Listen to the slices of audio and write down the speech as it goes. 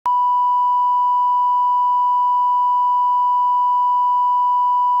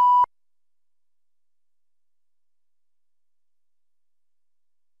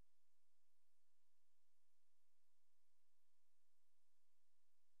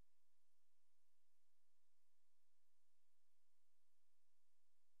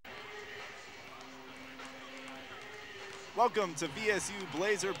Welcome to VSU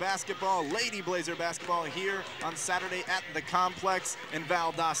Blazer basketball, Lady Blazer basketball here on Saturday at the complex in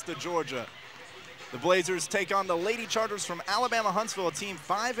Valdosta, Georgia. The Blazers take on the Lady Chargers from Alabama-Huntsville, a team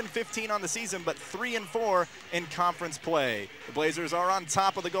 5-15 on the season, but 3-4 in conference play. The Blazers are on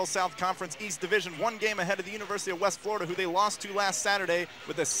top of the Gulf South Conference East Division, one game ahead of the University of West Florida, who they lost to last Saturday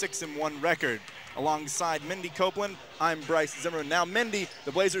with a 6-1 record. Alongside Mindy Copeland, I'm Brice Zimmerman. Now, Mindy,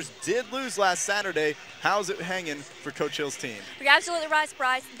 the Blazers did lose last Saturday. How's it hanging for Coach Hill's team? You're absolutely right,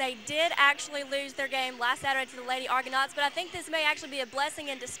 Brice. They did actually lose their game last Saturday to the Lady Argonauts, but I think this may actually be a blessing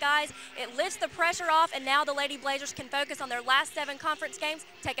in disguise. It lifts the pressure off, and now the Lady Blazers can focus on their last 7 conference games.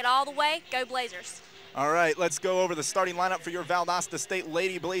 Take it all the way. Go Blazers. All right, let's go over the starting lineup for your Valdosta State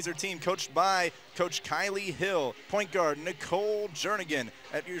Lady Blazer team, coached by Coach Kylie Hill. Point guard, Nicole Jernigan.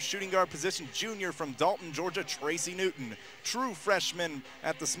 At your shooting guard position, junior from Dalton, Georgia, Tracy Newton. True freshman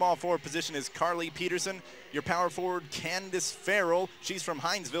at the small forward position is Carly Peterson. Your power forward, Candace Farrell. She's from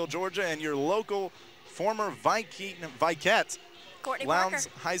Hinesville, Georgia. And your local former Vikette, Lowndes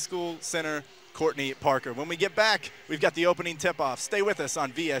High School center, Courtney Parker. When we get back, we've got the opening tip-off. Stay with us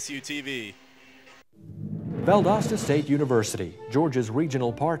on VSU-TV. Valdosta State University, Georgia's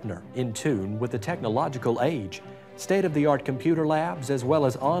regional partner, in tune with the technological age. State-of-the-art computer labs as well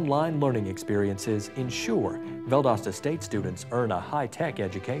as online learning experiences ensure Valdosta State students earn a high-tech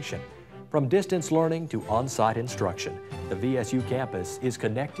education. From distance learning to on-site instruction, the VSU campus is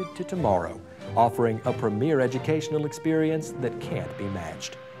connected to tomorrow, offering a premier educational experience that can't be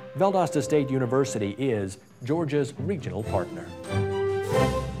matched. Valdosta State University is Georgia's regional partner.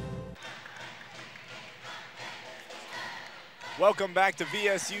 Welcome back to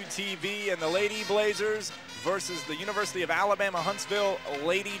VSU-TV and the Lady Blazers versus the University of Alabama-Huntsville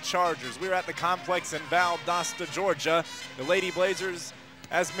Lady Chargers. We're at the complex in Valdosta, Georgia. The Lady Blazers,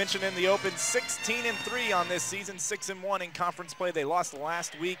 as mentioned in the open, 16-3 on this season, 6-1 in conference play. They lost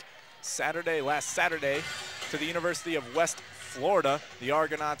last Saturday, to the University of West Florida. The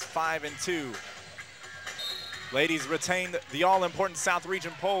Argonauts 5-2. Ladies retained the all-important South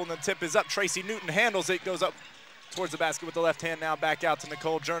Region pole, and the tip is up. Tracy Newton handles it, goes up towards the basket with the left hand, now back out to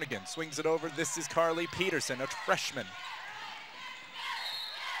Nicole Jernigan. Swings it over, this is Carly Peterson, a freshman.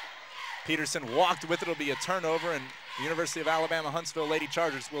 Peterson walked with it, it'll be a turnover, and the University of Alabama-Huntsville Lady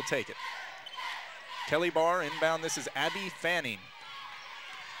Chargers will take it. Kelly Barr inbound, this is Abby Fanning.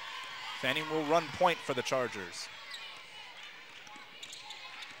 Fanning will run point for the Chargers.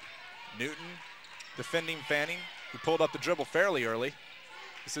 Newton defending Fanning, who pulled up the dribble fairly early.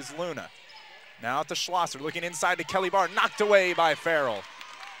 This is Luna. Now to Schlosser, looking inside to Kelly Barr, knocked away by Farrell.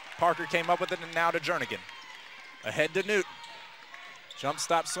 Parker came up with it, and now to Jernigan. Ahead to Newton. Jump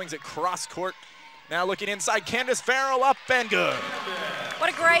stop, swings it cross court. Now looking inside, Candace Farrell up and good.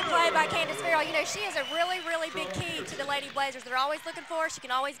 What a great play by Candace Farrell. You know, she is a really, really big key to the Lady Blazers. They're always looking for her. She can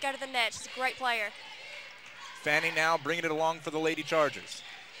always go to the net. She's a great player. Fanning now bringing it along for the Lady Chargers.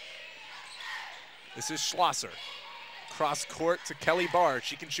 This is Schlosser. Cross court to Kelly Barr.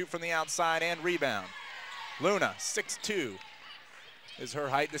 She can shoot from the outside and rebound. Luna, 6'2", is her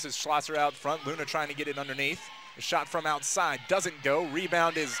height. This is Schlosser out front. Luna trying to get it underneath. A shot from outside doesn't go.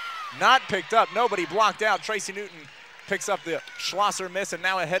 Rebound is not picked up. Nobody blocked out. Tracy Newton picks up the Schlosser miss, and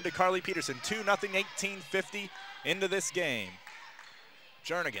now ahead to Carly Peterson. 2-0, 18:50 into this game.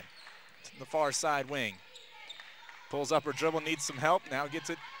 Jernigan to the far side wing. Pulls up her dribble, needs some help. Now gets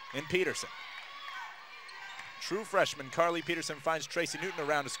it in Peterson. True freshman Carly Peterson finds Tracy Newton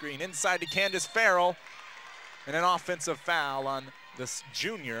around a screen. Inside to Candace Farrell. And an offensive foul on this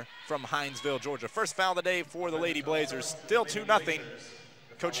junior from Hinesville, Georgia. First foul of the day for the Lady Blazers. Still 2-0.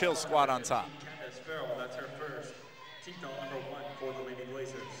 Coach Hill's squad on top. Candace Farrell, that's her first. Team foul number 1 for the Lady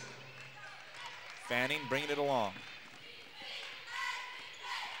Blazers. Fanning bringing it along.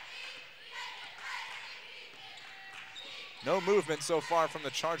 No movement so far from the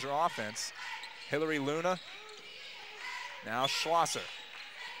Charger offense. Hillary Luna. Now Schlosser.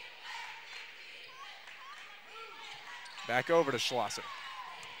 Back over to Schlosser.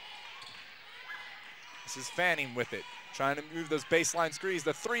 This is Fanning with it. Trying to move those baseline screens.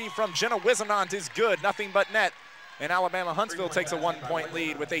 The three from Jenna Wisenant is good. Nothing but net. And Alabama-Huntsville takes a 1-point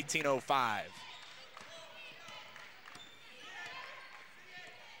lead with 18:05.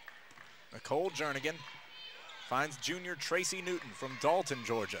 Nicole Jernigan finds junior Tracy Newton from Dalton,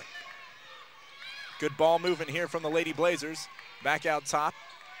 Georgia. Good ball movement here from the Lady Blazers. Back out top.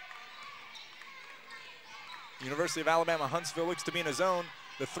 University of Alabama-Huntsville looks to be in a zone.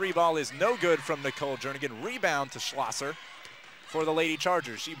 The three ball is no good from Nicole Jernigan. Rebound to Schlosser for the Lady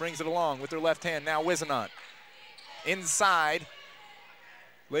Chargers. She brings it along with her left hand. Now Wisenant. Inside.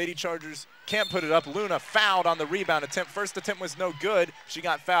 Lady Chargers can't put it up. Luna fouled on the rebound attempt. First attempt was no good. She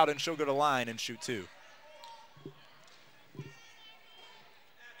got fouled, and she'll go to line and shoot 2.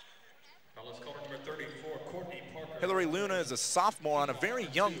 Hillary Luna is a sophomore on a very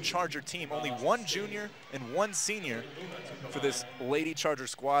young Charger team. Only 1 junior and 1 senior for this Lady Charger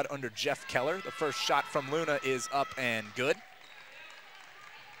squad under Jeff Keller. The first shot from Luna is up and good.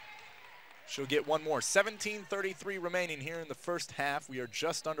 She'll get one more. 17:33 remaining here in the first half. We are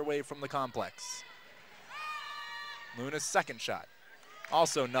just underway from the complex. Luna's second shot.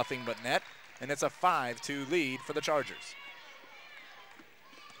 Also nothing but net, and it's a 5-2 lead for the Chargers.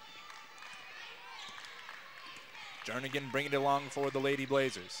 Jernigan bringing it along for the Lady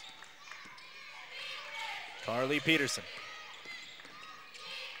Blazers. Carly Peterson.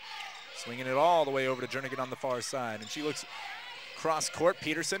 Swinging it all the way over to Jernigan on the far side, and she looks cross court.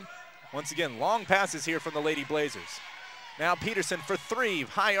 Peterson, once again, long passes here from the Lady Blazers. Now Peterson for 3,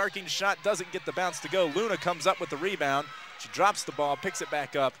 high arcing shot, doesn't get the bounce to go. Luna comes up with the rebound. She drops the ball, picks it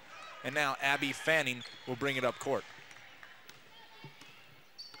back up, and now Abby Fanning will bring it up court.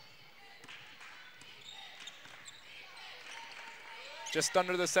 Just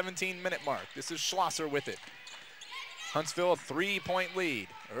under the 17-minute mark. This is Schlosser with it. Huntsville a 3-point lead,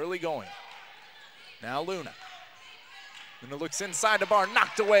 early going. Now Luna. Luna looks inside the bar,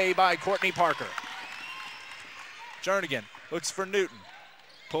 knocked away by Courtney Parker. Jernigan looks for Newton.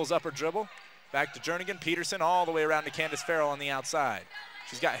 Pulls up her dribble, back to Jernigan. Peterson all the way around to Candace Farrell on the outside.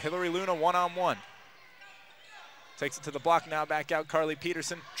 She's got Hillary Luna one-on-one. Takes it to the block, now back out Carly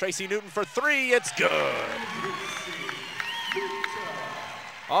Peterson. Tracy Newton for 3, it's good.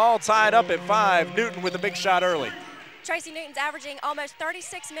 All tied up at 5. Newton with a big shot early. Tracy Newton's averaging almost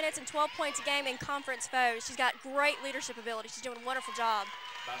 36 minutes and 12 points a game in conference foes. She's got great leadership ability. She's doing a wonderful job.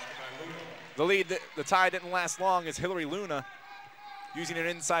 The tie didn't last long as Hillary Luna using an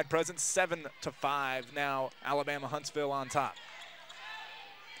inside presence, 7-5. Now Alabama-Huntsville on top.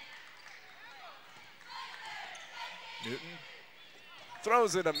 Newton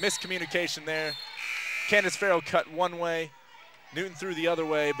throws it, a miscommunication there. Candace Farrell cut one way. Newton threw the other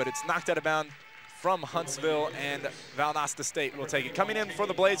way, but it's knocked out of bounds from Huntsville, and Valdosta State will take it. Coming in for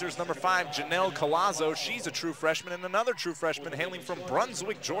the Blazers, number 5, Janelle Colazzo. She's a true freshman, and another true freshman hailing from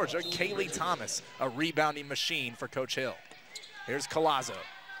Brunswick, Georgia, Kaylee Thomas, a rebounding machine for Coach Hill. Here's Colazzo.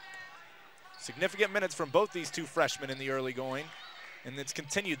 Significant minutes from both these 2 freshmen in the early going, and it's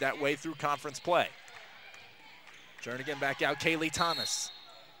continued that way through conference play. Jernigan back out, Kaylee Thomas.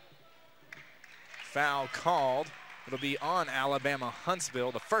 Foul called. It'll be on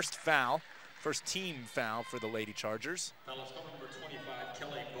Alabama-Huntsville, the first foul, first team foul for the Lady Chargers. Foul is on number 25,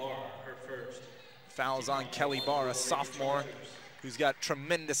 Kelly Barr, her first. Foul's on Kelly Barr, a sophomore who's got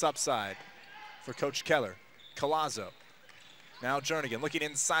tremendous upside for Coach Keller. Colazzo. Now Jernigan looking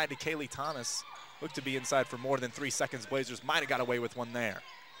inside to Kaylee Thomas. Looked to be inside for more than 3 seconds. Blazers might have got away with one there.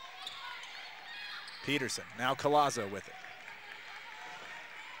 Peterson, now Colazzo with it.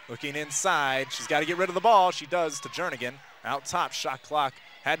 Looking inside, she's got to get rid of the ball. She does to Jernigan. Out top, shot clock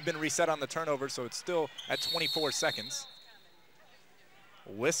had been reset on the turnover, so it's still at 24 seconds.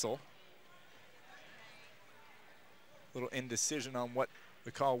 Whistle. Little indecision on what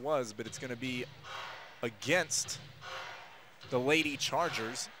the call was, but it's going to be against the Lady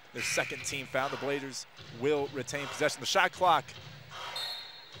Chargers. Their second team foul. The Blazers will retain possession. The shot clock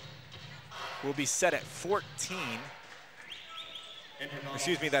will be set at 14.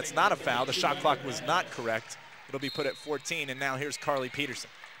 Excuse me, that's not a foul. The shot clock was not correct. It'll be put at 14, and now here's Carly Peterson.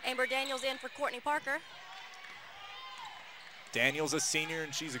 Amber Daniels in for Courtney Parker. Daniels a senior,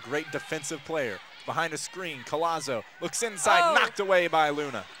 and she's a great defensive player. Behind a screen, Colazzo looks inside, knocked away by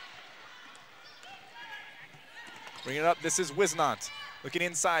Luna. Bring it up, this is Wisnant. Looking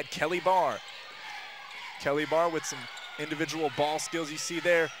inside, Kelly Barr. Kelly Barr with some individual ball skills you see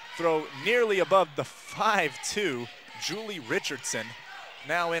there. Throw nearly above the 5'2". Julie Richardson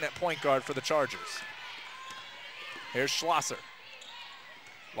now in at point guard for the Chargers. Here's Schlosser.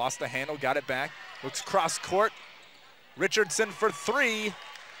 Lost the handle, got it back. Looks cross court. Richardson for 3.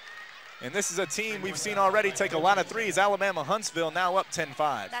 And this is a team we've seen already take a lot of threes. Alabama-Huntsville now up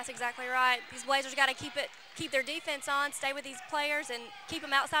 10-5. That's exactly right. These Blazers got to keep their defense on, stay with these players, and keep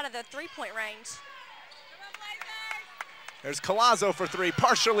them outside of the 3-point range. There's Colazzo for 3,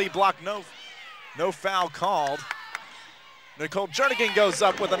 partially blocked, no foul called. Nicole Jernigan goes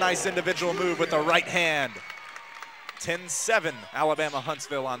up with a nice individual move with the right hand. 10-7,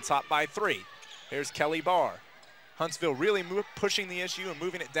 Alabama-Huntsville on top by 3. Here's Kelly Barr. Huntsville really pushing the issue and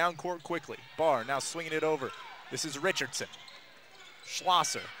moving it down court quickly. Barr now swinging it over. This is Richardson.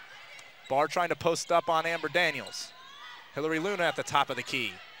 Schlosser. Barr trying to post up on Amber Daniels. Hillary Luna at the top of the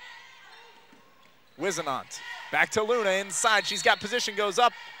key. Wizenant back to Luna inside. She's got position, goes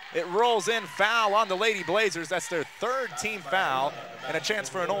up. It rolls in, foul on the Lady Blazers. That's their third team foul, and a chance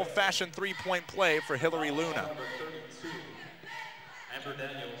for an old-fashioned three-point play for Hillary Luna. Number 32, Amber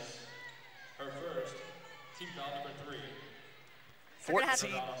Daniels, her first, team foul number 3.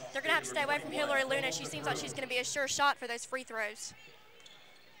 They're gonna have to stay away from Hillary Luna. She seems like she's gonna be a sure shot for those free throws.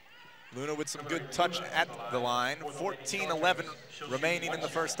 Luna with some good touch at the line. 14-11 remaining in the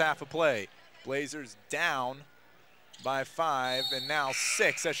first half of play. Blazers down by 5 and now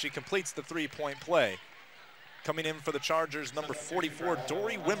 6 as she completes the three-point play. Coming in for the Chargers, number 44,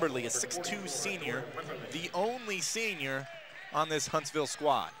 Dory Wimberly, a 6'2 senior, the only senior on this Huntsville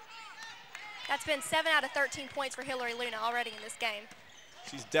squad. That's been 7 out of 13 points for Hillary Luna already in this game.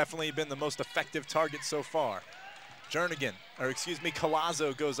 She's definitely been the most effective target so far.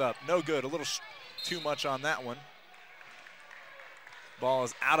 Collazo goes up, no good, a little too much on that one. Ball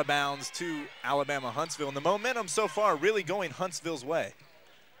is out of bounds to Alabama-Huntsville, and the momentum so far really going Huntsville's way.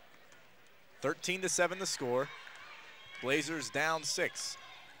 13-7 the score. Blazers down 6.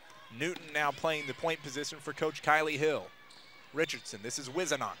 Newton now playing the point position for Coach Kylie Hill. Richardson, this is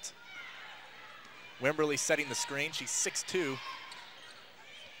Wizenant. Wimberly setting the screen, she's 6'2".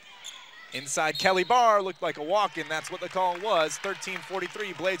 Inside Kelly Barr, looked like a walk-in, that's what the call was.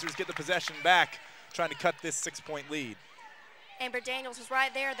 13-43, Blazers get the possession back, trying to cut this 6-point lead. Amber Daniels was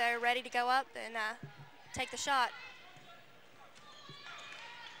right there, though, ready to go up and take the shot.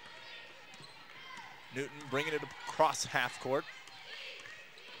 Newton bringing it across half court.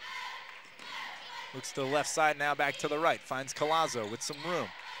 Looks to the left side now, back to the right. Finds Collazo with some room.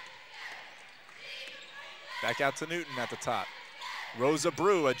 Back out to Newton at the top. Rosa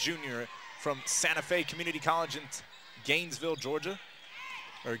Brew, a junior from Santa Fe Community College in Gainesville, Georgia.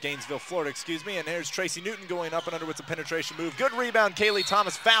 Or Gainesville, Florida, excuse me. And there's Tracy Newton going up and under with a penetration move. Good rebound, Kaylee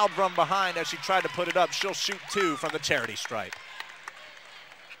Thomas fouled from behind as she tried to put it up. She'll shoot 2 from the charity stripe.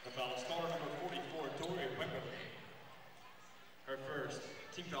 The foul is called number 44, Dory Wimberly. Her first,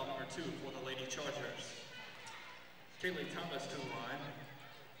 team foul number 2 for the Lady Chargers. Kaylee Thomas to the line.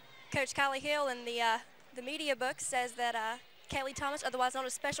 Coach Kylie Hill in the media book says that Kaylee Thomas, otherwise known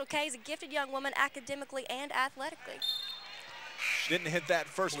as Special K, is a gifted young woman academically and athletically. She didn't hit that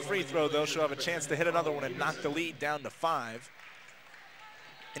first free throw, though. She'll have a chance to hit another one and knock the lead down to 5.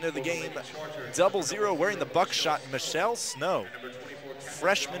 Into the game, 0-0, wearing the buckshot, Michelle Snow,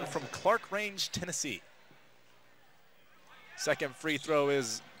 freshman from Clark Range, Tennessee. Second free throw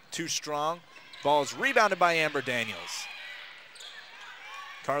is too strong. Ball is rebounded by Amber Daniels.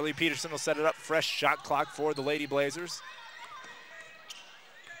 Carly Peterson will set it up. Fresh shot clock for the Lady Blazers.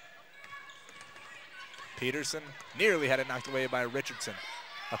 Peterson nearly had it knocked away by Richardson.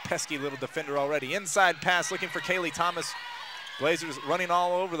 A pesky little defender already. Inside pass looking for Kaylee Thomas. Blazers running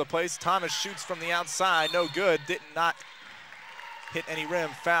all over the place. Thomas shoots from the outside. No good. Did not hit any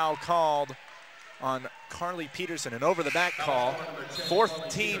rim. Foul called on Carly Peterson. An over the back call. 4th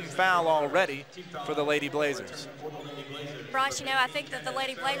team foul already for the Lady Blazers. Brice, you know, I think that the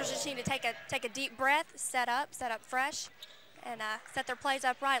Lady Blazers just need to take a deep breath, set up fresh, and set their plays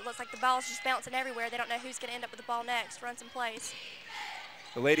up right. It looks like the ball's just bouncing everywhere. They don't know who's going to end up with the ball next. Run some plays.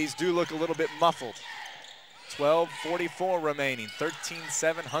 The ladies do look a little bit muffled. 12:44 remaining,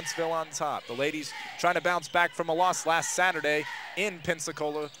 13-7, Huntsville on top. The ladies trying to bounce back from a loss last Saturday in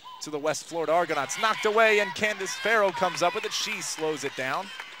Pensacola to the West Florida Argonauts. Knocked away, and Candace Farrow comes up with it. She slows it down.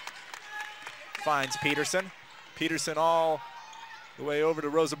 Finds Peterson. Peterson all the way over to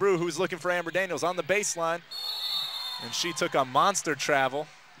Rosa Brew, who's looking for Amber Daniels on the baseline. And she took a monster travel.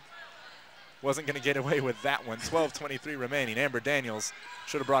 Wasn't going to get away with that one. 12:23 remaining. Amber Daniels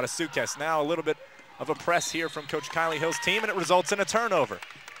should have brought a suitcase. Now a little bit of a press here from Coach Kylie Hill's team, and it results in a turnover.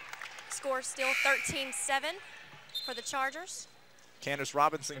 Score still 13-7 for the Chargers. Candace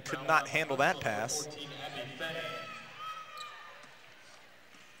Robinson could not handle that pass.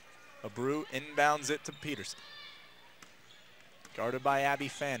 Abreu inbounds it to Peterson. Guarded by Abby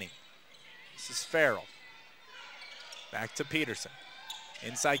Fanning. This is Farrell. Back to Peterson.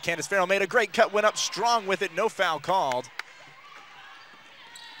 Inside, Candace Farrell made a great cut, went up strong with it, no foul called.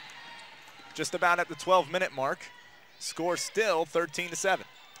 Just about at the 12-minute mark. Score still 13-7.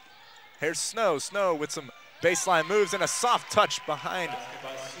 Here's Snow. Snow with some baseline moves and a soft touch behind.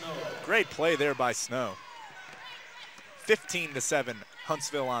 Great play there by Snow. 15-7,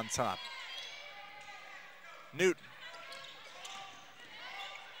 Huntsville on top. Newton.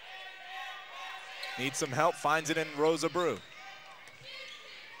 Needs some help, finds it in Rosa Brew.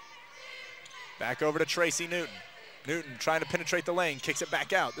 Back over to Tracy Newton. Newton trying to penetrate the lane, kicks it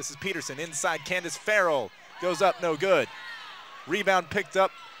back out. This is Peterson inside Candace Farrell. Goes up, no good. Rebound picked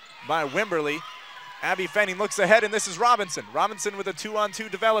up by Wimberly. Abby Fanning looks ahead, and this is Robinson. Robinson with a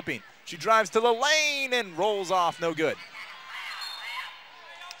 2-on-2 developing. She drives to the lane and rolls off, no good.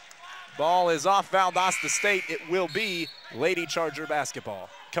 Ball is off Valdosta State. It will be Lady Charger basketball.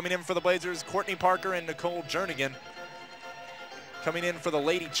 Coming in for the Blazers, Courtney Parker and Nicole Jernigan. Coming in for the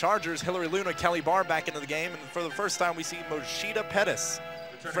Lady Chargers, Hillary Luna, Kelly Barr back into the game. And for the first time, we see Moshida Pettis,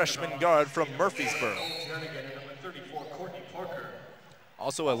 freshman guard from Murfreesboro.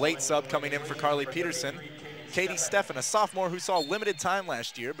 Also a late sub coming in for Carly Peterson. Katie Steffen, a sophomore who saw limited time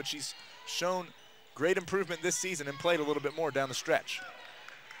last year, but she's shown great improvement this season and played a little bit more down the stretch.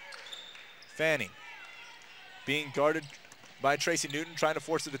 Fanning being guarded by Tracy Newton, trying to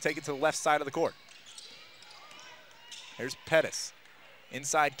force her to take it to the left side of the court. Here's Pettis.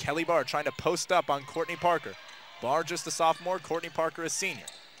 Inside, Kelly Barr trying to post up on Courtney Parker. Barr just a sophomore, Courtney Parker a senior.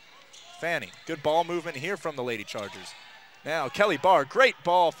 Fanning, good ball movement here from the Lady Chargers. Now Kelly Barr, great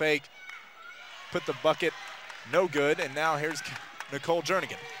ball fake. Put the bucket, no good, and now here's Nicole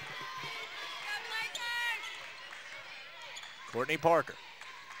Jernigan. Courtney Parker.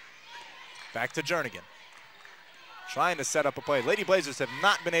 Back to Jernigan. Trying to set up a play. Lady Blazers have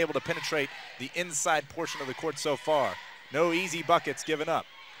not been able to penetrate the inside portion of the court so far. No easy buckets given up.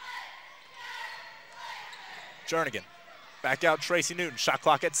 Jernigan. Back out Tracy Newton. Shot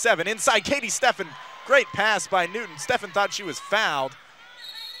clock at 7. Inside Katie Steffen. Great pass by Newton. Steffen thought she was fouled.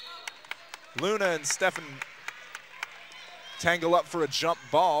 Luna and Steffen tangle up for a jump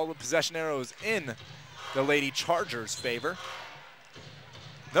ball. The possession arrow is in the Lady Chargers' favor.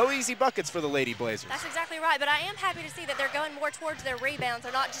 No easy buckets for the Lady Blazers. That's exactly right, but I am happy to see that they're going more towards their rebounds.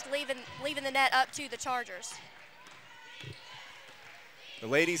 They're not just leaving the net up to the Chargers. The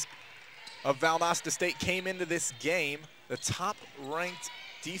ladies of Valdosta State came into this game the top-ranked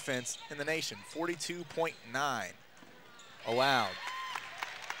defense in the nation, 42.9 allowed.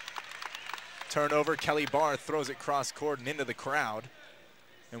 Turnover, Kelly Barr throws it cross court and into the crowd.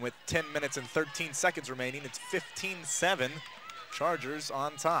 And with 10 minutes and 13 seconds remaining, it's 15-7. Chargers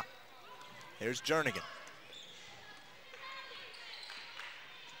on top. Here's Jernigan.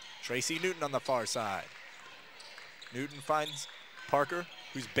 Tracy Newton on the far side. Newton finds Parker,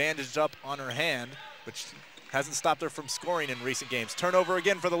 who's bandaged up on her hand, but hasn't stopped her from scoring in recent games. Turnover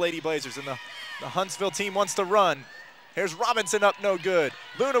again for the Lady Blazers, and the Huntsville team wants to run. Here's Robinson up, no good.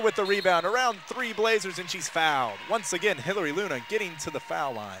 Luna with the rebound, around 3 Blazers, and she's fouled. Once again, Hillary Luna getting to the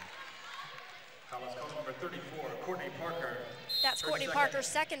foul line. Foul is called number 34, Courtney Parker. That's Courtney Parker's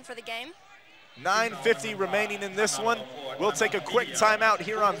second for the game. 9:50 remaining in this one. We'll take a quick timeout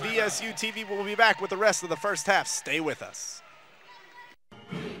here on VSU-TV. We'll be back with the rest of the first half. Stay with us.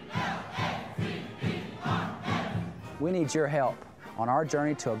 We need your help on our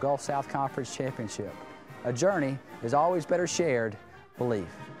journey to a Gulf South Conference championship. A journey is always better shared, believe.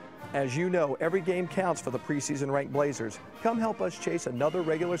 As you know, every game counts for the preseason ranked Blazers. Come help us chase another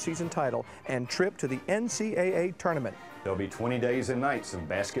regular season title and trip to the NCAA tournament. There'll be 20 days and nights of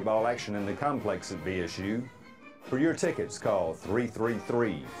basketball action in the complex at VSU. For your tickets, call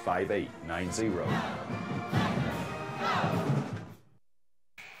 333-5890.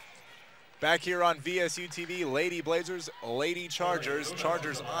 Back here on VSU-TV, Lady Blazers, Lady Chargers.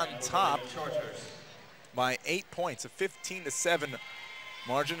 Chargers on top by 8 points, a 15-7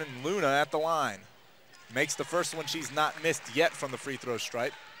 margin, and Luna at the line. Makes the first one she's not missed yet from the free throw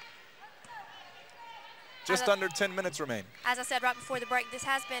stripe. Just under 10 minutes remain. As I said right before the break, this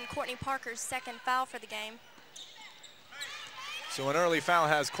has been Courtney Parker's second foul for the game. So an early foul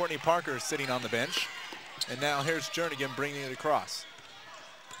has Courtney Parker sitting on the bench. And now here's Jernigan bringing it across.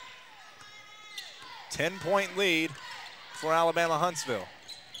 10-point lead for Alabama-Huntsville,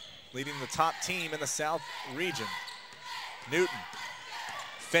 leading the top team in the South region. Newton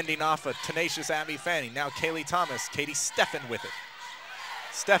fending off a tenacious Abby Fanning. Now Kaylee Thomas, Katie Steffen with it.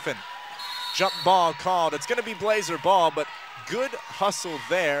 Steffen, jump ball called. It's gonna be Blazer ball, but good hustle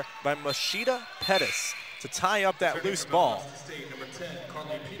there by Moshida Pettis to tie up that loose ball. State, number 10,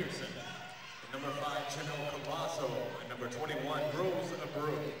 Carly Peterson. Number 5, Chanel Cavasso. And number 21, Rose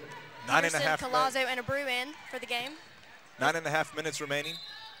Abreu. 9.5 Colazo and Abreu in for the game. 9.5 minutes remaining.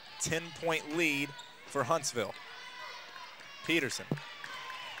 10-point lead for Huntsville. Peterson.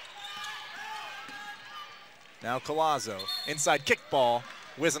 Now Colazo, inside kick ball.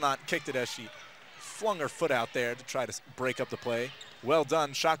 Wizenot kicked it as she flung her foot out there to try to break up the play. Well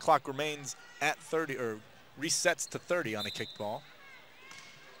done. Shot clock remains at 30, or resets to 30 on a kick ball.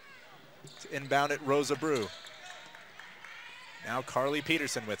 To inbound it, Rose Abreu. Now Carly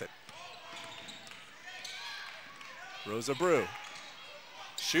Peterson with it. Rose Abreu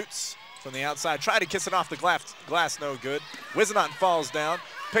shoots, from the outside. Tried to kiss it off the glass, no good. Wizenant falls down,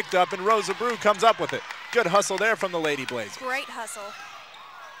 picked up, and Rosa Brew comes up with it. Good hustle there from the Lady Blazers. Great hustle.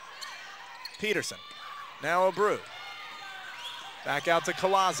 Peterson, now Brew. Back out to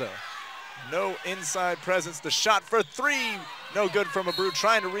Collazo. No inside presence. The shot for three, no good from Brew.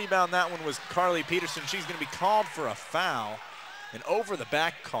 Trying to rebound that one was Carly Peterson. She's going to be called for a foul. An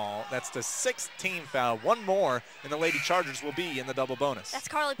over-the-back call. That's the 6th team foul. One more, and the Lady Chargers will be in the double bonus. That's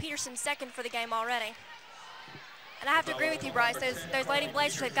Carly Peterson's second for the game already. And I have to agree with you, Brice. Those Lady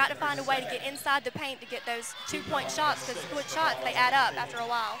Blazers, they've got to find a way to get inside the paint to get those 2-point shots, because quick shots, they add up after a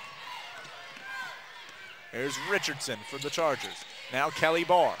while. Here's Richardson for the Chargers. Now Kelly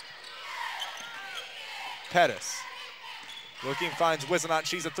Barr. Pettis. Looking, finds Wizenant.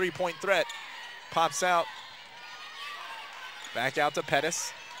 She's a three-point threat. Pops out. Back out to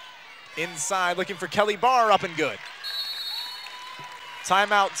Pettis. Inside, looking for Kelly Barr, up and good.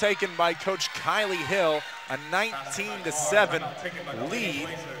 Timeout taken by Coach Kylie Hill. A 19-7 lead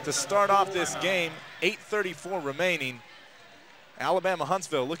to start off this game. 8:34 remaining.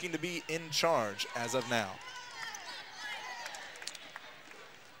 Alabama-Huntsville looking to be in charge as of now.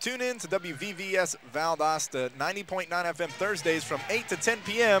 Tune in to WVVS Valdosta 90.9 FM Thursdays from 8 to 10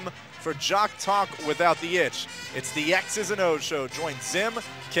 p.m. for Jock Talk Without the Itch. It's the X's and O's show. Join Zim,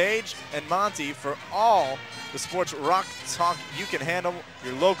 Cage, and Monty for all the sports rock talk you can handle,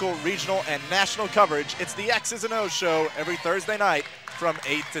 your local, regional, and national coverage. It's the X's and O's show every Thursday night from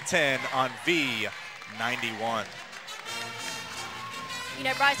 8 to 10 on V91. You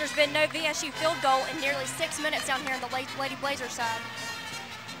know, Brice, there's been no VSU field goal in nearly 6 minutes down here on the Lady Blazers side.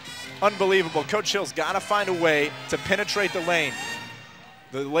 Unbelievable. Coach Hill's got to find a way to penetrate the lane.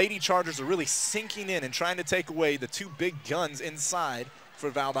 The Lady Chargers are really sinking in and trying to take away the two big guns inside for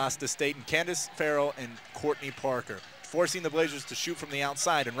Valdosta State, and Candace Farrell and Courtney Parker, forcing the Blazers to shoot from the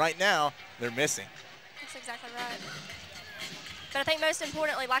outside, and right now, they're missing. That's exactly right. But I think most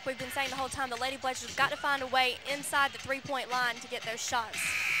importantly, like we've been saying the whole time, the Lady Blazers have got to find a way inside the three-point line to get those shots.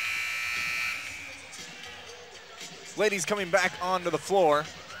 Ladies coming back onto the floor.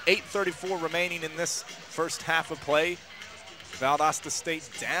 8:34 remaining in this first half of play. Valdosta State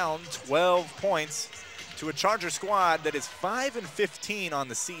down 12 points to a Charger squad that is 5-15 on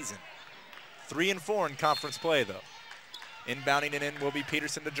the season. 3-4 in conference play, though. Inbounding it in will be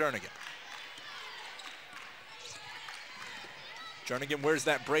Peterson to Jernigan. Jernigan wears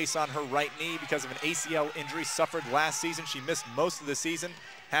that brace on her right knee because of an ACL injury suffered last season. She missed most of the season.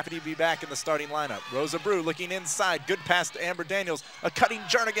 Happy to be back in the starting lineup. Rosa Brew looking inside. Good pass to Amber Daniels. A cutting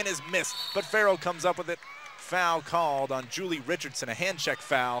Jernigan is missed, but Farrell comes up with it. Foul called on Julie Richardson, a hand check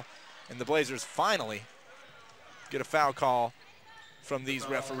foul, and the Blazers finally get a foul call from these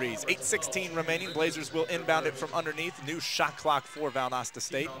referees. 8:16 remaining. Blazers will inbound it from underneath. New shot clock for Valdosta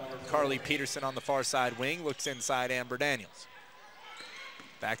State. Carly Peterson on the far side wing looks inside Amber Daniels.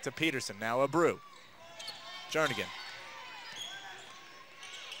 Back to Peterson, now a Brew. Jernigan.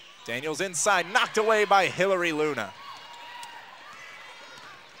 Daniels inside, knocked away by Hillary Luna.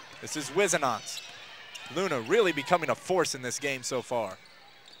 This is Wizenant. Luna really becoming a force in this game so far.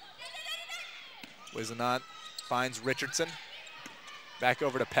 Wizenant finds Richardson. Back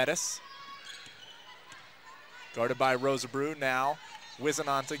over to Pettis. Guarded by Rosa Brew, now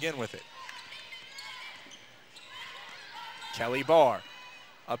Wizenant again with it. Kelly Barr,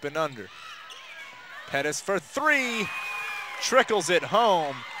 up and under. Pettis for three, trickles it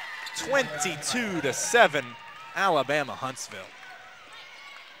home. 22-7, Alabama-Huntsville.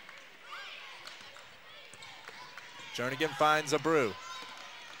 Jernigan finds a Brew.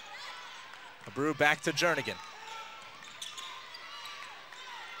 A Brew back to Jernigan.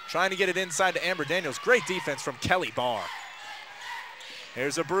 Trying to get it inside to Amber Daniels. Great defense from Kelly Barr.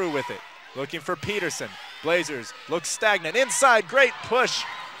 Here's a Brew with it. Looking for Peterson. Blazers look stagnant. Inside, great push.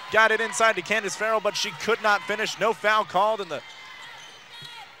 Got it inside to Candace Farrell, but she could not finish. No foul called, and the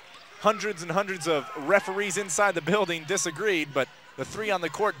hundreds and hundreds of referees inside the building disagreed, but the three on the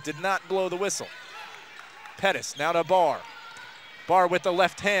court did not blow the whistle. Pettis now to Barr. Barr with the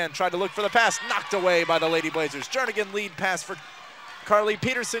left hand, tried to look for the pass, knocked away by the Lady Blazers. Jernigan lead pass for Carly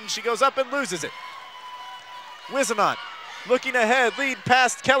Peterson. She goes up and loses it. Wizenant looking ahead, lead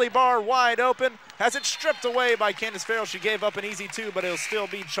past Kelly Barr, wide open. Has it stripped away by Candace Farrell. She gave up an easy two, but it'll still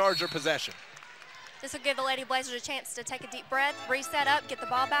be Charger possession. This will give the Lady Blazers a chance to take a deep breath, reset up, get the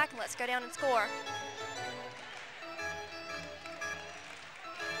ball back, and let's go down and score.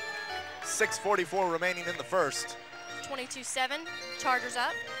 6:44 remaining in the first. 22-7, Chargers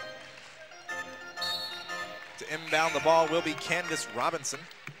up. To inbound the ball will be Candace Robinson,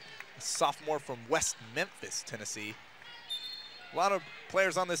 a sophomore from West Memphis, Tennessee. A lot of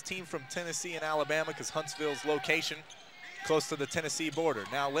players on this team from Tennessee and Alabama because Huntsville's location close to the Tennessee border.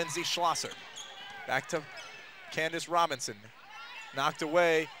 Now Lindsay Schlosser. Back to Candace Robinson. Knocked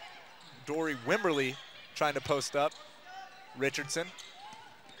away. Dory Wimberly trying to post up. Richardson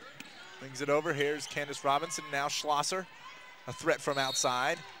brings it over. Here's Candace Robinson. Now Schlosser. A threat from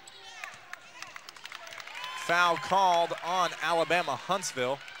outside. Foul called on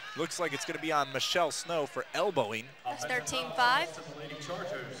Alabama-Huntsville. Looks like it's going to be on Michelle Snow for elbowing. That's 13-5.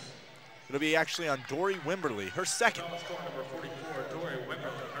 It'll be actually on Dory Wimberly, her second. Number 44, Dory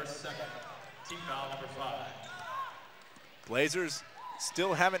Wimberly, her second. Team foul number 5. Blazers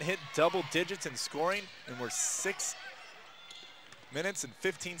still haven't hit double digits in scoring, and we're 6 minutes and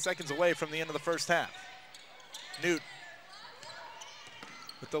 15 seconds away from the end of the first half. Newt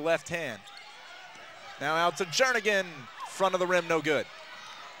with the left hand. Now out to Jernigan. Front of the rim, no good.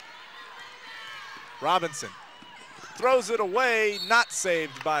 Robinson throws it away, not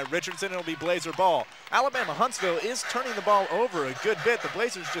saved by Richardson. It'll be Blazer ball. Alabama-Huntsville is turning the ball over a good bit. The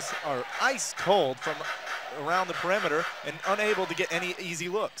Blazers just are ice cold from around the perimeter and unable to get any easy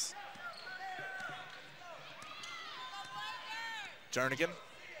looks. Jernigan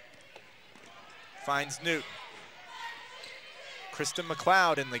finds Newton. Kristen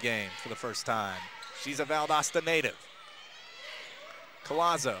McLeod in the game for the first time. She's a Valdosta native.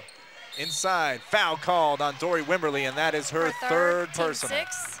 Collazo inside, foul called on Dory Wimberly, and that is her third personal.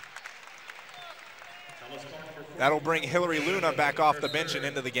 6. That'll bring Hillary Luna back off the bench and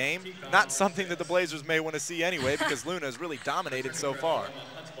into the game. Not something that the Blazers may want to see anyway because Luna has really dominated so far.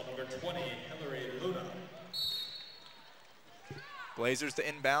 Blazers to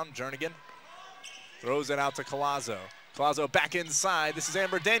inbound, Jernigan throws it out to Collazo. Collazo back inside. This is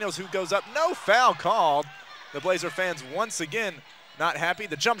Amber Daniels who goes up. No foul called. The Blazer fans once again not happy.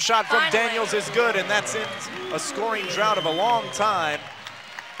 The jump shot from Daniels is good, and that's in a scoring drought of a long time.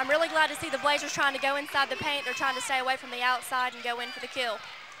 I'm really glad to see the Blazers trying to go inside the paint. They're trying to stay away from the outside and go in for the kill.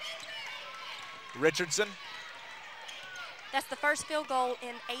 Richardson. That's the first field goal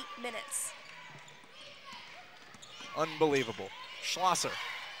in 8 minutes. Unbelievable. Schlosser.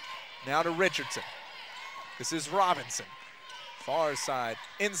 Now to Richardson. This is Robinson. Far side.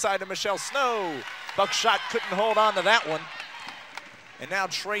 Inside to Michelle Snow. Buckshot couldn't hold on to that one. And now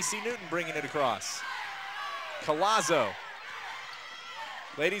Tracy Newton bringing it across. Collazo.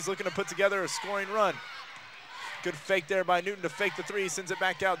 Ladies looking to put together a scoring run. Good fake there by Newton to fake the three. Sends it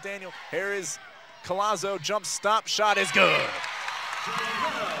back out Daniel. Here is Collazo. Jump stop. Shot is good.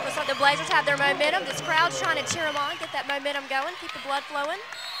 Looks like the Blazers have their momentum. This crowd's trying to cheer them on, get that momentum going, keep the blood flowing.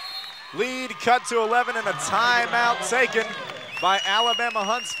 Lead cut to 11 and a timeout taken by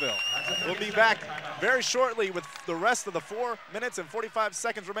Alabama-Huntsville. We'll be back very shortly with the rest of the 4 minutes and 45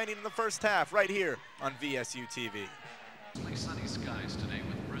 seconds remaining in the first half right here on VSU-TV.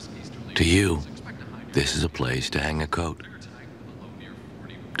 To you, this is a place to hang a coat.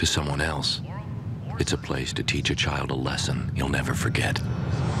 To someone else, it's a place to teach a child a lesson he'll never forget.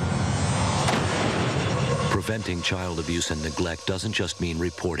 Preventing child abuse and neglect doesn't just mean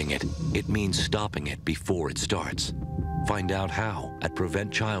reporting it. It means stopping it before it starts. Find out how at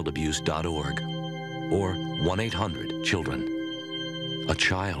preventchildabuse.org or 1-800-CHILDREN. A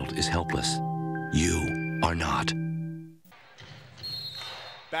child is helpless. You are not.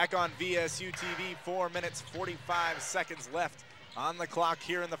 Back on VSU-TV, 4 minutes, 45 seconds left on the clock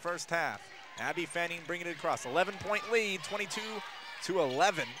here in the first half. Abby Fanning bringing it across. 11-point lead,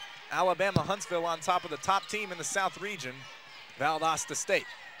 22-11. Alabama-Huntsville on top of the top team in the South region, Valdosta State.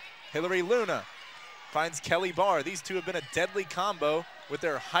 Hillary Luna finds Kelly Barr. These two have been a deadly combo with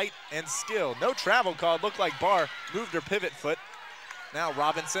their height and skill. No travel called. Looked like Barr moved her pivot foot. Now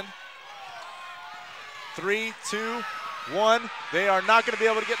Robinson. 3, 2, 1. They are not going to be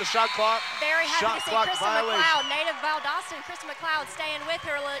able to get the shot clock. Very happy Shot to see clock Kristen violation. McLeod, native Valdosta, and Kristen McLeod staying with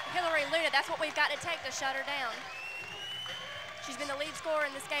her, Hillary Luna. That's what we've got to take to shut her down. She's been the lead scorer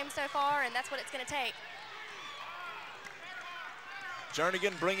in this game so far, and that's what it's going to take.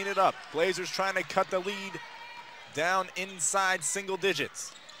 Jernigan bringing it up. Blazers trying to cut the lead down inside single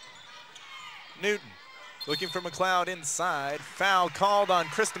digits. Newton looking for McLeod inside. Foul called on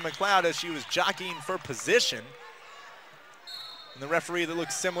Kristen McLeod as she was jockeying for position. And the referee that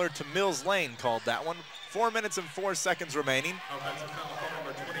looks similar to Mills Lane called that one. 4 minutes and 4 seconds remaining.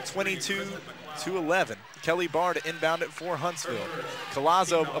 22-11. Kelly Barr to inbound it for Huntsville.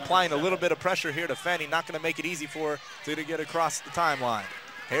 Collazo applying a little bit of pressure here to Fanning. Not going to make it easy for her to get across the timeline.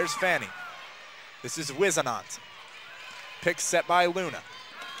 Here's Fanning. This is Wizenant. Pick set by Luna.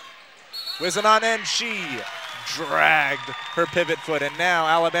 Wizenant, and she dragged her pivot foot. And now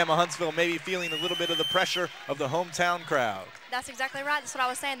Alabama-Huntsville maybe feeling a little bit of the pressure of the hometown crowd. That's exactly right. That's what I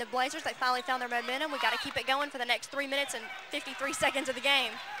was saying. The Blazers, they finally found their momentum. We got to keep it going for the next 3 minutes and 53 seconds of the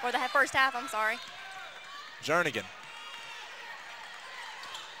game, or the first half, I'm sorry. Jernigan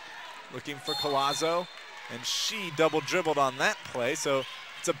looking for Collazo, and she double dribbled on that play. So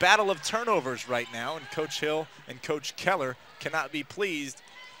it's a battle of turnovers right now, and Coach Hill and Coach Keller cannot be pleased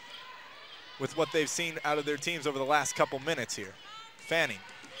with what they've seen out of their teams over the last couple minutes here. Fanning.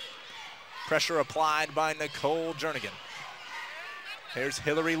 Pressure applied by Nicole Jernigan. Here's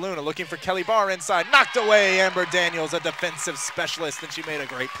Hillary Luna looking for Kelly Barr inside. Knocked away, Amber Daniels, a defensive specialist, and she made a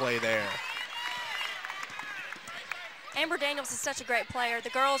great play there. Amber Daniels is such a great player. The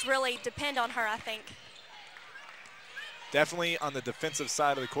girls really depend on her, I think. Definitely on the defensive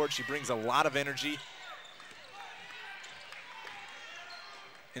side of the court. She brings a lot of energy.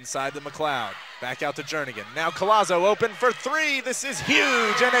 Inside the McLeod. Back out to Jernigan. Now Collazo open for three. This is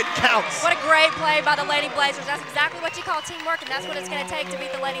huge, and it counts. What a great play by the Lady Blazers. That's exactly what you call teamwork, and that's what it's going to take to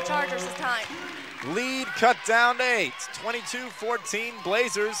beat the Lady Chargers this time. Lead cut down to 8. 22-14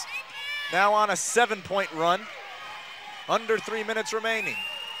 Blazers now on a 7-point run. Under 3 minutes remaining.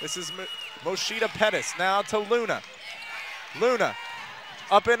 This is Moshida Pettis now to Luna. Luna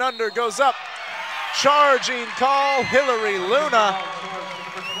up and under, goes up. Charging call, Hillary Luna.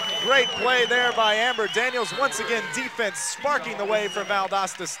 Great play there by Amber Daniels. Once again, defense sparking the way for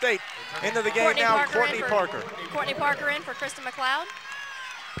Valdosta State. Into the game now, Courtney Parker. Courtney Parker in for Kristen McLeod.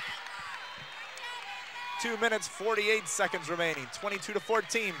 2 minutes, 48 seconds remaining.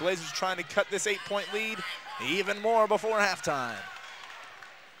 22-14. Blazers trying to cut this 8-point lead even more before halftime.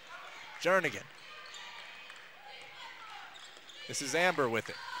 Jernigan. This is Amber with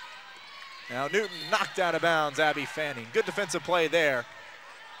it. Now Newton knocked out of bounds, Abby Fanning. Good defensive play there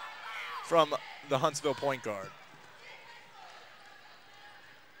from the Huntsville point guard.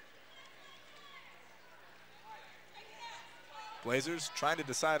 Blazers trying to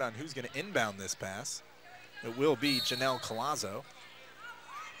decide on who's going to inbound this pass. It will be Janelle Collazo,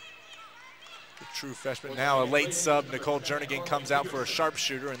 the true freshman. Now a late sub, Nicole Jernigan comes out for a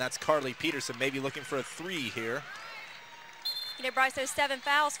sharpshooter, and that's Carly Peterson, maybe looking for a 3 here. You know, Brice, those 7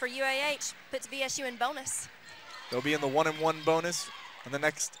 fouls for UAH puts VSU in bonus. They'll be in the 1-and-1 bonus on the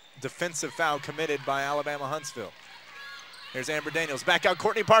next defensive foul committed by Alabama-Huntsville. Here's Amber Daniels, back out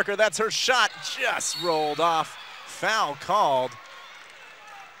Courtney Parker, that's her shot, just rolled off. Foul called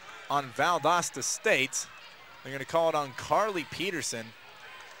on Valdosta State. They're gonna call it on Carly Peterson.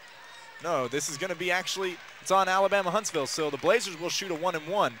 No, this is gonna be actually, it's on Alabama-Huntsville, so the Blazers will shoot a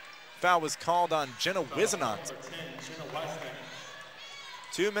 1-and-1. Foul was called on Jenna Wisenant.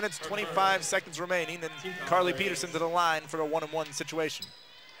 2 minutes, 25 seconds remaining, and Carly Peterson to the line for a 1-and-1 situation.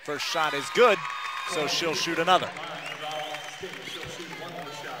 First shot is good, so she'll shoot another.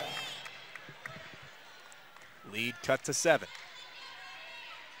 Lead cut to 7.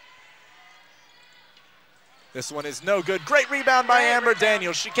 This one is no good. Great rebound by Amber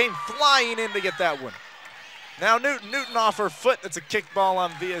Daniels. She came flying in to get that one. Now Newton off her foot. That's a kick ball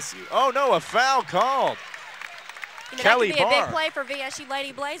on VSU. Oh no, a foul called. You know, Kelly that could be Barr. a big play for VSU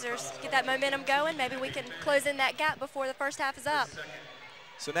Lady Blazers. Get that momentum going. Maybe we can close in that gap before the first half is up.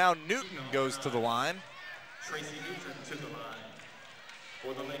 So now Newton goes to the line.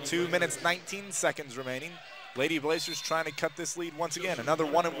 2 minutes, 19 seconds remaining. Lady Blazers trying to cut this lead once again. Another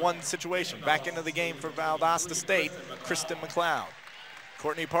 1-and-1 situation. Back into the game for Valdosta State, Kristen McLeod.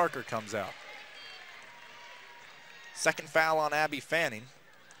 Courtney Parker comes out. Second foul on Abby Fanning.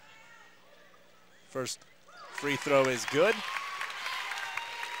 First free throw is good.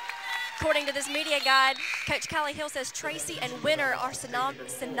 According to this media guide, Coach Callie Hill says Tracy and Winner are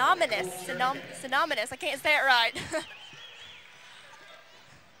synonymous. Synonymous. I can't say it right.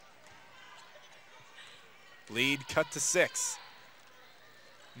 Lead cut to 6.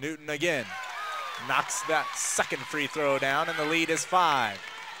 Newton again knocks that second free throw down, and the lead is 5.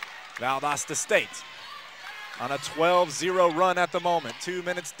 Valdosta State on a 12-0 run at the moment. 2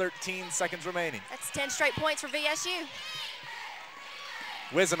 minutes, 13 seconds remaining. That's 10 straight points for VSU.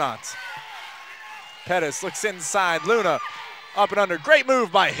 Wisenant. Pettis looks inside. Luna up and under. Great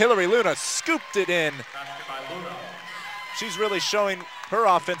move by Hillary Luna. Scooped it in. She's really showing her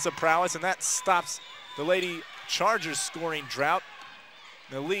offensive prowess, and that stops the Lady Chargers scoring drought.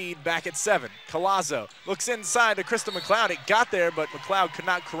 The lead back at 7. Collazo looks inside to Krista McLeod. It got there, but McLeod could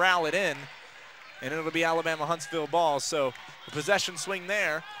not corral it in. And it'll be Alabama-Huntsville ball. So the possession swing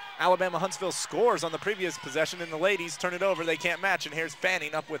there. Alabama-Huntsville scores on the previous possession, and the ladies turn it over. They can't match, and here's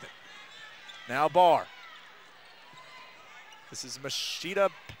Fanning up with it. Now Barr. This is Moshida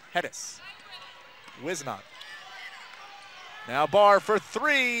Pettis. Wisenant. Now Barr for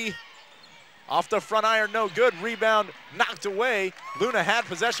 3. Off the front iron, no good. Rebound knocked away. Luna had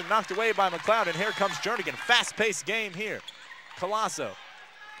possession, knocked away by McLeod, and here comes Jernigan. Fast-paced game here. Colasso,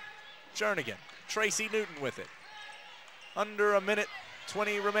 Jernigan, Tracy Newton with it. Under a minute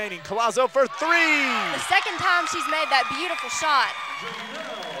 20 remaining. Colasso for three! The second time she's made that beautiful shot.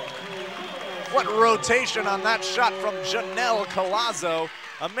 What rotation on that shot from Janelle Colasso.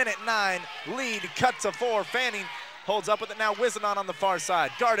 A minute 9, lead cut to 4. Fanning holds up with it now. Wizenon on the far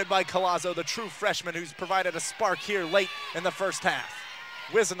side, guarded by Colasso, the true freshman who's provided a spark here late in the first half.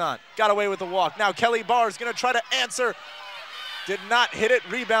 Wizenon got away with the walk. Now Kelly Barr is gonna try to answer. Did not hit it,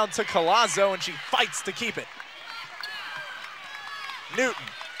 rebound to Colasso, and she fights to keep it. Newton,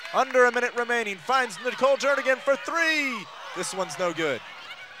 under a minute remaining, finds Nicole Jernigan for three. This one's no good.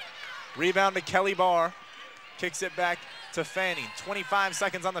 Rebound to Kelly Barr, kicks it back to Fanning. 25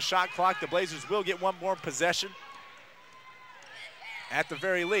 seconds on the shot clock. The Blazers will get one more possession. At the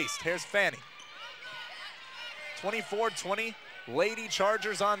very least, here's Fanning. 24-20, Lady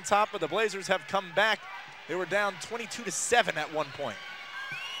Chargers on top, but the Blazers have come back. They were down 22-7 at one point.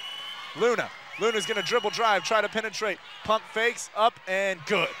 Luna's gonna dribble drive, try to penetrate. Pump fakes, up and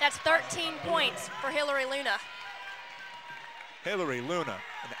good. That's 13 points for Hillary Luna. Hillary Luna,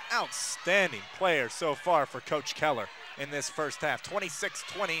 an outstanding player so far for Coach Keller in this first half.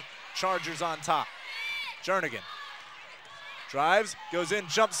 26-20, Chargers on top. Jernigan drives, goes in,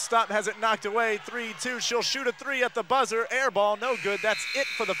 jump stop, has it knocked away. 3-2, she'll shoot a three at the buzzer. Air ball, no good. That's it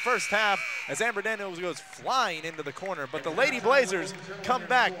for the first half as Amber Daniels goes flying into the corner. But the Lady Blazers come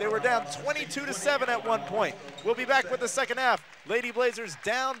back. They were down 22-7 at one point. We'll be back with the second half. Lady Blazers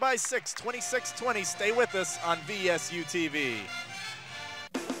down by 6, 26-20. Stay with us on VSU-TV.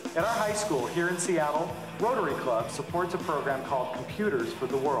 At our high school here in Seattle, Rotary Club supports a program called Computers for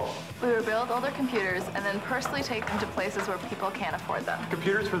the World. We rebuild older computers and then personally take them to places where people can't afford them.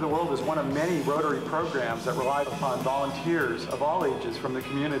 Computers for the World is one of many Rotary programs that rely upon volunteers of all ages from the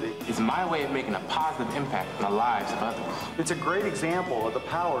community. It's my way of making a positive impact on the lives of others. It's a great example of the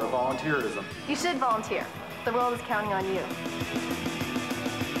power of volunteerism. You should volunteer. The world is counting on you.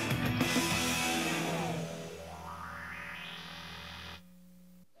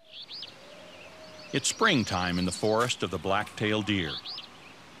 It's springtime in the forest of the black-tailed deer.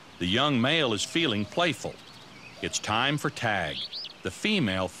 The young male is feeling playful. It's time for tag. The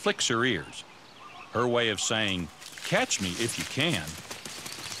female flicks her ears. Her way of saying, "Catch me if you can."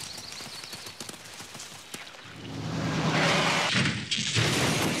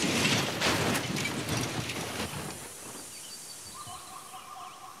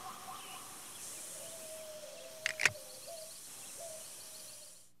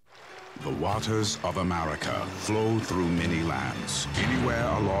 The waters of America flow through many lands. Anywhere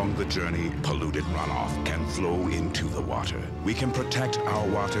along the journey, polluted runoff can flow into the water. We can protect our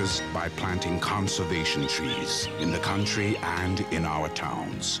waters by planting conservation trees in the country and in our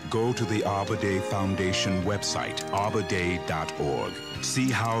towns. Go to the Arbor Day Foundation website, arborday.org.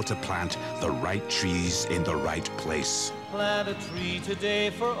 See how to plant the right trees in the right place. Plant a tree today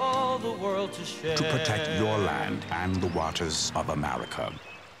for all the world to share. To protect your land and the waters of America.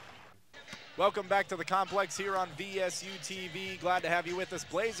 Welcome back to the complex here on VSU-TV. Glad to have you with us.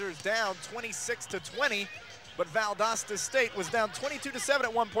 Blazers down 26-20, but Valdosta State was down 22-7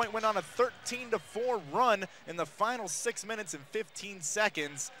 at one point, went on a 13-4 run in the final 6 minutes and 15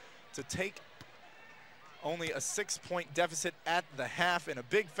 seconds to take only a 6-point deficit at the half, and a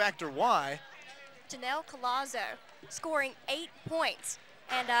big factor why. Janelle Colasso scoring 8 points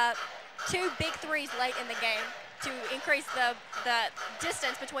and 2 big threes late in the game to increase the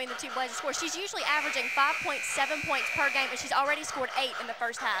distance between the two Blazers scores. She's usually averaging 5.7 points per game, and she's already scored 8 in the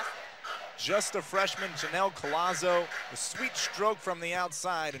first half. Just a freshman, Janelle Colasso, a sweet stroke from the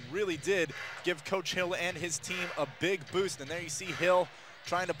outside, and really did give Coach Hill and his team a big boost. And there you see Hill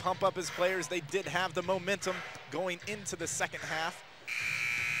trying to pump up his players. They did have the momentum going into the second half.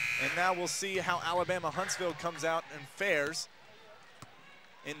 And now we'll see how Alabama-Huntsville comes out and fares.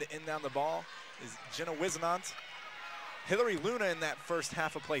 Down the ball is Jenna Wizenant. Hillary Luna in that first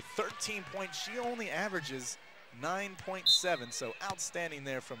half of play, 13 points. She only averages 9.7, so outstanding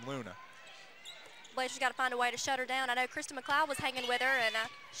there from Luna. Blazers got to find a way to shut her down. I know Krista McLeod was hanging with her and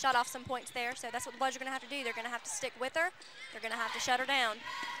shot off some points there, so that's what the Blazers are going to have to do. They're going to have to stick with her. They're going to have to shut her down.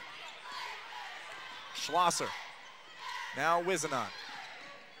 Schlosser, now Wizenant.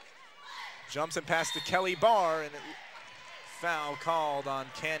 Jumps and passes to Kelly Barr, and foul called on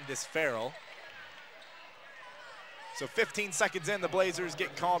Candace Farrell. So 15 seconds in, the Blazers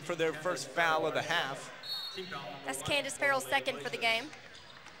get called for their first foul of the half. That's Candace Farrell's second for the game.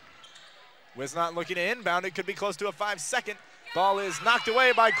 Wizenant looking to inbound. It could be close to a 5-second. Ball is knocked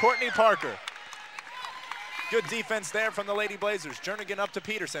away by Courtney Parker. Good defense there from the Lady Blazers. Jernigan up to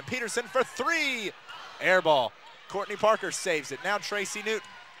Peterson. Peterson for three. Air ball. Courtney Parker saves it. Now Tracy Newton.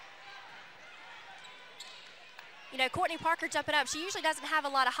 You know, Courtney Parker jumping up. She usually doesn't have a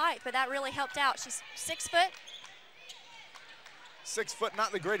lot of height, but that really helped out. She's 6 foot. 6 foot,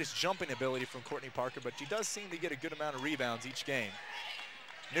 not the greatest jumping ability from Courtney Parker, but she does seem to get a good amount of rebounds each game.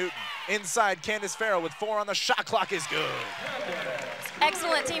 Newton inside. Candace Farrell with 4 on the shot clock is good.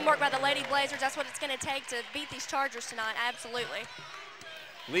 Excellent teamwork by the Lady Blazers. That's what it's going to take to beat these Chargers tonight. Absolutely.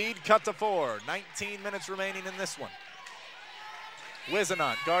 Lead cut to 4. 19 minutes remaining in this one.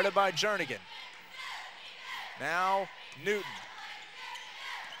 Wizenant guarded by Jernigan. Now Newton.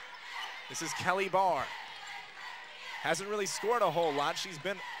 This is Kelly Barr. Hasn't really scored a whole lot. She's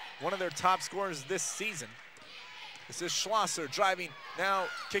been one of their top scorers this season. This is Schlosser driving, now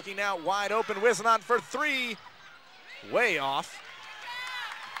kicking out wide open. Wizenant for three. Way off.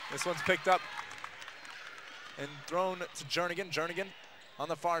 This one's picked up and thrown to Jernigan. Jernigan on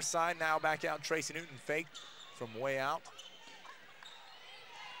the far side, now back out. Tracy Newton fake from way out.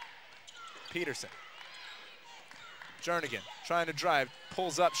 Peterson. Jernigan trying to drive,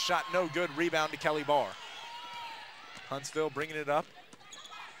 pulls up, shot no good, rebound to Kelly Barr. Huntsville bringing it up.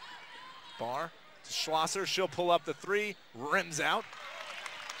 Barr to Schlosser, she'll pull up the three, rims out.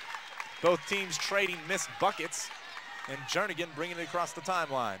 Both teams trading missed buckets, and Jernigan bringing it across the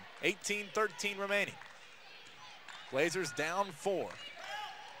timeline. 18-13 remaining. Blazers down 4.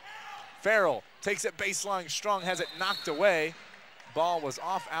 Farrell takes it baseline strong, has it knocked away. Ball was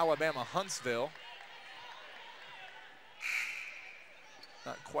off Alabama-Huntsville.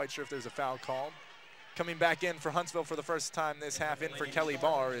 Not quite sure if there's a foul called. Coming back in for Huntsville for the first time this half, in for Kelly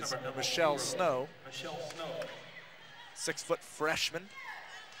Barr, is Michelle Snow. 6-foot freshman.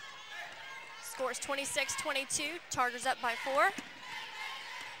 Scores 26-22, Chargers up by 4.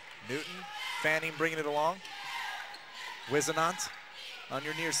 Newton, Fanning bringing it along. Wizenant on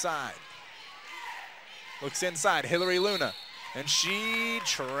your near side. Looks inside, Hillary Luna, and she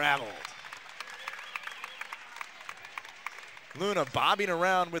traveled. Luna bobbing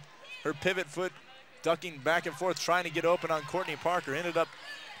around with her pivot foot, ducking back and forth, trying to get open on Courtney Parker. Ended up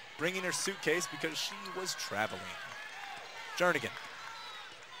bringing her suitcase because she was traveling. Jernigan.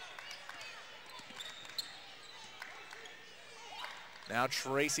 Now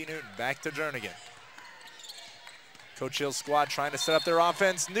Tracy Newton, back to Jernigan. Coach Hill's squad trying to set up their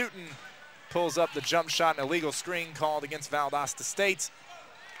offense. Newton pulls up the jump shot, an illegal screen called against Valdosta State.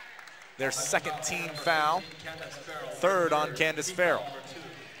 Their second team foul, third on Candace Farrell.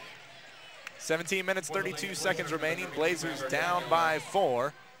 17 minutes, 32 seconds remaining. Blazers down by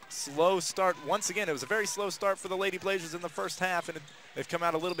 4. Slow start. Once again, it was a very slow start for the Lady Blazers in the first half, and they've come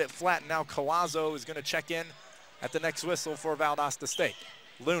out a little bit flat. Now Collazo is going to check in at the next whistle for Valdosta State.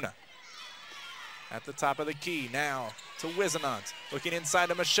 Luna at the top of the key. Now to Wizenant. Looking inside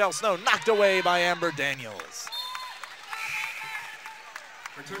to Michelle Snow. Knocked away by Amber Daniels.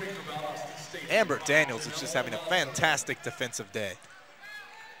 Amber Daniels is just having a fantastic defensive day.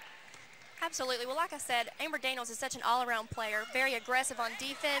 Absolutely. Well, like I said, Amber Daniels is such an all-around player, very aggressive on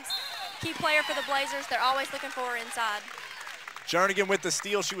defense, key player for the Blazers. They're always looking for her inside. Jernigan with the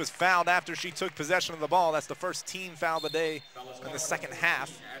steal. She was fouled after she took possession of the ball. That's the first team foul of the day in the second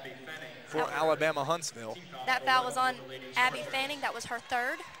half for Alabama-Huntsville. That foul was on Abby Fanning. That was her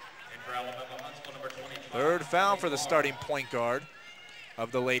third. Third foul for the starting point guard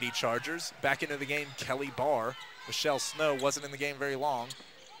of the Lady Chargers. Back into the game, Kelly Barr. Michelle Snow wasn't in the game very long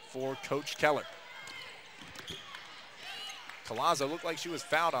for Coach Keller. Collazo looked like she was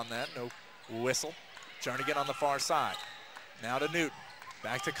fouled on that. No whistle. Jernigan on the far side. Now to Newton.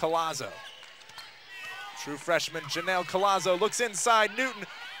 Back to Collazo. True freshman Janelle Collazo looks inside. Newton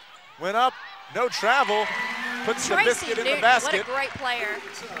went up. No travel. Puts the biscuit in the basket. What a great player.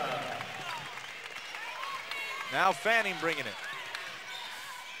 Now Fanning bringing it.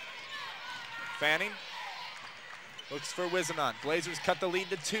 Fanning looks for Wizenant. Blazers cut the lead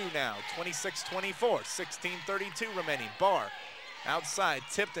to 2 now. 26-24, 16:32 remaining. Barr outside,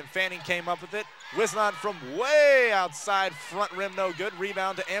 tipped, and Fanning came up with it. Wizenant from way outside, front rim no good.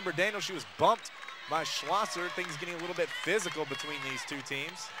 Rebound to Amber Daniels. She was bumped by Schlosser. Things getting a little bit physical between these two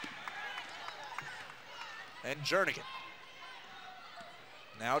teams. And Jernigan.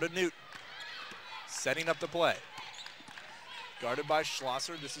 Now to Newton. Setting up the play. Guarded by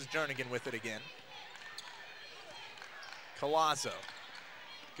Schlosser. This is Jernigan with it again. Collazo.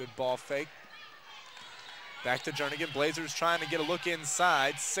 Good ball fake. Back to Jernigan. Blazers trying to get a look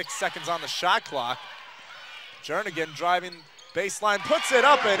inside. 6 seconds on the shot clock. Jernigan driving baseline, puts it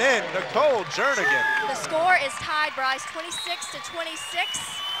up and in. Nicole Jernigan. The score is tied, Brice,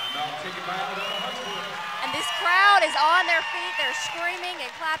 26-26. And And this crowd is on their feet. They're screaming and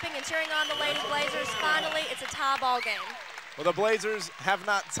clapping and cheering on the Lady Blazers. Finally, it's a tie ball game. Well, the Blazers have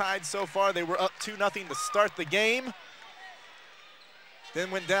not tied so far. They were up 2-0 to start the game. Then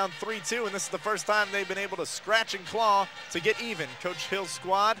went down 3-2, and this is the first time they've been able to scratch and claw to get even. Coach Hill's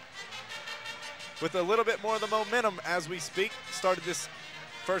squad, with a little bit more of the momentum as we speak, started this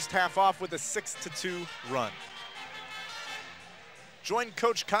first half off with a 6-2 run. Join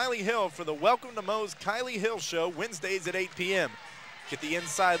Coach Kylie Hill for the Welcome to Moe's Kylie Hill Show, Wednesdays at 8 p.m. Get the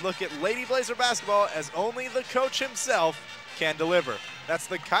inside look at Lady Blazer basketball as only the coach himself can deliver. That's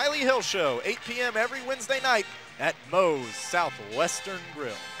the Kylie Hill Show, 8 p.m. every Wednesday night at Moe's Southwestern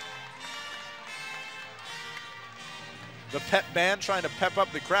Grill. The pep band trying to pep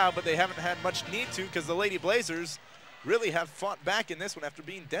up the crowd, but they haven't had much need to because the Lady Blazers really have fought back in this one after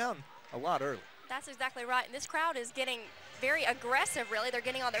being down a lot early. That's exactly right. And this crowd is getting very aggressive, really. They're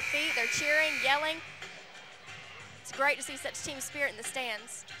getting on their feet. They're cheering, yelling. It's great to see such team spirit in the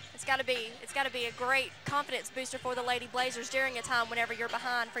stands. It's got to be a great confidence booster for the Lady Blazers during a time whenever you're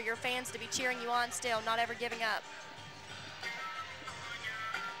behind, for your fans to be cheering you on still, not ever giving up.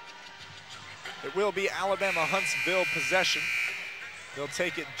 It will be Alabama-Huntsville possession. They'll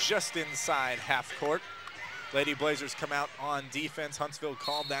take it just inside half court. Lady Blazers come out on defense. Huntsville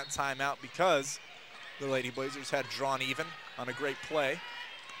called that timeout because the Lady Blazers had drawn even on a great play.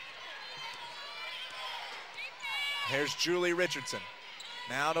 Here's Julie Richardson.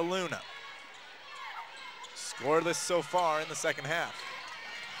 Now to Luna. Scoreless so far in the second half.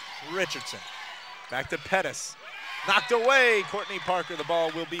 Richardson. Back to Pettis. Knocked away. Courtney Parker. The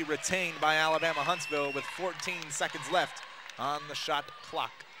ball will be retained by Alabama-Huntsville with 14 seconds left on the shot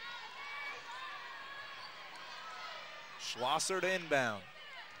clock. Schlosser to inbound.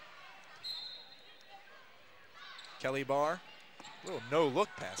 Kelly Barr. Little no-look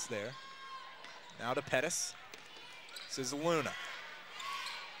pass there. Now to Pettis. This is Luna.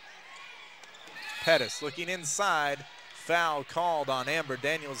 Pettis looking inside. Foul called on Amber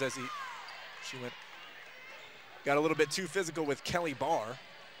Daniels as got a little bit too physical with Kelly Barr.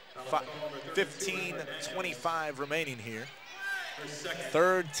 15:25 remaining here.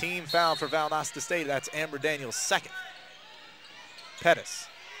 Third team foul for Valdosta State. That's Amber Daniels' second. Pettis.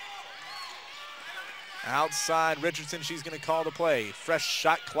 Outside Richardson, she's going to call the play. Fresh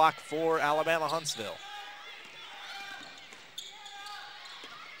shot clock for Alabama-Huntsville.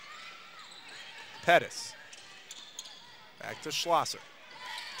 Pettis. Back to Schlosser.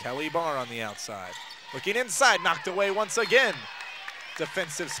 Kelly Barr on the outside. Looking inside, knocked away once again.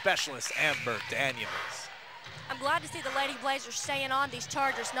 Defensive specialist Amber Daniels. I'm glad to see the Lady Blazers staying on these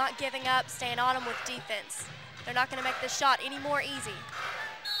Chargers, not giving up, staying on them with defense. They're not going to make this shot any more easy.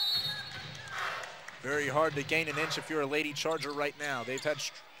 Very hard to gain an inch if you're a Lady Charger right now. They've had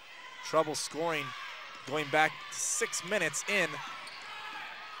trouble scoring going back 6 minutes in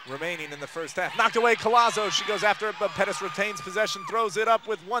remaining in the first half. Knocked away Collazo. She goes after it, but Pettis retains possession, throws it up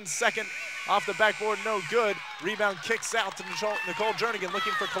with 1 second off the backboard, no good. Rebound kicks out to Nicole Jernigan,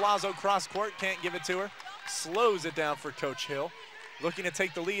 looking for Collazo cross court, can't give it to her. Slows it down for Coach Hill. Looking to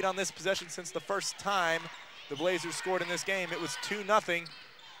take the lead on this possession since the first time the Blazers scored in this game. It was 2-0.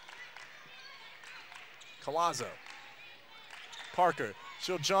 Collazo. Parker,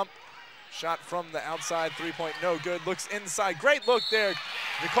 she'll jump. Shot from the outside, three-point, no good. Looks inside, great look there.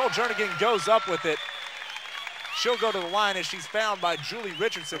 Nicole Jernigan goes up with it. She'll go to the line as she's fouled by Julie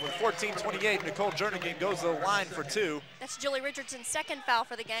Richardson with 14:28. Nicole Jernigan goes to the line for two. That's Julie Richardson's second foul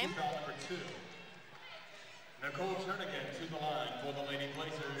for the game. Number 2. Nicole Jernigan to the line for the Lady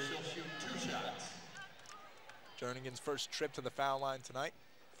Blazers. She'll shoot 2 shots. Jernigan's first trip to the foul line tonight.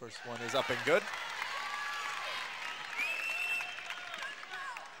 First one is up and good.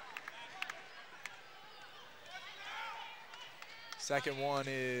 Second one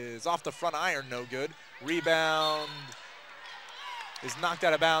is off the front iron, no good. Rebound is knocked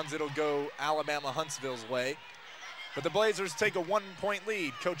out of bounds. It'll go Alabama-Huntsville's way. But the Blazers take a 1-point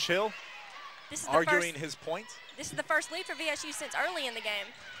lead. Coach Hill arguing his point. This is the first lead for VSU since early in the game.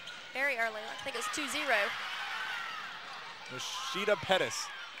 Very early. I think it was 2-0. Rashida Pettis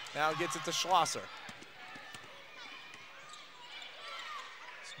now gets it to Schlosser.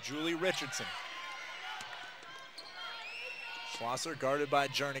 It's Julie Richardson. Schlosser guarded by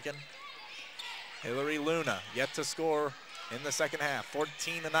Jernigan. Hillary Luna yet to score in the second half.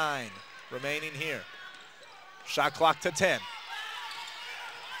 14-9 remaining here. Shot clock to 10.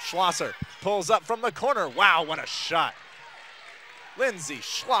 Schlosser pulls up from the corner. Wow, what a shot. Lindsay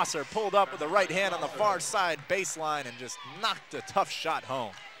Schlosser pulled up with the right hand on the far side baseline and just knocked a tough shot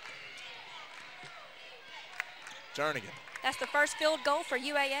home. Jernigan That's the first field goal for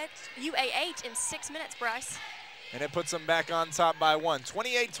UAH in 6 minutes, Brice. And it puts them back on top by 1.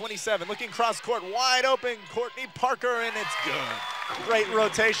 28-27, looking cross court, wide open, Courtney Parker, and it's good. Great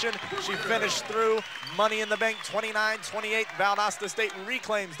rotation. She finished through. Money in the bank, 29-28. Valdosta State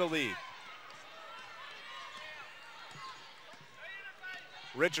reclaims the lead.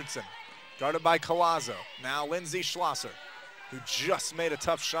 Richardson, guarded by Collazo. Now Lindsay Schlosser, who just made a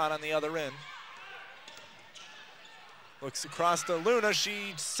tough shot on the other end. Looks across to Luna,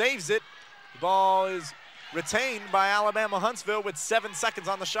 she saves it. The ball is retained by Alabama-Huntsville with 7 seconds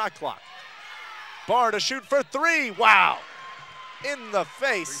on the shot clock. Barr to shoot for 3, wow! In the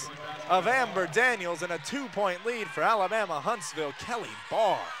face of Amber Daniels and a 2-point lead for Alabama-Huntsville, Kelly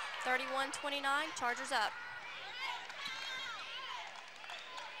Barr. 31-29, Chargers up.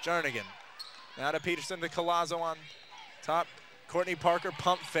 Jernigan, now to Peterson to Collazo on top. Courtney Parker,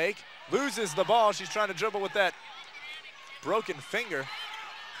 pump fake, loses the ball. She's trying to dribble with that broken finger.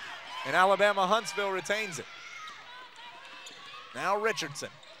 And Alabama-Huntsville retains it. Now Richardson.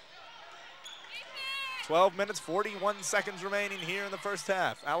 12 minutes, 41 seconds remaining here in the first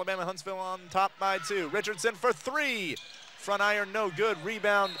half. Alabama-Huntsville on top by 2. Richardson for 3. Front iron, no good.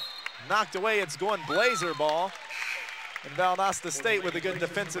 Rebound knocked away. It's going Blazer ball. And Valdosta State with a good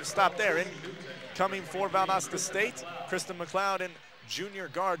defensive stop there. Coming for Valdosta State, Kristen McLeod and junior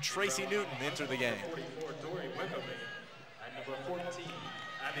guard Tracy Newton enter the game.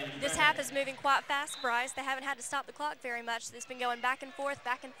 This half is moving quite fast, Brice. They haven't had to stop the clock very much. It's been going back and forth,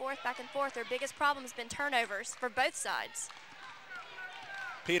 back and forth, back and forth. Their biggest problem has been turnovers for both sides.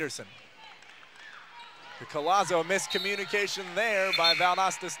 Peterson. The Collazo miscommunication there by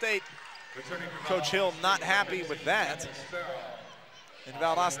Valdosta State. Coach Hill not happy with that. And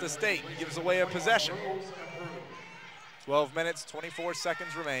Valdosta State gives away a possession. 12 minutes, 24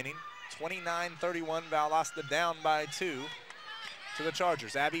 seconds remaining. 29-31, Valdosta down by 2 to the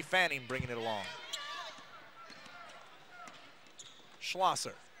Chargers. Abby Fanning bringing it along.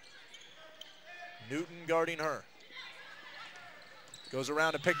 Schlosser. Newton guarding her. Goes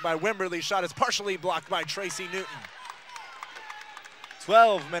around and picked by Wimberly. Shot is partially blocked by Tracy Newton.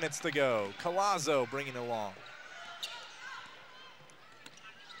 12 minutes to go. Collazo bringing it along.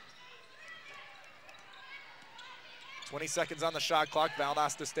 .20 seconds on the shot clock.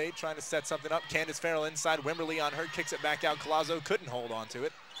 Valdosta State trying to set something up. Candace Farrell inside. Wimberly on her. Kicks it back out. Collazo couldn't hold on to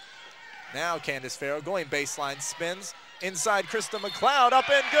it. Now Candace Farrell going baseline. Spins. Inside Krista McLeod. Up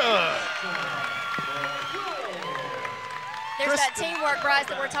and good. There's that teamwork, Brice,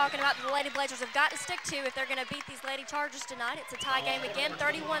 that we're talking about that the Lady Blazers have got to stick to if they're going to beat these Lady Chargers tonight. It's a tie game again,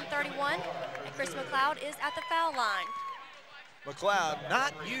 31-31, and Chris McLeod is at the foul line. McLeod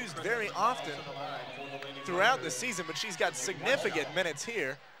not used very often throughout the season, but she's got significant minutes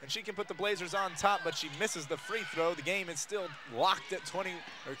here, and she can put the Blazers on top, but she misses the free throw. The game is still locked at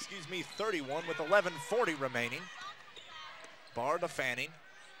 31 with 11:40 remaining. Barr to Fanning.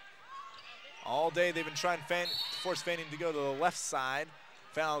 All day they've been trying to force Fanning to go to the left side.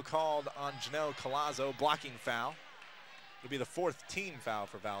 Foul called on Janelle Collazo, blocking foul. It'll be the 4th team foul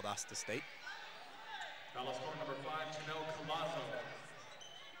for Valdosta State. Foul score number 5, Janelle Collazo.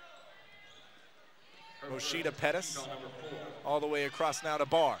 Moshida Pettis all the way across now to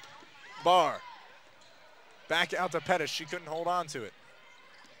Barr. Barr back out to Pettis. She couldn't hold on to it.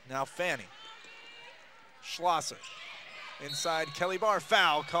 Now Fanning. Schlosser inside Kelly Barr.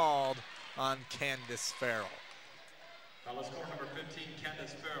 Foul called on Candace Farrell. Foul score number 15,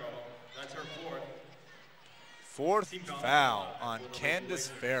 Candace Farrell. That's her 4th foul on Candace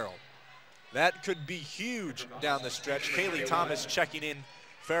Farrell. That could be huge down the stretch. Kaylee Thomas checking in.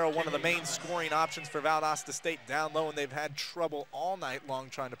 Farrell, one of the main scoring options for Valdosta State, down low, and they've had trouble all night long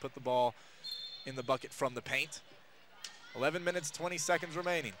trying to put the ball in the bucket from the paint. 11 minutes, 20 seconds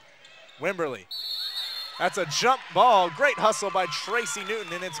remaining. Wimberly. That's a jump ball. Great hustle by Tracy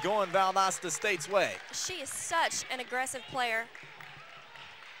Newton, and it's going Valdosta State's way. She is such an aggressive player.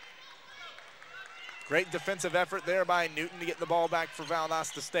 Great defensive effort there by Newton to get the ball back for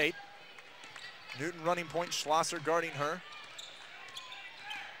Valdosta State. Newton running point, Schlosser guarding her.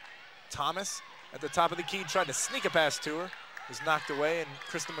 Thomas at the top of the key tried to sneak a pass to her. Was knocked away, and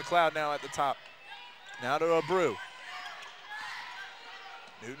Kristen McLeod now at the top. Now to Abreu.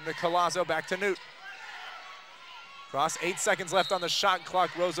 Newton to Collazo, back to Newton. Cross, 8 seconds left on the shot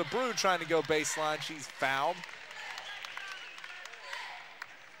clock. Rosa Brew trying to go baseline. She's fouled.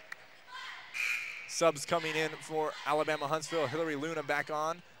 Subs coming in for Alabama-Huntsville. Hillary Luna back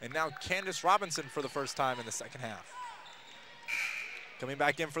on. And now Candace Robinson for the first time in the second half. Coming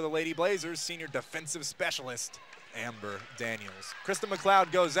back in for the Lady Blazers, senior defensive specialist, Amber Daniels. Krista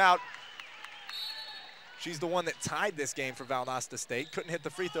McLeod goes out. She's the one that tied this game for Valdosta State. Couldn't hit the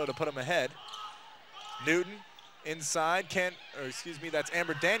free throw to put them ahead. Newton inside, that's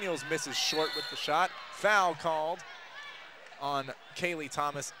Amber Daniels misses short with the shot. Foul called on Kaylee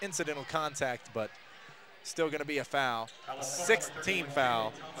Thomas, incidental contact, but still gonna be a foul. 6th team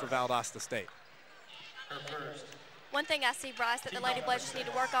foul for Valdosta State. One thing I see, Brice, that the Lady Blazers need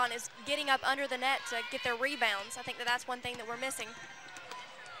to work on is getting up under the net to get their rebounds. I think that that's one thing that we're missing.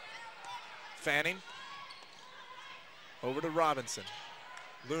 Fanning over to Robinson.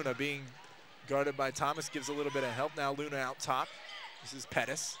 Luna being guarded by Thomas, gives a little bit of help. Now Luna out top. This is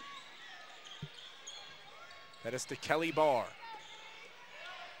Pettis. Pettis to Kelly Barr.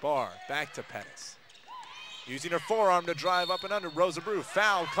 Barr back to Pettis. Using her forearm to drive up and under. Rosa Brew,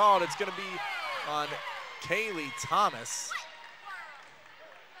 foul called. It's gonna be on Kaylee Thomas.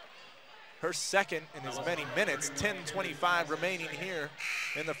 Her second in as many minutes, 10:25 remaining here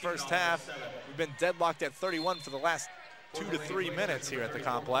in the first half. We've been deadlocked at 31 for the last 2 to 3 minutes here at the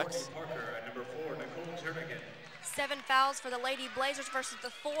complex. 7 fouls for the Lady Blazers versus the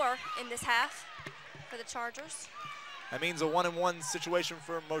 4 in this half for the Chargers. That means a 1-and-1 situation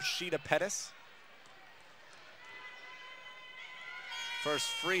for Moshida Pettis. First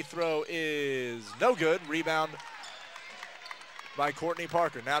free throw is no good. Rebound by Courtney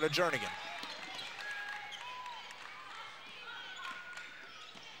Parker. Now to Jernigan.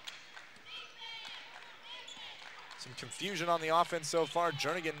 Some confusion on the offense so far.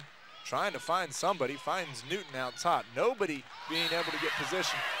 Jernigan trying to find somebody, finds Newton out top. Nobody being able to get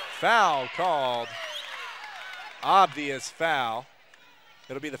position. Foul called. Obvious foul.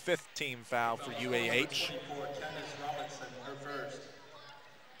 It'll be the 5th team foul for UAH.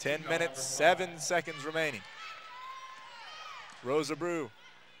 10 minutes, 7 seconds remaining. Rosa Brew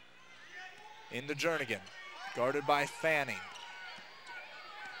into Jernigan, guarded by Fanning.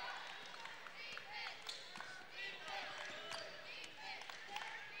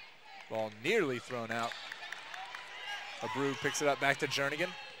 Ball nearly thrown out. Brew picks it up back to Jernigan.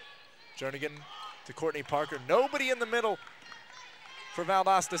 Jernigan to Courtney Parker. Nobody in the middle for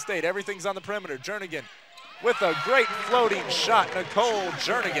Valdosta State. Everything's on the perimeter. Jernigan with a great floating shot. Nicole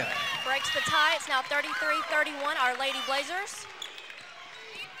Jernigan breaks the tie. It's now 33-31, our Lady Blazers.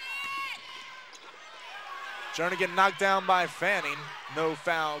 Jernigan knocked down by Fanning. No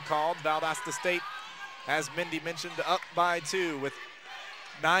foul called. Valdosta State, as Mindy mentioned, up by 2 with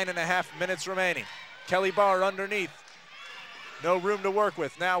 9.5 minutes remaining. Kelly Barr underneath. No room to work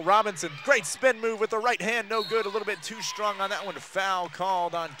with. Now Robinson, great spin move with the right hand. No good, a little bit too strong on that one. Foul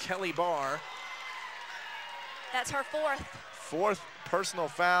called on Kelly Barr. That's her 4th. 4th personal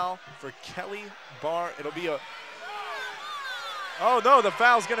foul for Kelly Barr. It'll be a, oh no, the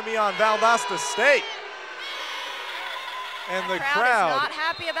foul's gonna be on Valdosta State. And the crowd is not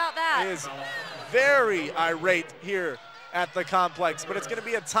happy about that. Is very irate here at the complex, but it's gonna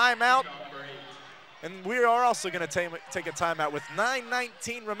be a timeout. And we are also gonna take a timeout with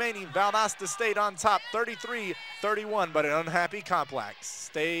 9:19 remaining. Valdosta State on top, 33-31, but an unhappy complex.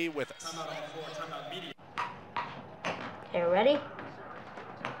 Stay with us. Okay, ready?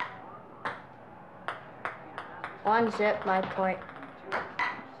 1 zip my point.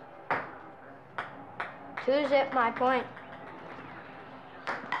 2 zip my point.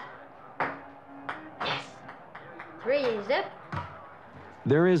 Yes. 3 zip.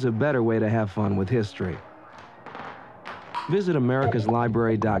 There is a better way to have fun with history. Visit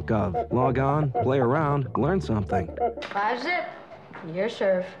americaslibrary.gov. Log on, play around, learn something. 5 zip. Your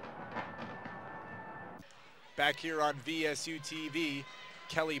serve. Back here on VSU-TV,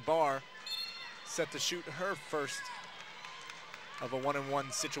 Kelly Barr set to shoot her first of a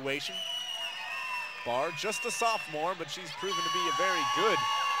 1-and-1 situation. Barr, just a sophomore, but she's proven to be a very good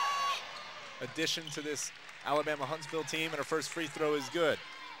addition to this Alabama-Huntsville team, and her first free throw is good.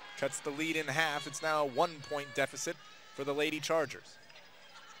 Cuts the lead in half. It's now a 1-point deficit for the Lady Chargers.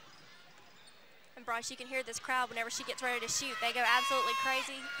 And Brice, you can hear this crowd whenever she gets ready to shoot. They go absolutely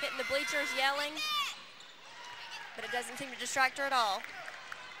crazy, hitting the bleachers, yelling, but it doesn't seem to distract her at all.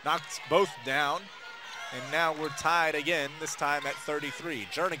 Knocks both down, and now we're tied again, this time at 33.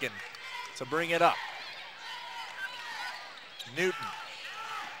 Jernigan to bring it up. Newton,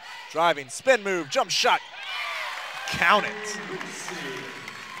 driving, spin move, jump shot. Count it.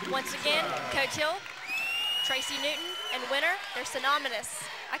 Once again, Coach Hill, Tracy Newton, and Winter, they're synonymous.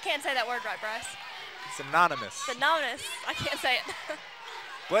 I can't say that word right, Brice. Synonymous. Synonymous. I can't say it.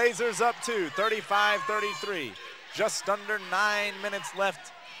 Blazers up 2, 35-33. Just under 9 minutes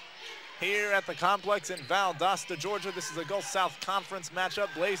left here at the complex in Valdosta, Georgia. This is a Gulf South Conference matchup.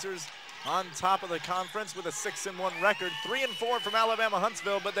 Blazers on top of the conference with a 6-1 record. 3-4 from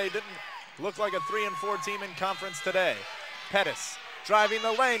Alabama-Huntsville, but they didn't look like a 3-4 team in conference today. Pettis driving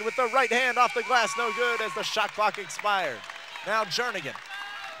the lane with the right hand off the glass, no good as the shot clock expired. Now Jernigan.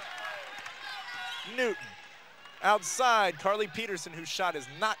 Newton. Outside, Carly Peterson, whose shot has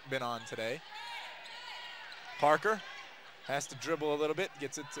not been on today. Parker has to dribble a little bit,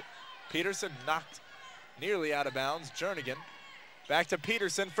 gets it to Peterson, knocked nearly out of bounds. Jernigan back to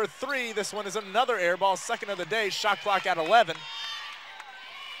Peterson for three. This one is another air ball, second of the day, shot clock at 11.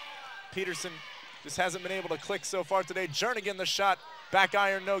 Peterson just hasn't been able to click so far today. Jernigan, the shot, back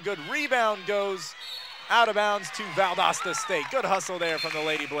iron, no good. Rebound goes out of bounds to Valdosta State. Good hustle there from the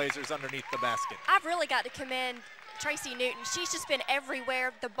Lady Blazers underneath the basket. I've really got to commend Tracy Newton. She's just been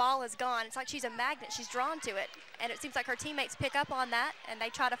everywhere the ball is gone. It's like she's a magnet. She's drawn to it. And it seems like her teammates pick up on that, and they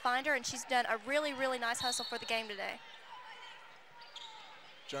try to find her, and she's done a really, really nice hustle for the game today.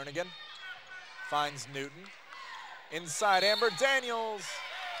 Jernigan finds Newton. Inside, Amber Daniels.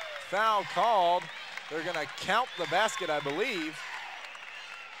 Foul called. They're going to count the basket, I believe.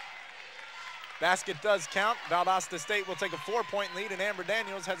 Basket does count. Valdosta State will take a 4-point lead, and Amber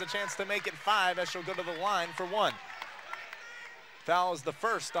Daniels has a chance to make it 5 as she'll go to the line for 1. Foul is the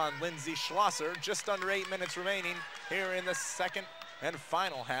first on Lindsay Schlosser. Just under 8 minutes remaining here in the second and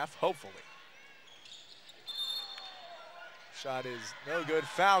final half, hopefully. Shot is no good.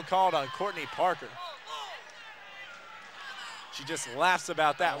 Foul called on Courtney Parker. She just laughs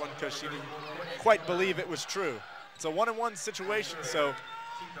about that one because she didn't quite believe it was true. It's a 1-on-1 situation, so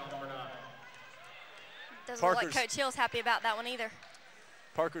doesn't look like Coach Hill's happy about that one either.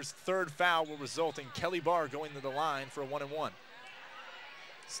 Parker's third foul will result in Kelly Barr going to the line for a 1-and-1.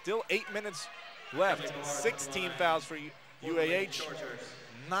 Still 8 minutes left. 16 fouls for UAH,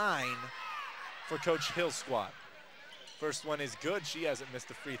 9 for Coach Hill's squad. First one is good. She hasn't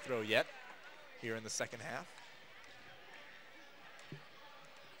missed a free throw yet here in the second half.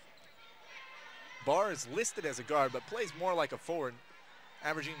 Barr is listed as a guard, but plays more like a forward,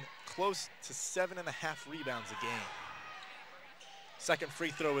 averaging close to 7.5 rebounds a game. Second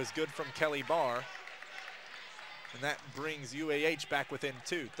free throw is good from Kelly Barr, and that brings UAH back within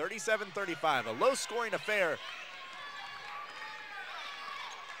 2. 37-35, a low-scoring affair.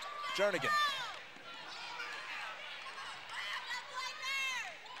 Jernigan.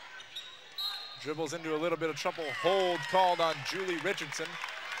 Dribbles into a little bit of trouble. Hold called on Julie Richardson.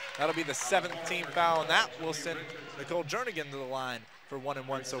 That'll be the 17th foul, and that will send Nicole Jernigan to the line for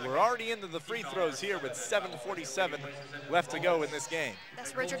 1-and-1. So we're already into the free throws here with 7:47 left to go in this game.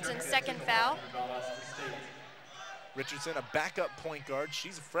 That's Richardson's second foul. Richardson, a backup point guard.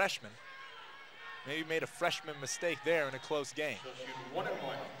 She's a freshman. Maybe made a freshman mistake there in a close game.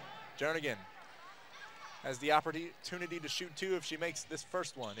 Jernigan has the opportunity to shoot 2 if she makes this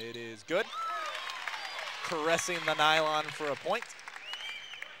first one. It is good. Caressing the nylon for a point.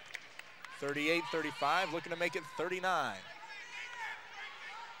 38-35, looking to make it 39.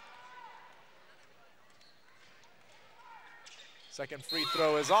 Second free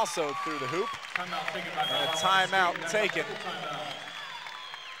throw is also through the hoop. And a timeout taken.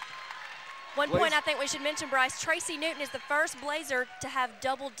 One point I think we should mention, Brice, Tracy Newton is the first Blazer to have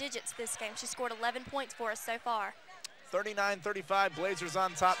double digits this game. She scored 11 points for us so far. 39-35, Blazers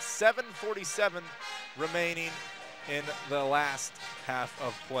on top, 7:47 remaining in the last half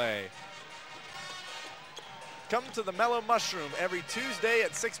of play. Come to the Mellow Mushroom every Tuesday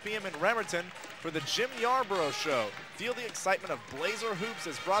at 6 p.m. in Bremerton for the Jim Yarborough Show. Feel the excitement of Blazer Hoops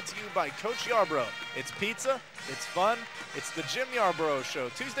is brought to you by Coach Yarborough. It's pizza, it's fun, it's the Jim Yarborough Show.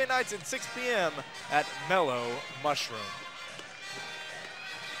 Tuesday nights at 6 p.m. at Mellow Mushroom.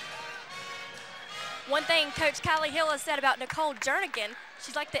 One thing Coach Callie Hill has said about Nicole Jernigan,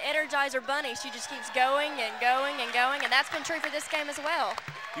 she's like the Energizer Bunny. She just keeps going and going and going, and that's been true for this game as well.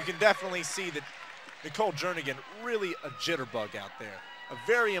 You can definitely see that Nicole Jernigan, really a jitterbug out there. A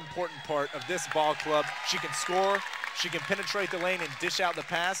very important part of this ball club. She can score, she can penetrate the lane and dish out the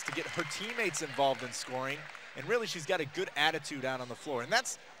pass to get her teammates involved in scoring. And really, she's got a good attitude out on the floor. And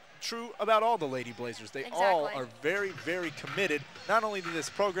that's true about all the Lady Blazers. They all are very, very committed, not only to this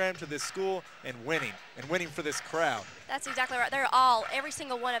program, to this school, and winning for this crowd. That's exactly right. They're all, every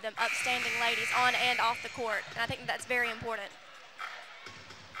single one of them, upstanding ladies on and off the court. And I think that's very important.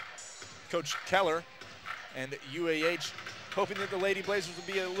 Coach Keller and UAH hoping that the Lady Blazers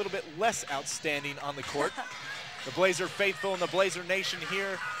will be a little bit less outstanding on the court. The Blazer faithful and the Blazer Nation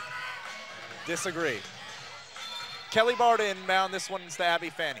here disagree. Kelly Barr to inbound. This one's to Abby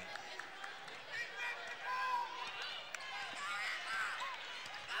Fanning.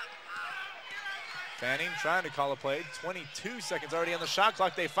 Fanning trying to call a play. 22 seconds already on the shot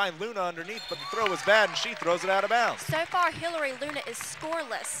clock. They find Luna underneath, but the throw was bad, and she throws it out of bounds. So far, Hillary Luna is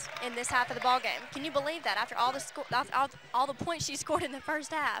scoreless in this half of the ballgame. Can you believe that after all the points she scored in the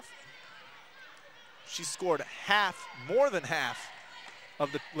first half? She scored more than half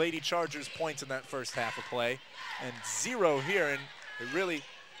of the Lady Chargers' points in that first half of play, and 0 here, and it really,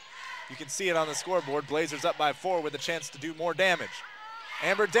 you can see it on the scoreboard. Blazers up by 4 with a chance to do more damage.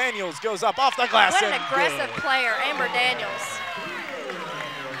 Amber Daniels goes up off the glass. What an aggressive player, Amber Daniels.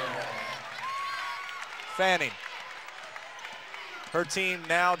 Fanning. Her team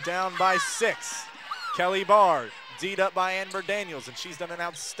now down by 6. Kelly Barr D'd up by Amber Daniels, and she's done an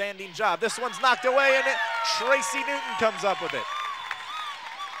outstanding job. This one's knocked away, and Tracy Newton comes up with it.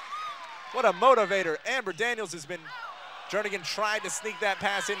 What a motivator. Amber Daniels has been, Jernigan tried to sneak that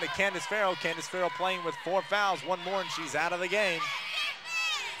pass into Candace Farrell. Candace Farrell playing with 4 fouls, 1 more, and she's out of the game.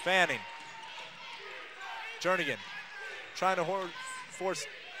 Fanning. Jernigan trying to force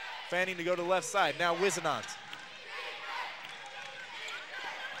Fanning to go to the left side. Now Wisenant.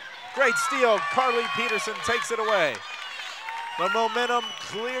 Great steal. Carly Peterson takes it away. The momentum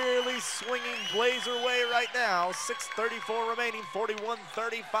clearly swinging Blazer way right now. 6:34 remaining,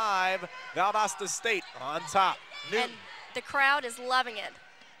 41-35. Valdosta State on top. Newton. And the crowd is loving it.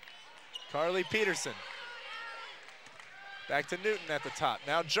 Carly Peterson. Back to Newton at the top.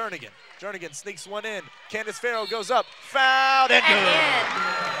 Now Jernigan. Jernigan sneaks one in. Candace Farrell goes up. Fouled and good.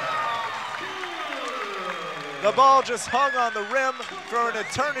 The ball just hung on the rim for an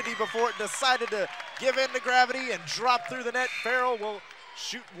eternity before it decided to give in to gravity and drop through the net. Farrell will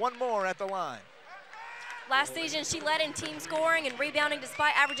shoot 1 more at the line. Last season, she led in team scoring and rebounding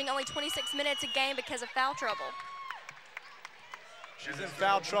despite averaging only 26 minutes a game because of foul trouble. She's in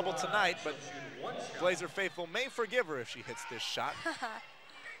foul trouble tonight, but Blazer faithful may forgive her if she hits this shot.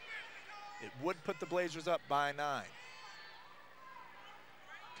 It would put the Blazers up by 9.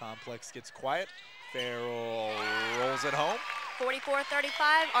 Complex gets quiet. Farrell rolls it home.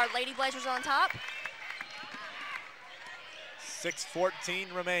 44-35, our Lady Blazers on top.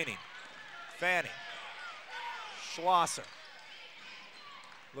 6:14 remaining. Fanning. Schlosser.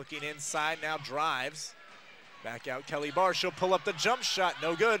 Looking inside, now drives. Back out Kelly Barr, she'll pull up the jump shot,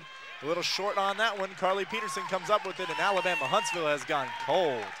 no good. A little short on that one. Carly Peterson comes up with it, and Alabama-Huntsville has gone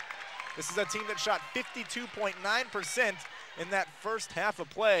cold. This is a team that shot 52.9% in that first half of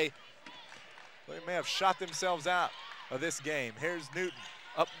play. They may have shot themselves out of this game. Here's Newton,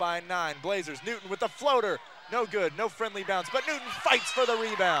 up by 9. Blazers, Newton with the floater. No good, no friendly bounce, but Newton fights for the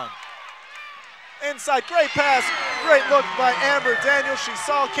rebound. Inside, great pass, great look by Amber Daniels. She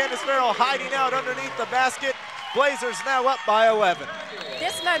saw Candace Farrell hiding out underneath the basket. Blazers now up by 11.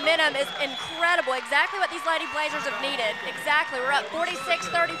 This momentum is incredible, exactly what these Lady Blazers have needed. Exactly, we're up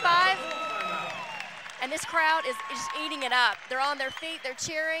 46-35, and this crowd is just eating it up. They're on their feet, they're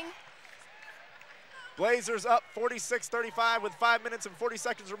cheering. Blazers up 46-35 with 5 minutes and 40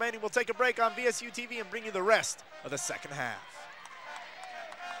 seconds remaining. We'll take a break on VSU-TV and bring you the rest of the second half.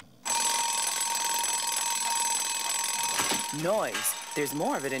 Noise. There's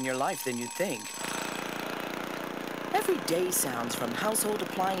more of it in your life than you think. Everyday sounds, from household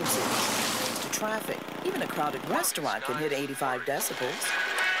appliances to traffic. Even a crowded restaurant can hit 85 decibels.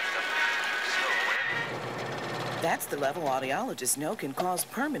 That's the level audiologists know can cause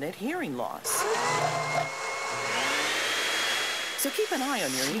permanent hearing loss. So keep an eye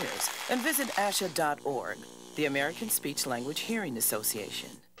on your ears and visit ASHA.org, the American Speech Language Hearing Association.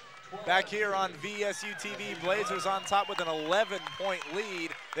 Back here on VSU-TV, Blazers on top with an 11-point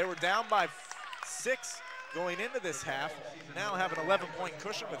lead. They were down by 6 going into this half. Now have an 11-point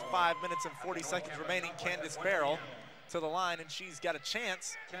cushion with 5 minutes and 40 seconds remaining. Candace Farrell to the line, and she's got a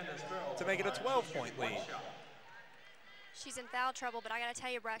chance to make it a 12-point lead. She's in foul trouble, but I got to tell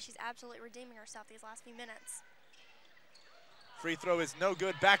you, Brice, she's absolutely redeeming herself these last few minutes. Free throw is no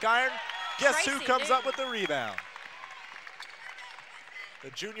good. Back iron. Guess Tracy who comes Newton up with the rebound?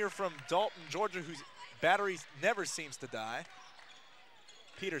 The junior from Dalton, Georgia, whose battery never seems to die.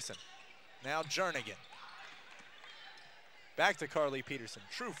 Peterson. Now Jernigan. Back to Carly Peterson,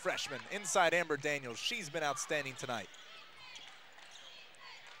 true freshman, inside Amber Daniels. She's been outstanding tonight.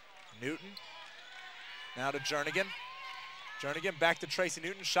 Newton. Now to Jernigan. Jernigan back to Tracy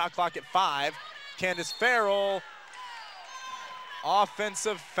Newton. Shot clock at 5. Candace Farrell.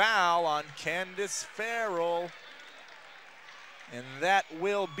 Offensive foul on Candace Farrell. And that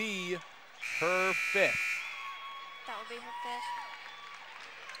will be her 5th. That will be her 5th.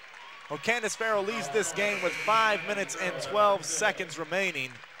 Well, Candace Farrell leaves this game with 5 minutes and 12 seconds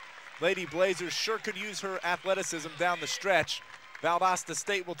remaining. Lady Blazers sure could use her athleticism down the stretch. Valdosta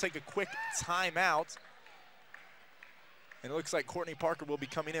State will take a quick timeout. And it looks like Courtney Parker will be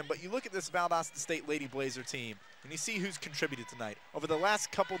coming in. But you look at this Valdosta State Lady Blazer team, and you see who's contributed tonight. Over the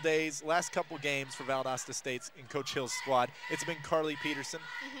last couple days, last couple games for Valdosta State's and Coach Hill's squad, it's been Carly Peterson.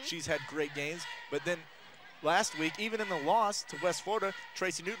 She's had great games. But then last week, even in the loss to West Florida,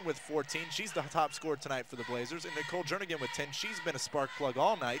 Tracy Newton with 14. She's the top scorer tonight for the Blazers. And Nicole Jernigan with 10. She's been a spark plug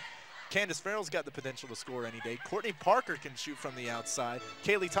all night. Candace Farrell's got the potential to score any day. Courtney Parker can shoot from the outside.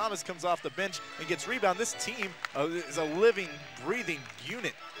 Kaylee Thomas comes off the bench and gets rebound. This team is a living, breathing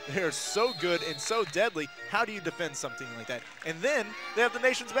unit. They're so good and so deadly. How do you defend something like that? And then they have the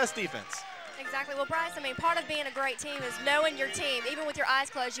nation's best defense. Exactly. Well, Brice, I mean, part of being a great team is knowing your team. Even with your eyes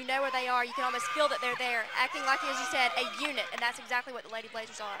closed, you know where they are. You can almost feel that they're there, acting like, as you said, a unit, and that's exactly what the Lady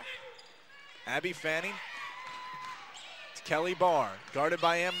Blazers are. Abby Fanning. Kelly Barr, guarded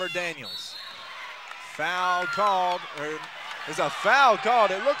by Amber Daniels. Foul called, or there's a foul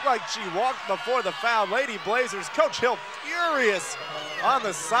called. It looked like she walked before the foul. Lady Blazers, Coach Hill furious on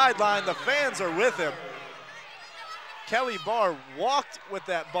the sideline. The fans are with him. Kelly Barr walked with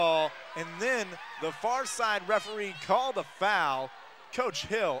that ball, and then the far side referee called a foul. Coach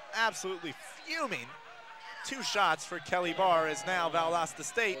Hill absolutely fuming. 2 shots for Kelly Barr, as now Valdosta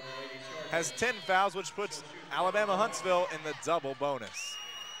State has 10 fouls, which puts Alabama-Huntsville in the double bonus.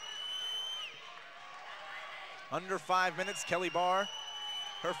 Under 5 minutes, Kelly Barr,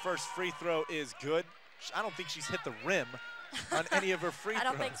 her first free throw is good. I don't think she's hit the rim on any of her free throws. I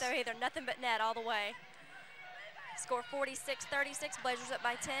don't think so either. Nothing but net all the way. Score 46-36, Blazers up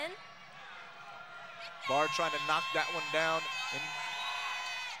by 10. Barr trying to knock that one down, and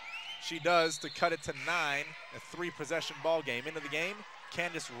she does to cut it to 9, a 3-possession ball game. Into the game,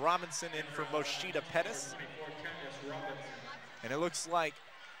 Candace Robinson in for Moshida Pettis. And it looks like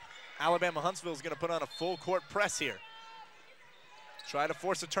Alabama-Huntsville is going to put on a full court press here. Try to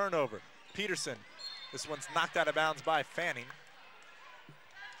force a turnover. Peterson, this one's knocked out of bounds by Fanning.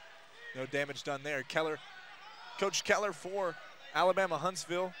 No damage done there. Coach Keller for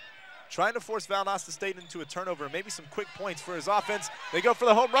Alabama-Huntsville, trying to force Valdosta State into a turnover, maybe some quick points for his offense. They go for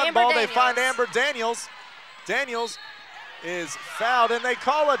the home run ball. They find Amber Daniels. Daniels is fouled, and they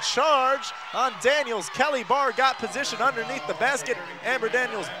call a charge on Daniels. Kelly Barr got position underneath the basket. Amber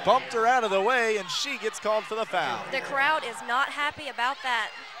Daniels bumped her out of the way, and she gets called for the foul. The crowd is not happy about that.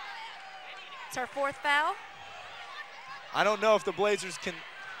 It's her 4th foul. I don't know if the Blazers can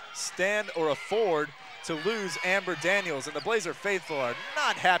stand or afford to lose Amber Daniels, and the Blazer faithful are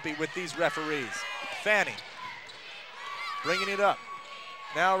not happy with these referees. Fanning bringing it up.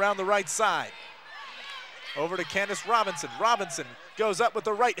 Now around the right side. Over to Candace Robinson. Robinson goes up with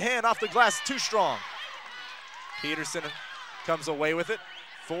the right hand off the glass, too strong. Peterson comes away with it.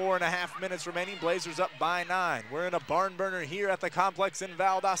 4.5 minutes remaining, Blazers up by 9. We're in a barn burner here at the complex in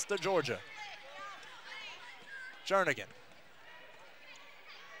Valdosta, Georgia. Jernigan.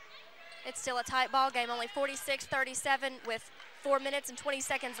 It's still a tight ball game, only 46-37 with 4 minutes and 20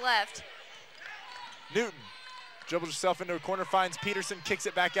 seconds left. Newton dribbles herself into a corner, finds Peterson, kicks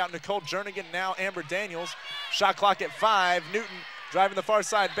it back out. Nicole Jernigan, now Amber Daniels. Shot clock at 5. Newton driving the far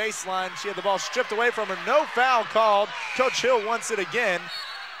side baseline. She had the ball stripped away from her. No foul called. Coach Hill wants it again.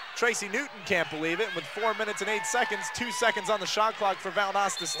 Tracy Newton can't believe it. With 4 minutes and 8 seconds, 2 seconds on the shot clock for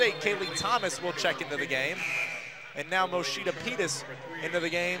Valdosta State. Kaylee Thomas will check into the game. And now Moshida Pettis into the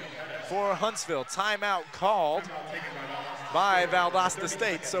game for Huntsville. Timeout called by Valdosta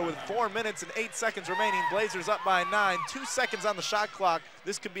State. So with 4 minutes and 8 seconds remaining, Blazers up by 9. 2 seconds on the shot clock.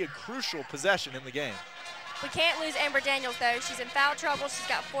 This could be a crucial possession in the game. We can't lose Amber Daniels, though. She's in foul trouble. She's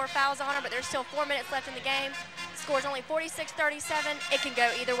got 4 fouls on her, but there's still 4 minutes left in the game. Score's only 46-37. It can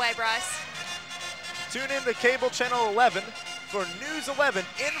go either way, Brice. Tune in to Cable Channel 11 for News 11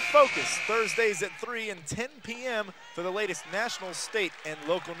 in Focus, Thursdays at 3 and 10 p.m. for the latest national, state, and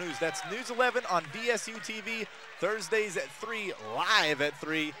local news. That's News 11 on VSU-TV, Thursdays at 3, live at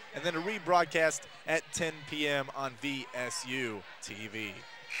 3, and then a rebroadcast at 10 p.m. on VSU-TV.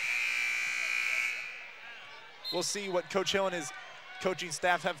 We'll see what Coach Hill and his coaching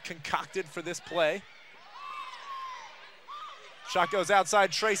staff have concocted for this play. Shot goes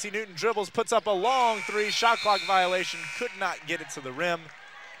outside. Tracy Newton dribbles, puts up a long 3. Shot clock violation. Could not get it to the rim.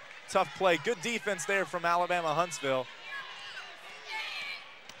 Tough play. Good defense there from Alabama-Huntsville.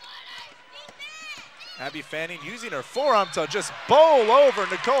 Abby Fanning using her forearm to just bowl over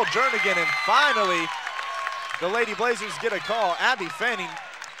Nicole Jernigan, and finally the Lady Blazers get a call. Abby Fanning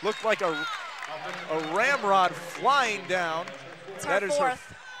looked like a ramrod flying down. That is her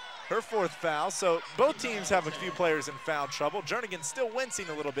 4th foul. So both teams have a few players in foul trouble. Jernigan still wincing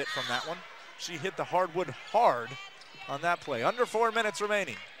a little bit from that one. She hit the hardwood hard on that play. Under 4 minutes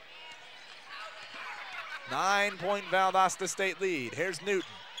remaining. 9-point Valdosta State lead. Here's Newton.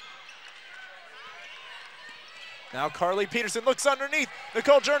 Now Carly Peterson looks underneath.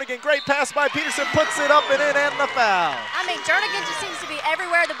 Nicole Jernigan, great pass by Peterson, puts it up and in, and the foul. I mean, Jernigan just seems to be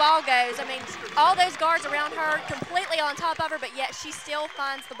everywhere the ball goes. I mean, all those guards around her completely on top of her, but yet she still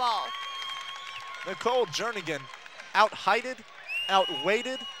finds the ball. Nicole Jernigan, out-heighted,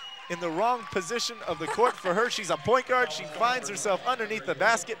 out-weighted, in the wrong position of the court for her. She's a point guard. She finds herself underneath the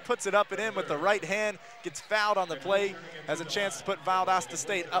basket, puts it up and in with the right hand, gets fouled on the play, has a chance to put Valdosta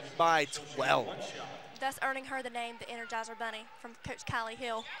State up by 12. Thus earning her the name, the Energizer Bunny, from Coach Callie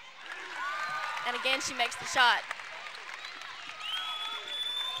Hill. And again, she makes the shot.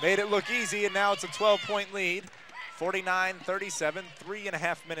 Made it look easy, and now it's a 12-point lead. 49-37,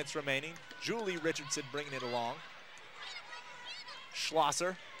 3.5 minutes remaining. Julie Richardson bringing it along.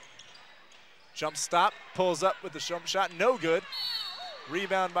 Schlosser, jump stop, pulls up with the jump shot, no good.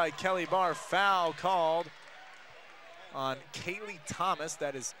 Rebound by Kelly Barr, foul called on Kaylee Thomas.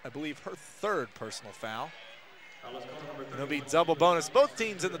 That is, I believe, her third personal foul. It'll be double bonus. Both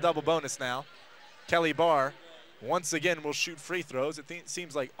teams in the double bonus now. Kelly Barr, once again, will shoot free throws. It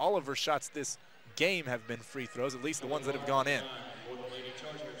seems like all of her shots this game have been free throws, at least the ones that have gone in.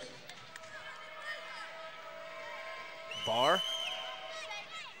 Barr,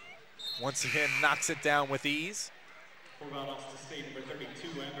 once again, knocks it down with ease.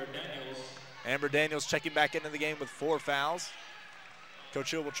 Amber Daniels checking back into the game with 4 fouls.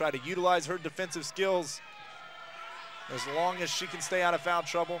 Coach Hill will try to utilize her defensive skills as long as she can stay out of foul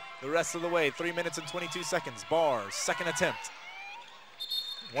trouble the rest of the way. 3 minutes and 22 seconds. Barr, second attempt.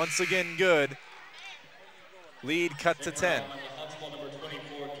 Once again, good. Lead cut to 10.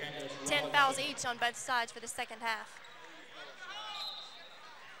 10 fouls each on both sides for the second half.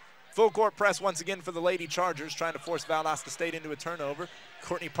 Full court press once again for the Lady Chargers, trying to force Valdosta State into a turnover.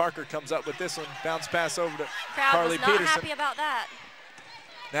 Courtney Parker comes up with this one. Bounce pass over to Carly Peterson. Crowd was not happy about that.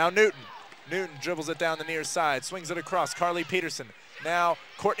 Now Newton. Newton dribbles it down the near side, swings it across. Carly Peterson. Now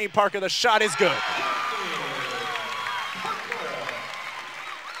Courtney Parker, the shot is good.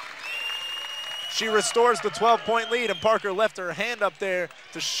 She restores the 12-point lead, and Parker left her hand up there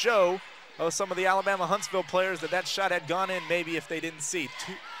to show some of the Alabama-Huntsville players that shot had gone in maybe if they didn't see.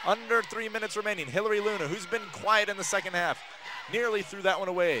 Under 3 minutes remaining. Hillary Luna, who's been quiet in the second half, nearly threw that one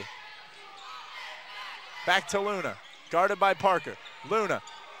away. Back to Luna, guarded by Parker. Luna,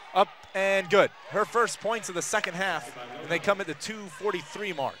 up and good. Her first points of the second half, and they come at the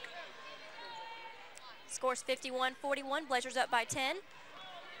 2:43 mark. Scores 51-41, Blazers up by 10.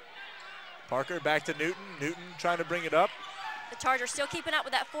 Parker back to Newton. Newton trying to bring it up. The Chargers still keeping up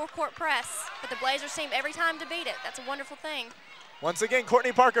with that full-court press, but the Blazers seem every time to beat it. That's a wonderful thing. Once again,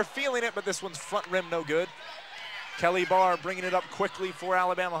 Courtney Parker feeling it, but this one's front rim no good. Kelly Barr bringing it up quickly for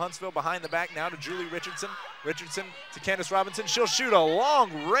Alabama-Huntsville. Behind the back now to Julie Richardson. Richardson to Candace Robinson. She'll shoot a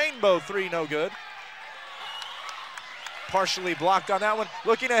long rainbow three, no good. Partially blocked on that one.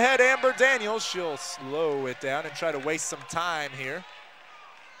 Looking ahead, Amber Daniels. She'll slow it down and try to waste some time here.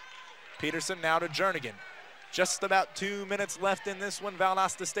 Peterson now to Jernigan. Just about 2 minutes left in this one.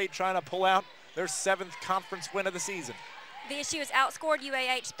 Valdosta State trying to pull out their 7th conference win of the season. VSU has outscored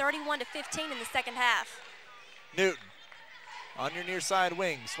UAH 31-15 in the second half. Newton on your near side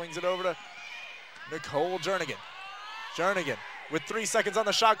wing, swings it over to Nicole Jernigan. Jernigan with 3 seconds on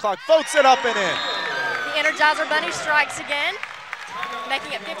the shot clock, floats it up and in. The Energizer Bunny strikes again,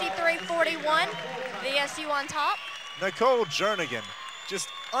 making it 53-41. VSU on top. Nicole Jernigan, just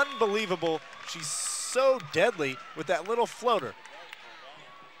unbelievable. She's so deadly with that little floater.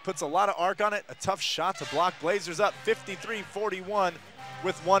 Puts a lot of arc on it, a tough shot to block. Blazers up 53-41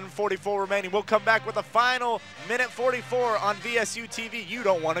 with 1:44 remaining. We'll come back with the final minute 44 on VSU-TV. You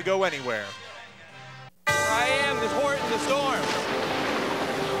don't want to go anywhere. I am the Horton, the Storm.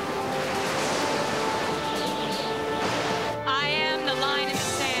 I am the line in the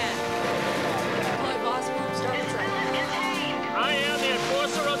sand. Hello, boss. Start the train. I am the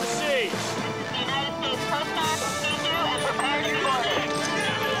enforcer of the sea. United States Coast Guard, procedure and prepare your orders.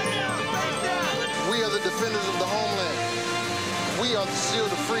 We are the defenders of the homeland. We are the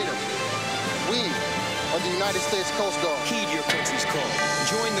shield of freedom. We are the United States Coast Guard. Heed your country's call.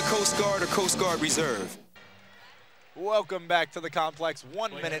 Join the Coast Guard or Coast Guard Reserve. Welcome back to the complex.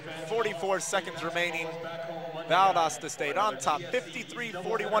 1 minute, 44 seconds remaining. Valdosta State on top,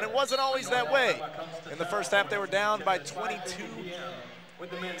 53-41. It wasn't always that way. In the first half, they were down by 22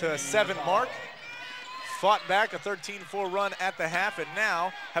 to a 7 mark. Fought back a 13-4 run at the half, and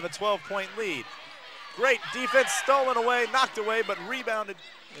now have a 12-point lead. Great defense, stolen away, knocked away, but rebounded.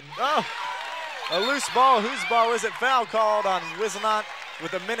 And, A loose ball. Whose ball is it? Foul called on Wizenant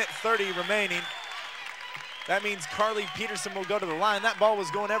with 1:30 remaining. That means Carly Peterson will go to the line. That ball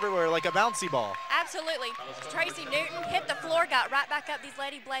was going everywhere like a bouncy ball. Absolutely. Tracy Newton hit the floor, got right back up. These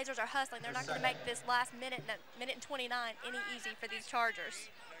Lady Blazers are hustling. They're not going to make this last minute and 29 any easy for these Chargers.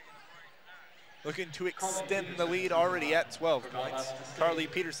 Looking to extend the lead already at 12 points. Carly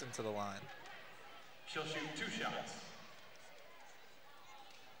Peterson to the line. She'll shoot 2 shots.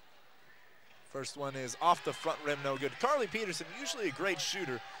 First one is off the front rim, no good. Carly Peterson, usually a great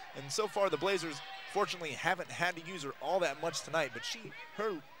shooter, and so far the Blazers fortunately haven't had to use her all that much tonight, but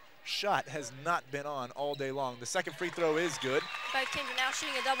her shot has not been on all day long. The second free throw is good. Both teams are now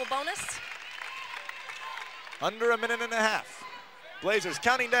shooting a double bonus. Under 1.5 minutes. Blazers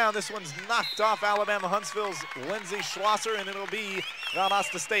counting down. This one's knocked off Alabama-Huntsville's Lindsay Schlosser, and it'll be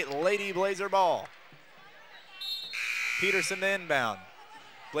Valdosta State Lady Blazer ball. Peterson to inbound.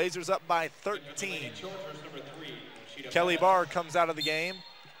 Blazers up by 13. Kelly Barr comes out of the game,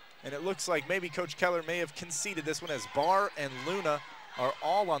 and it looks like maybe Coach Keller may have conceded this one as Barr and Luna are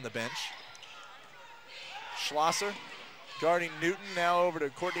all on the bench. Schlosser guarding Newton, now over to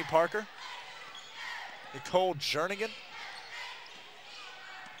Courtney Parker. Nicole Jernigan.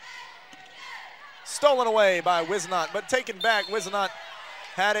 Stolen away by Wizenant, but taken back. Wizenant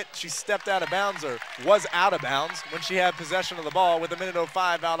had it. She stepped out of bounds, or was out of bounds when she had possession of the ball. With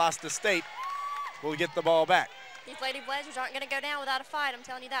 1:05, Valdosta State will get the ball back. These Lady Blazers aren't going to go down without a fight. I'm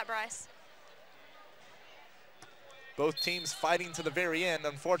telling you that, Brice. Both teams fighting to the very end.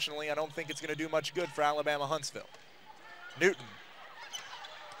 Unfortunately, I don't think it's going to do much good for Alabama-Huntsville. Newton.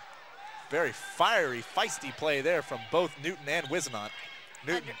 Very fiery, feisty play there from both Newton and Wizenant.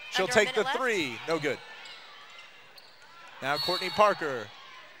 Newton, she'll take the three. No good. Now Courtney Parker.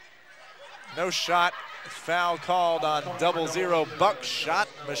 No shot. Foul called on 0-0 buckshot,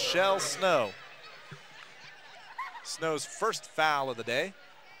 Michelle Snow. Snow's first foul of the day,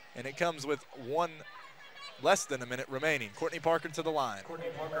 and it comes with less than a minute remaining. Courtney Parker to the line. Courtney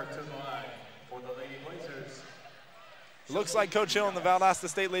Parker to the line for the Lady Blazers. Looks like Coach Hill and the Valdosta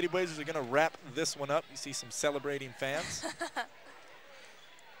State Lady Blazers are going to wrap this one up. You see some celebrating fans.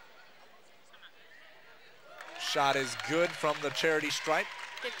 Shot is good from the charity stripe.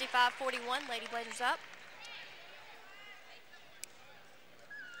 55-41, Lady Blazers up.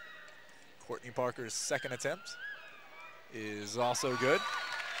 Courtney Parker's second attempt is also good,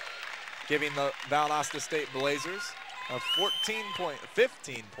 giving the Valdosta State Blazers a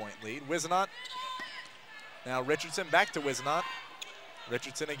 15-point lead. Wizenant. Now Richardson back to Wizenant.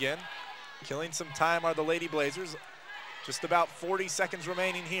 Richardson again. Killing some time are the Lady Blazers. Just about 40 seconds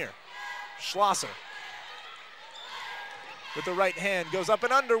remaining here. Schlosser with the right hand goes up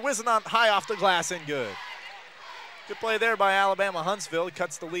and under. Wizenant high off the glass and good. Good play there by Alabama-Huntsville.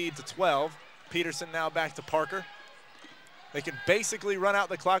 Cuts the lead to 12. Peterson now back to Parker. They can basically run out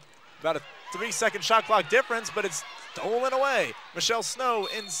the clock. About a 3-second shot clock difference, but it's stolen away. Michelle Snow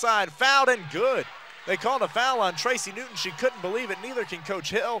inside, fouled and good. They called a foul on Tracy Newton. She couldn't believe it. Neither can Coach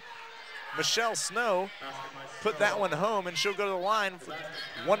Hill. Michelle Snow put that one home, and she'll go to the line for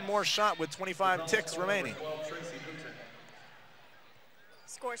one more shot with 25 ticks remaining.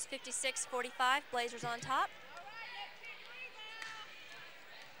 Scores 56-45, Blazers on top.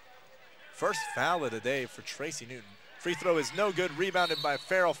 First foul of the day for Tracy Newton. Free throw is no good, rebounded by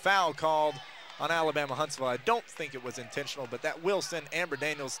Farrell. Foul called on Alabama-Huntsville. I don't think it was intentional, but that will send Amber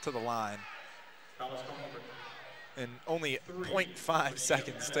Daniels to the line. And only 0.5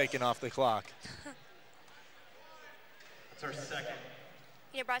 seconds taken off the clock. That's her second.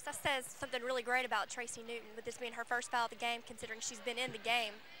 You know, Brice, that says something really great about Tracy Newton, with this being her first foul of the game, considering she's been in the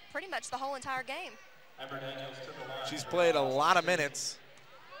game pretty much the whole entire game. She's played a lot of minutes,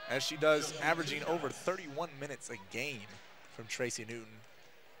 as she does, averaging over 31 minutes a game from Tracy Newton.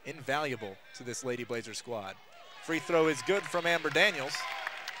 Invaluable to this Lady Blazer squad. Free throw is good from Amber Daniels.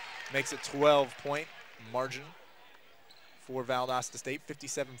 Makes it 12-point margin for Valdosta State,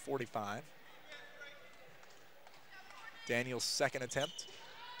 57-45. Daniels' second attempt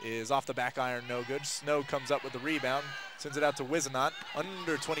is off the back iron, no good. Snow comes up with the rebound, sends it out to Wizenant.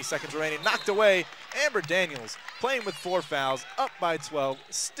 Under 20 seconds remaining, knocked away. Amber Daniels playing with 4 fouls, up by 12,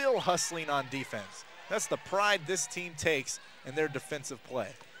 still hustling on defense. That's the pride this team takes in their defensive play.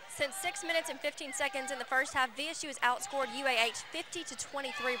 Since 6 minutes and 15 seconds in the first half, VSU has outscored UAH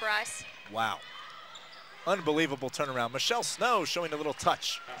 50-23, Brice. Wow. Unbelievable turnaround. Michelle Snow showing a little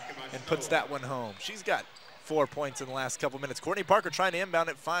touch and puts that one home. She's got 4 points in the last couple minutes. Courtney Parker trying to inbound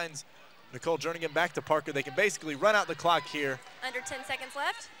it, finds Nicole Jernigan back to Parker. They can basically run out the clock here. Under 10 seconds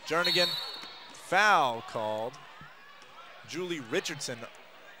left. Jernigan, foul called. Julie Richardson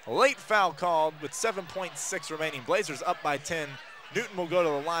A late foul called with 7.6 remaining. Blazers up by 10. Newton will go to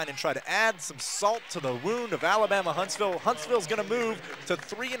the line and try to add some salt to the wound of Alabama-Huntsville. Huntsville's going to move to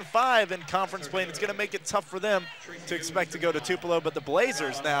 3-5 in conference play, and it's going to make it tough for them to expect to go to Tupelo. But the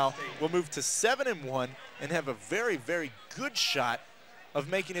Blazers now will move to 7-1 and have a very, very good shot of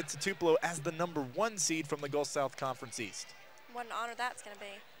making it to Tupelo as the #1 seed from the Gulf South Conference East. What an honor that's going to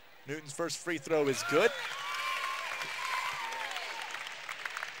be. Newton's first free throw is good.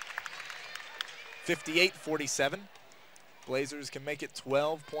 58-47. Blazers can make it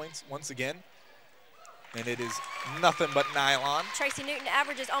 12 points once again. And it is nothing but nylon. Tracy Newton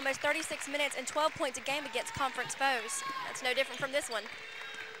averages almost 36 minutes and 12 points a game against conference foes. That's no different from this one.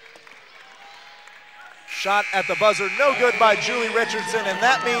 Shot at the buzzer, no good by Julie Richardson, and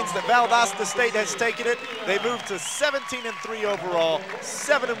that means that Valdosta State has taken it. They move to 17-3 overall,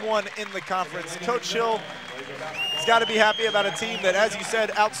 7-1 in the conference. Coach Hill has got to be happy about a team that, as you said,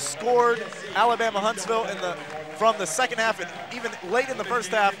 outscored Alabama-Huntsville from the second half and even late in the first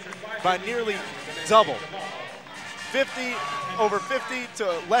half by nearly double. over 50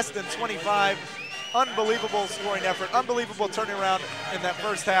 to less than 25. Unbelievable scoring effort, unbelievable turning around in that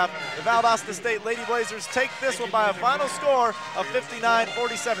first half. The Valdosta State Lady Blazers take this one by a final score of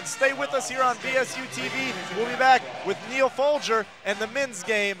 59-47. Stay with us here on VSU-TV. We'll be back with Neil Folger and the men's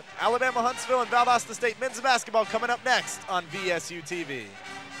game. Alabama-Huntsville and Valdosta State men's basketball coming up next on VSU-TV.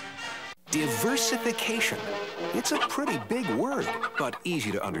 Diversification. It's a pretty big word, but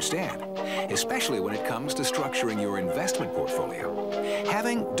easy to understand, especially when it comes to structuring your investment portfolio.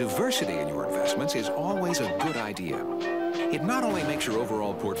 Having diversity in your investments is always a good idea. It not only makes your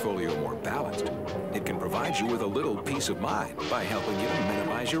overall portfolio more balanced, it can provide you with a little peace of mind by helping you to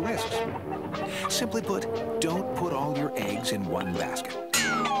minimize your risks. Simply put, don't put all your eggs in one basket.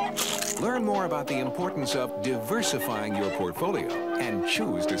 Learn more about the importance of diversifying your portfolio and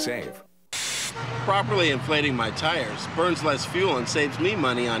choose to save. Properly inflating my tires burns less fuel and saves me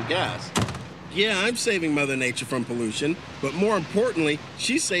money on gas. Yeah, I'm saving Mother Nature from pollution, but more importantly,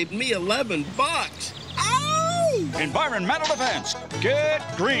 she saved me $11. Ow! Environmental defense. Get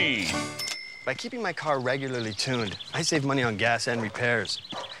green. By keeping my car regularly tuned, I save money on gas and repairs.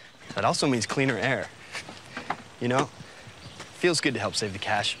 That also means cleaner air. You know, feels good to help save the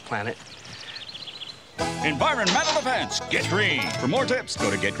cash, planet. Environmental defense. Get green. For more tips, go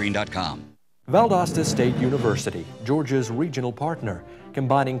to getgreen.com. Valdosta State University, Georgia's regional partner,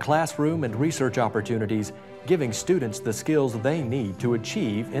 combining classroom and research opportunities, giving students the skills they need to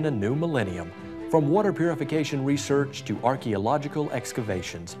achieve in a new millennium. From water purification research to archaeological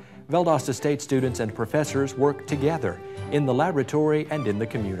excavations, Valdosta State students and professors work together in the laboratory and in the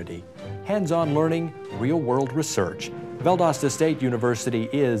community. Hands-on learning, real-world research. Valdosta State University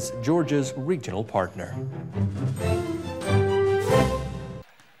is Georgia's regional partner.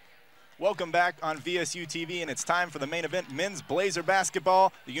 Welcome back on VSU-TV, and it's time for the main event, men's Blazer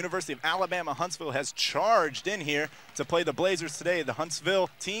basketball. The University of Alabama-Huntsville has charged in here to play the Blazers today. The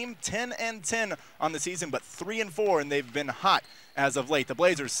Huntsville team 10-10 on the season, but 3-4, and they've been hot as of late. The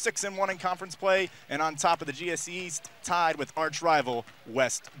Blazers 6-1 in conference play, and on top of the GSE East, tied with arch rival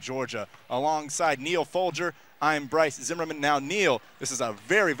West Georgia. Alongside Neil Folger, I'm Brice Zimmerman. Now, Neil, this is a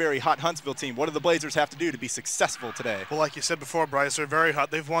very, very hot Huntsville team. What do the Blazers have to do to be successful today? Well, like you said before, Brice, they're very hot.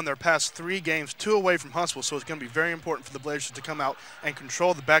 They've won their past 3 games, 2 away from Huntsville, so it's going to be very important for the Blazers to come out and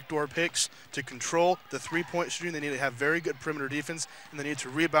control the backdoor picks, to control the three-point shooting. They need to have very good perimeter defense, and they need to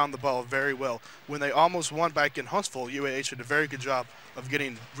rebound the ball very well. When they almost won back in Huntsville, UAH did a very good job of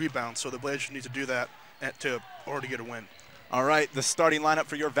getting rebounds, so the Blazers need to do that in order to get a win. All right, the starting lineup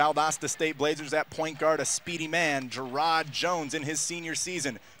for your Valdosta State Blazers: at point guard, a speedy man, Gerard Jones in his senior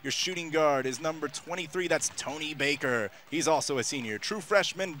season. Your shooting guard is number 23, that's Tony Baker. He's also a senior. True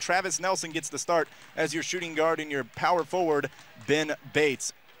freshman Travis Nelson gets the start as your shooting guard, and your power forward, Ben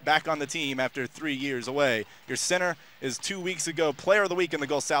Bates, back on the team after 3 years away. Your center is 2 weeks ago Player of the Week in the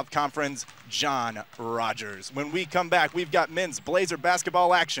Gulf South Conference, John Rogers. When we come back, we've got men's Blazer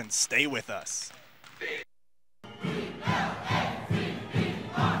basketball action. Stay with us.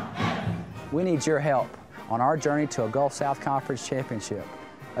 We need your help on our journey to a Gulf South Conference championship.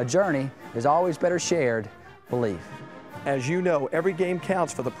 A journey is always better shared, believe. As you know, every game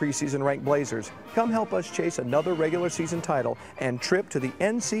counts for the preseason ranked Blazers. Come help us chase another regular season title and trip to the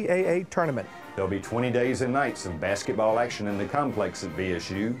NCAA tournament. There'll be 20 days and nights of basketball action in the complex at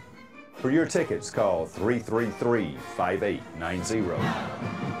VSU. For your tickets, call 333-5890.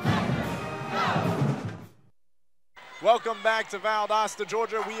 Welcome back to Valdosta,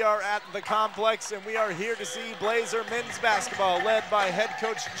 Georgia. We are at the complex, and we are here to see Blazer men's basketball led by head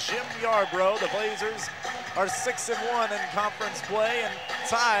coach Jim Yarbrough. The Blazers are 6-1 in conference play and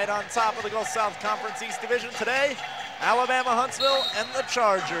tied on top of the Gulf South Conference East Division today. Alabama-Huntsville and the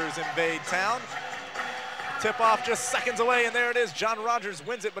Chargers invade town. Tip-off just seconds away, and there it is. John Rogers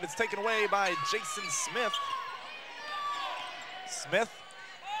wins it, but it's taken away by Jason Smith. Smith.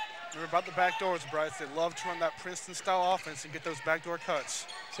 Remember about the back doors, Brice. They love to run that Princeton-style offense and get those backdoor cuts.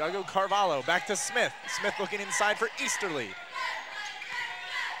 Thiago Carvalho back to Smith. Smith looking inside for Easterly.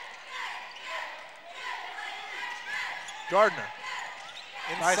 Gardner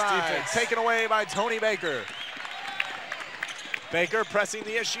inside, nice defense. Taken away by Tony Baker. Baker pressing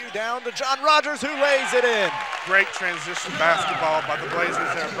the issue down to John Rogers, who lays it in. Great transition basketball by the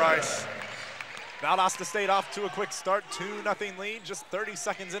Blazers there, Brice. Valdosta State off to a quick start, 2-0 lead, just 30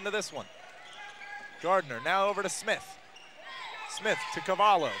 seconds into this one. Gardner now over to Smith. Smith to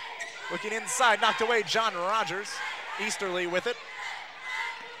Cavallo. Looking inside, knocked away John Rogers. Easterly with it.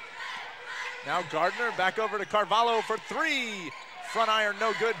 Now Gardner back over to Carvalho for three. Front iron,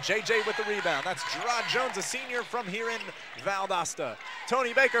 no good. JJ with the rebound. That's Gerard Jones, a senior from here in Valdosta.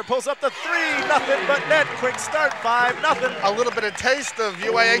 Tony Baker pulls up the three. Nothing but net. Quick start, 5-0. A little bit of taste of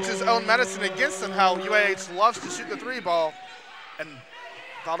UAH's own medicine against them, how UAH loves to shoot the three ball. And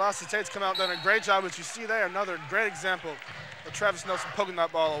Valdosta State's come out and done a great job, as you see there. Another great example of Travis Nelson poking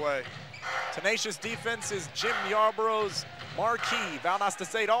that ball away. Tenacious defense is Jim Yarborough's marquee. Valdosta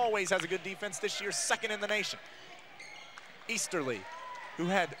State always has a good defense. This year, second in the nation. Easterly, who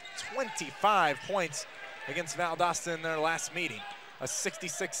had 25 points against Valdosta in their last meeting. A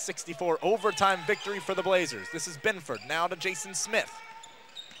 66-64 overtime victory for the Blazers. This is Benford, now to Jason Smith.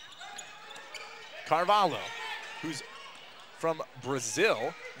 Carvalho, who's from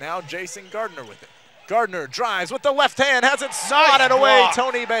Brazil, now Jason Gardner with it. Gardner drives with the left hand, has it swatted away,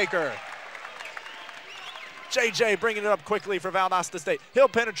 Tony Baker. JJ bringing it up quickly for Valdosta State. He'll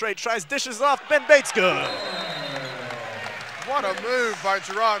penetrate, tries, dishes off, Ben Bates, good. What a move by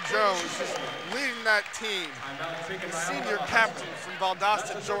Gerard Jones, just leading that team. The senior captain from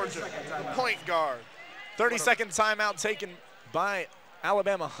Valdosta, Georgia, the point guard. 30-second timeout taken by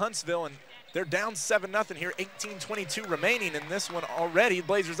Alabama-Huntsville, and they're down 7-0 here, 18:22 remaining in this one already.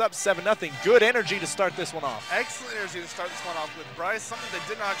 Blazers up 7-0. Good energy to start this one off. Excellent energy to start this one off with, Brice. Something they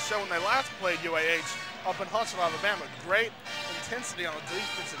did not show when they last played UAH up in Huntsville, Alabama. Great intensity on the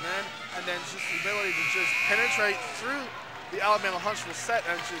defensive end, and then just the ability to just penetrate through the Alabama-Huntsville set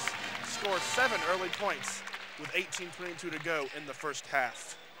and just score 7 early points with 18:22 to go in the first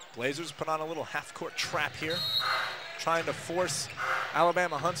half. Blazers put on a little half-court trap here, trying to force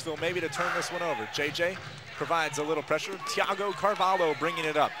Alabama-Huntsville maybe to turn this one over. JJ provides a little pressure. Thiago Carvalho bringing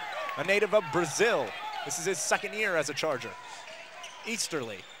it up, a native of Brazil. This is his second year as a Charger.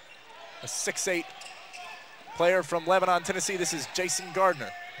 Easterly, a 6'8" player from Lebanon, Tennessee. This is Jamie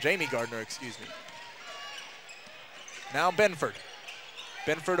Gardner, excuse me. Now Benford.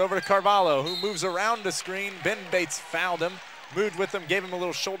 Benford over to Carvalho, who moves around the screen. Ben Bates fouled him, moved with him, gave him a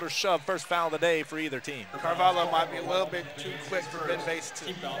little shoulder shove. First foul of the day for either team. Carvalho might be a little bit too quick for Ben Bates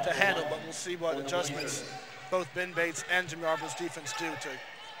to handle, but we'll see what adjustments both Ben Bates and Jim Yarborough's defense do to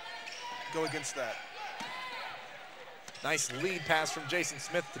go against that. Nice lead pass from Jason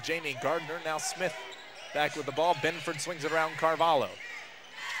Smith to Jamie Gardner. Now Smith back with the ball. Benford swings it around Carvalho.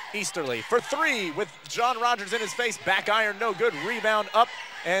 Easterly for three with John Rogers in his face. Back iron, no good. Rebound up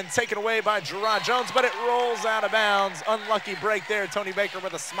and taken away by Gerard Jones, but it rolls out of bounds. Unlucky break there. Tony Baker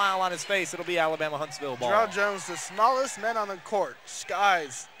with a smile on his face. It'll be Alabama-Huntsville ball. Gerard Jones, the smallest man on the court,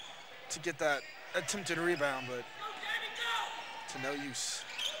 skies to get that attempted rebound, but to no use.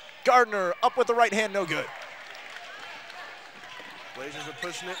 Gardner up with the right hand, no good. Blazers are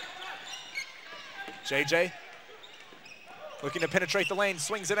pushing it. JJ looking to penetrate the lane,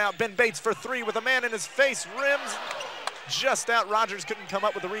 swings it out. Ben Bates for three with a man in his face, rims just out. Rogers couldn't come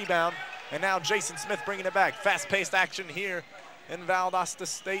up with the rebound. And now Jason Smith bringing it back. Fast-paced action here in Valdosta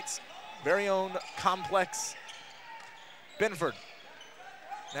State's very own complex. Benford.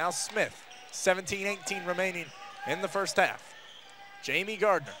 Now Smith, 17-18 remaining in the first half. Jamie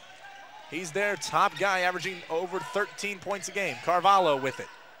Gardner, he's their top guy, averaging over 13 points a game. Carvalho with it.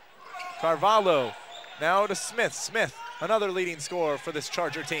 Carvalho now to Smith. Smith, another leading scorer for this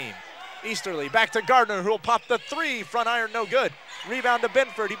Charger team. Easterly back to Gardner, who will pop the three. Front iron, no good. Rebound to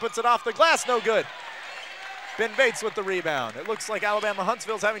Benford. He puts it off the glass, no good. Ben Bates with the rebound. It looks like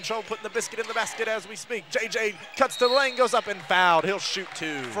Alabama-Huntsville's having trouble putting the biscuit in the basket as we speak. JJ cuts to the lane, goes up and fouled. He'll shoot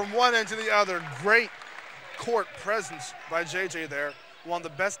two. From one end to the other, great court presence by JJ there. One of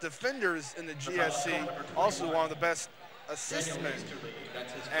the best defenders in the GSC, also one of the best assist men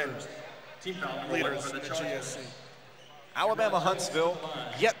and leaders in the GSC. Alabama-Huntsville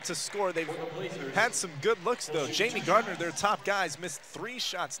yet to score. They've had some good looks, though. Jamie Gardner, their top guys, missed 3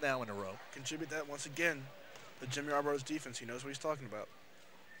 shots now in a row. Contribute that once again. The Jimmy Yarborough's defense, he knows what he's talking about.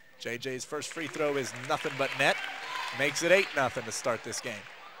 JJ's first free throw is nothing but net. Makes it 8-0 to start this game.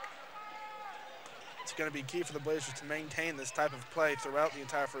 It's going to be key for the Blazers to maintain this type of play throughout the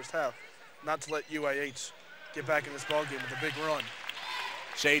entire first half, not to let UIH get back in this ballgame with a big run.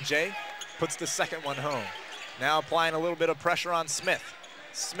 JJ puts the second one home. Now applying a little bit of pressure on Smith.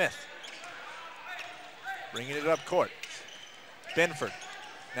 Smith bringing it up court. Binford,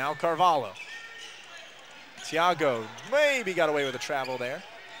 now Carvalho. Tiago maybe got away with a travel there.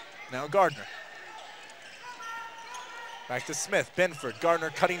 Now Gardner. Back to Smith, Binford, Gardner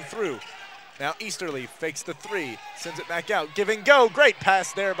cutting through. Now Easterly fakes the 3, sends it back out, give and go. Great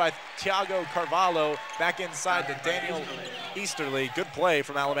pass there by Tiago Carvalho. Back inside to Daniel Easterly. Good play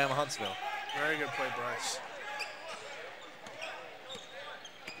from Alabama-Huntsville. Very good play, Brice.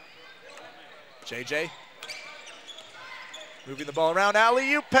 JJ moving the ball around,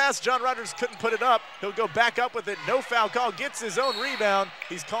 alley-oop pass. John Rogers couldn't put it up. He'll go back up with it, no foul call, gets his own rebound.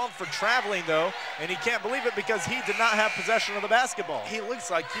 He's called for traveling though, and he can't believe it because he did not have possession of the basketball. He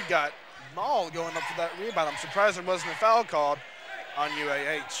looks like he got mauled going up for that rebound. I'm surprised there wasn't a foul called on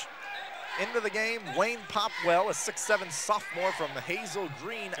UAH. Into the game, Wayne Popwell, a 6'7" sophomore from Hazel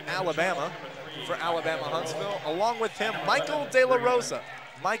Green, Alabama, for Alabama-Huntsville. Along with him, Michael De La Rosa.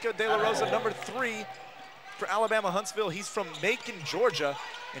 Michael De La Rosa, number 3 for Alabama-Huntsville. He's from Macon, Georgia,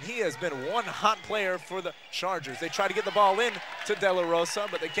 and he has been one hot player for the Chargers. They try to get the ball in to De La Rosa,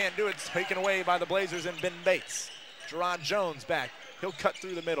 but they can't do it. It's taken away by the Blazers and Ben Bates. Gerard Jones back. He'll cut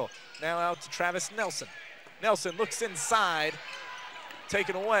through the middle. Now out to Travis Nelson. Nelson looks inside,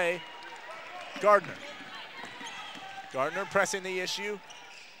 taken away. Gardner. Gardner pressing the issue.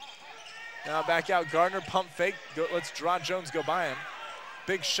 Now back out, Gardner pump fake. Let's Gerard Jones go by him.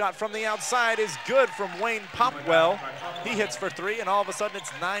 Big shot from the outside is good from Wayne Popwell. He hits for 3, and all of a sudden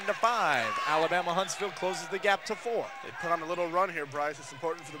it's 9-5. Alabama-Huntsville closes the gap to 4. They put on a little run here, Brice. It's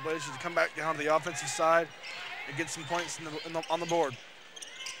important for the Blazers to come back down to the offensive side and get some points on the board.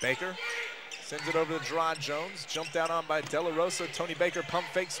 Baker sends it over to Gerard Jones. Jumped out on by De La Rosa. Tony Baker pump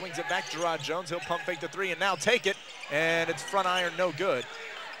fake, swings it back to Gerard Jones. He'll pump fake the 3 and now take it, and it's front iron, no good.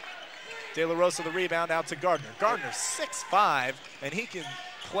 De La Rosa the rebound out to Gardner. Gardner's 6'5", and he can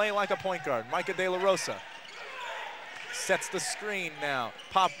play like a point guard. Micah De La Rosa sets the screen now.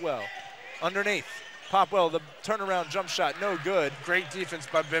 Popwell underneath. Popwell, the turnaround jump shot, no good. Great defense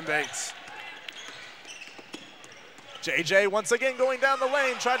by Ben Bates. JJ once again going down the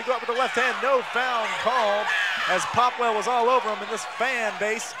lane, tried to go up with the left hand, no foul called as Popwell was all over him, and this fan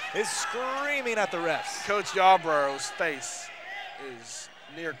base is screaming at the refs. Coach Yarbrough's face is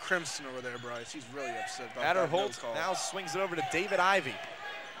near crimson over there, Brice. He's really upset about that. Adderholt now swings it over to David Ivey.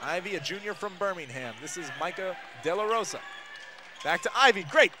 Ivey, a junior from Birmingham. This is Micah De La Rosa. Back to Ivey.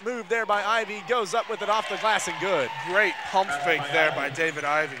 Great move there by Ivey. Goes up with it off the glass and good. Great pump fake there by David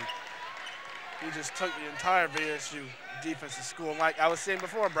Ivey. He just took the entire VSU defense to school. Like I was saying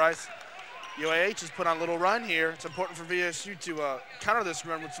before, Brice, UAH has put on a little run here. It's important for VSU to counter this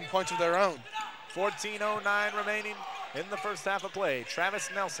run with some points of their own. 14:09 remaining in the first half of play. Travis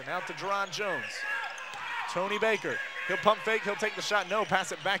Nelson out to Gerard Jones. Tony Baker, he'll pump fake, he'll take the shot. No,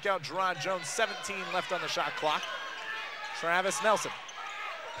 pass it back out. Gerard Jones, 17 left on the shot clock. Travis Nelson,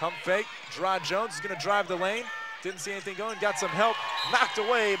 pump fake. Gerard Jones is gonna drive the lane. Didn't see anything going, got some help. Knocked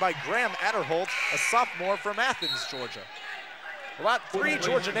away by Graham Adderholt, a sophomore from Athens, Georgia. About 3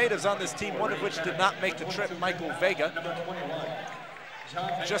 Georgia natives on this team, one of which did not make the trip, Michael Vega.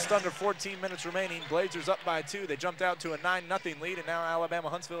 Just under 14 minutes remaining. Blazers up by 2. They jumped out to a 9-0 lead, and now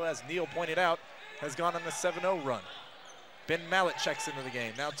Alabama-Huntsville, as Neil pointed out, has gone on a 7-0 run. Ben Mallett checks into the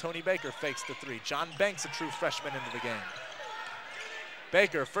game. Now Tony Baker fakes the 3. John Banks, a true freshman, into the game.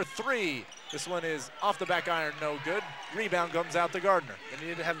 Baker for 3. This one is off the back iron, no good. Rebound comes out to Gardner. They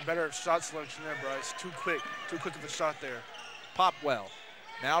needed to have a better shot selection there, Brice. Too quick of a shot there. Popwell,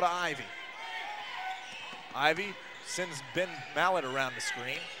 now to Ivey. Ivey sends Ben Mallett around the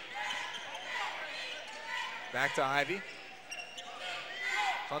screen. Back to Ivey.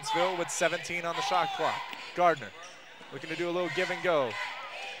 Huntsville with 17 on the shot clock. Gardner looking to do a little give and go.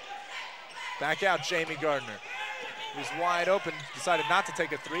 Back out, Jamie Gardner. He's wide open, decided not to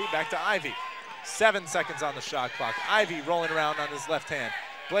take a 3. Back to Ivey. 7 seconds on the shot clock. Ivey rolling around on his left hand.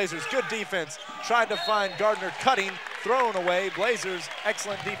 Blazers, good defense. Tried to find Gardner cutting, thrown away. Blazers,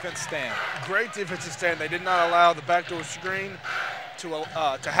 excellent defense stand. Great defensive stand. They did not allow the backdoor screen to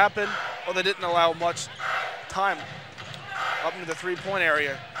happen, or they didn't allow much time up into the three-point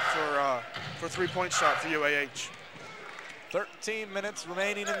area for 3-point shot for UAH. 13 minutes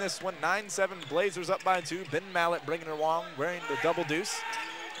remaining in this one. 9-7 Blazers up by 2. Ben Mallett bringing her along, wearing the double deuce.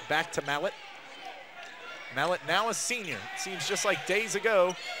 Back to Mallett. Mallett now a senior. Seems just like days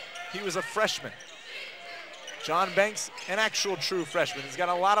ago he was a freshman. John Banks, an actual true freshman. He's got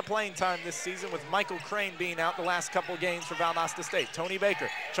a lot of playing time this season with Michael Crane being out the last couple games for Valdosta State. Tony Baker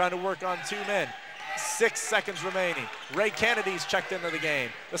trying to work on 2 men. 6 seconds remaining. Ray Kennedy's checked into the game.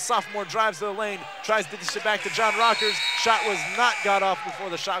 The sophomore drives to the lane, tries to dish it back to John Rockers. Shot was not got off before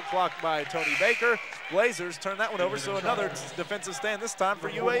the shot clock by Tony Baker. Blazers turn that one over, so another defensive stand this time for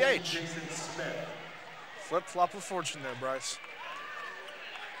UAH. Flip-flop of fortune there, Brice.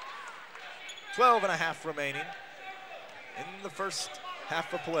 12.5 remaining in the first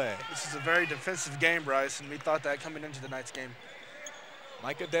half of play. This is a very defensive game, Brice, and we thought that coming into tonight's game.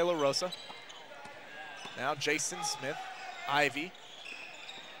 Micah De La Rosa. Now Jason Smith, Ivy,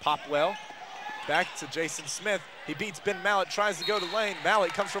 Popwell, back to Jason Smith. He beats Ben Mallett, tries to go to lane.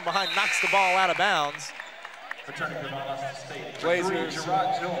 Mallett comes from behind, knocks the ball out of bounds. Blazers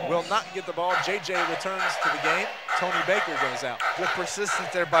will not get the ball. JJ returns to the game. Tony Baker goes out. Good persistence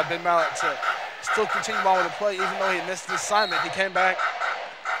there by Ben Mallett to still continue on with the play, even though he missed the assignment. He came back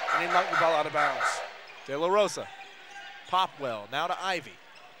and he knocked the ball out of bounds. De La Rosa, Popwell, now to Ivy.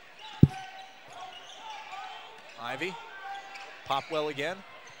 Ivy, Popwell again.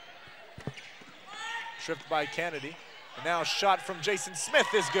 Tripped by Kennedy. And now a shot from Jason Smith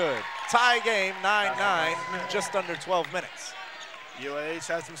is good. Tie game, 9-9, just under 12 minutes. UAH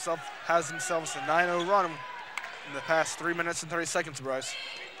has themselves a 9-0 run in the past 3 minutes and 30 seconds, Brice.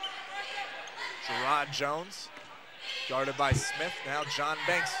 Gerard Jones, guarded by Smith. Now John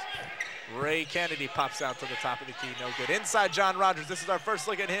Banks. Ray Kennedy pops out to the top of the key, no good. Inside John Rogers, this is our first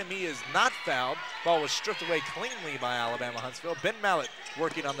look at him. He is not fouled. Ball was stripped away cleanly by Alabama-Huntsville. Ben Mallett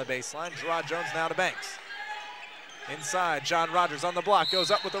working on the baseline. Gerard Jones now to Banks. Inside, John Rogers on the block,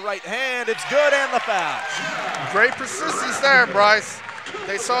 goes up with the right hand. It's good and the foul. Great persistence there, Brice.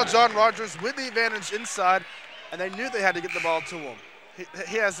 They saw John Rogers with the advantage inside, and they knew they had to get the ball to him.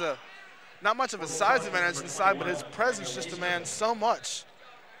 He has not much of a size advantage inside, but his presence just demands so much.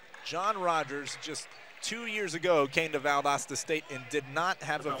 John Rogers just 2 years ago came to Valdosta State and did not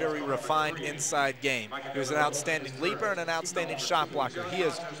have a very refined inside game. He was an outstanding leaper and an outstanding shot blocker. He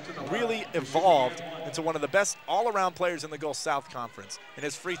has really evolved into one of the best all-around players in the Gulf South Conference. And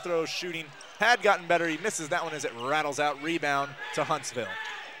his free throw shooting had gotten better. He misses that one as it rattles out. Rebound to Huntsville.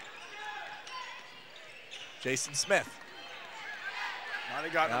 Jason Smith. Might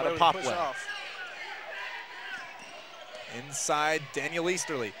have gotten now to Popwell. Inside, Daniel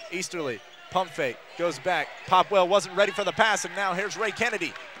Easterly. Easterly, pump fake, goes back. Popwell wasn't ready for the pass, and now here's Ray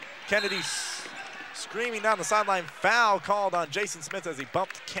Kennedy. Kennedy screaming down the sideline. Foul called on Jason Smith as he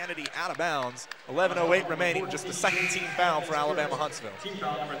bumped Kennedy out of bounds. 11:08 remaining, just the second team foul for Alabama-Huntsville.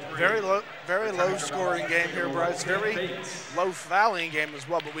 Very low scoring game here, Brice. Very low fouling game as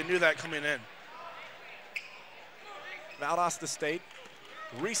well, but we knew that coming in. Valdosta State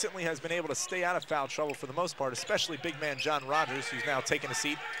recently has been able to stay out of foul trouble for the most part, especially big man John Rogers, who's now taking a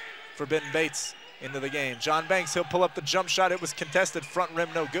seat for Ben Bates into the game. John Banks, he'll pull up the jump shot. It was contested, front rim,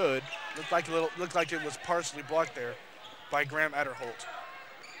 no good. Looked like it was partially blocked there by Graham Adderholt.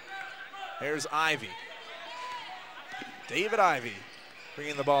 There's Ivy. David Ivy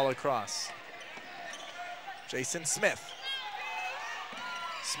bringing the ball across. Jason Smith.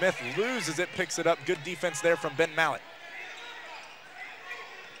 Smith loses it, picks it up. Good defense there from Ben Mallett.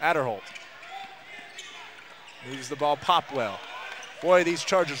 Adderholt moves the ball. Popwell. Boy, these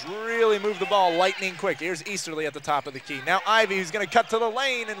Chargers really move the ball lightning quick. Here's Easterly at the top of the key. Now Ivy, who's going to cut to the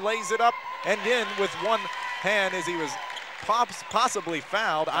lane and lays it up and in with one hand as he was possibly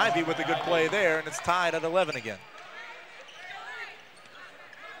fouled. Ivy with a good play there, and it's tied at 11 again.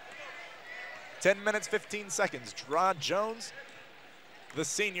 10 minutes, 15 seconds. Gerard Jones, the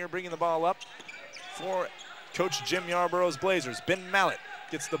senior, bringing the ball up for Coach Jim Yarborough's Blazers. Ben Mallett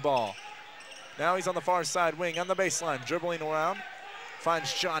gets the ball. Now he's on the far side wing on the baseline, dribbling around.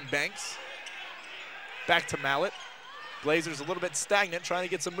 Finds John Banks. Back to Mallett. Blazers a little bit stagnant, trying to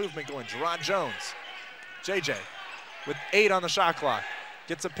get some movement going. Gerard Jones. JJ with 8 on the shot clock.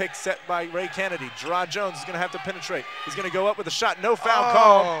 Gets a pick set by Ray Kennedy. Gerard Jones is going to have to penetrate. He's going to go up with a shot. No foul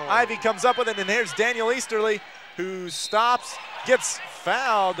call. Ivy comes up with it, and here's Daniel Easterly, who stops, gets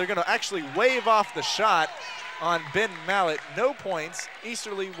fouled. They're going to actually wave off the shot on Ben Mallett. No points.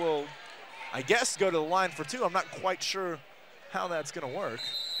 Easterly will, I guess, go to the line for 2. I'm not quite sure how that's going to work.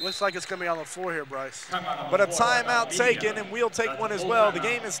 Looks like it's going to be on the floor here, Brice. But a timeout taken, and we'll take one as well. The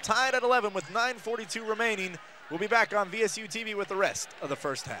game is tied at 11 with 9:42 remaining. We'll be back on VSU-TV with the rest of the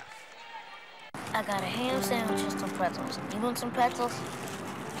first half. I got a ham sandwich and some pretzels. You want some pretzels?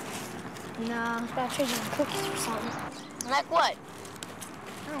 No, I thought you were cookies or something. Like what?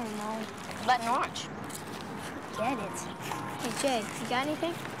 I don't know. How about an orange? Forget it. Hey, Jay, you got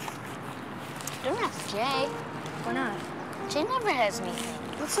anything? Don't ask Jay. Why not? Jay never has anything.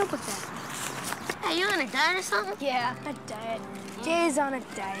 What's up with that? Hey, you on a diet or something? Yeah, a diet. Jay's on a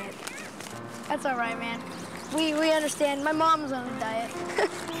diet. That's all right, man. We understand. My mom's on a diet.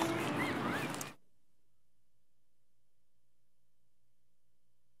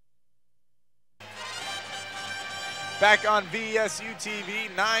 Back on VSU-TV,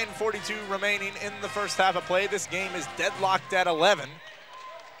 9:42 remaining in the first half of play. This game is deadlocked at 11.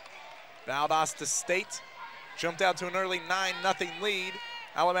 Valdosta State jumped out to an early 9-0 lead.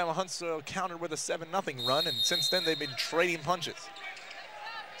 Alabama-Huntsville countered with a 7-0 run, and since then they've been trading punches.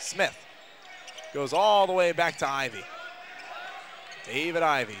 Smith goes all the way back to Ivy. David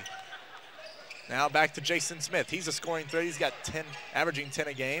Ivy. Now back to Jason Smith. He's a scoring threat. He's got 10, averaging 10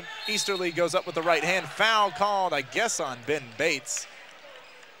 a game. Easterly goes up with the right hand. Foul called, I guess, on Ben Bates.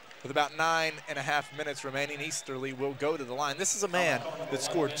 With about 9.5 minutes remaining, Easterly will go to the line. This is a man that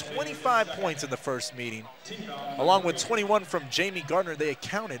scored 25 points in the first meeting. Along with 21 from Jamie Gardner, they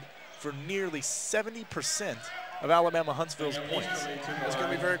accounted for nearly 70% of Alabama-Huntsville's points. It's going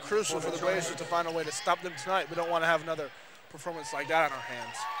to be very crucial for the Blazers to find a way to stop them tonight. We don't want to have another performance like that on our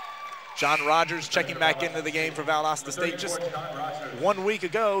hands. John Rogers checking back into the game for Valdosta State. Just 1 week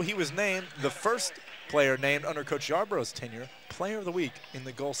ago, he was named the first player named under Coach Yarborough's tenure Player of the Week in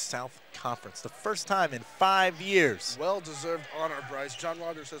the Gulf South Conference. The first time in 5 years. Well-deserved honor, Brice. John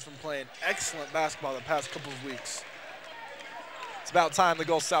Rogers has been playing excellent basketball the past couple of weeks. It's about time the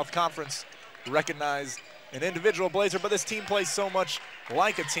Gulf South Conference recognized an individual Blazer, but this team plays so much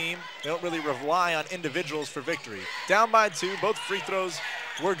like a team, they don't really rely on individuals for victory. Down by 2, both free throws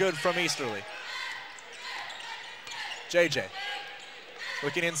were good from Easterly. JJ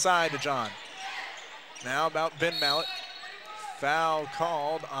looking inside to John. Now about Ben Mallett. Foul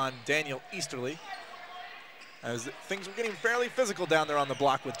called on Daniel Easterly as things were getting fairly physical down there on the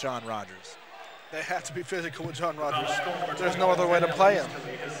block with John Rogers. They have to be physical with John Rogers. There's no other way to play him.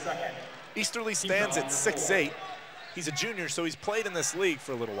 Easterly stands at 6'8". He's a junior, so he's played in this league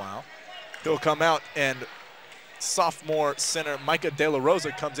for a little while. He'll come out, and sophomore center Micah De La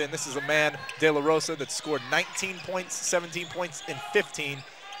Rosa comes in. This is a man, De La Rosa, that scored 19 points, 17 points, and 15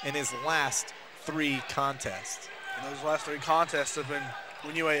 in his last 3 contests. And those last 3 contests have been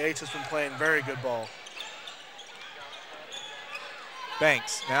when UAH has been playing very good ball.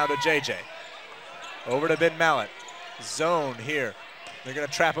 Banks now to JJ. Over to Ben Mallett. Zone here. They're going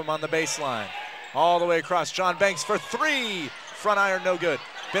to trap him on the baseline. All the way across. John Banks for 3. Front iron, no good.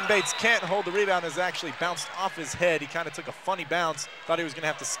 Ben Bates can't hold the rebound, as actually bounced off his head. He kind of took a funny bounce. Thought he was going to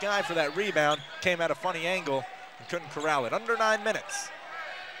have to sky for that rebound. Came at a funny angle and couldn't corral it. Under 9 minutes.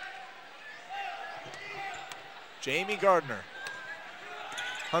 Jamie Gardner,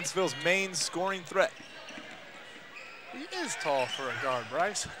 Huntsville's main scoring threat. He is tall for a guard,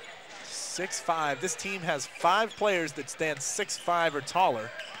 Brice. 6'5". This team has 5 players that stand 6'5" or taller.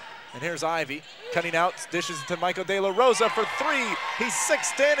 And here's Ivy cutting out, dishes to Michael De La Rosa for 3. He's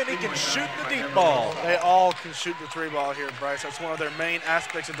 6'10", and he can shoot the deep ball. They all can shoot the 3 ball here, Brice. That's one of their main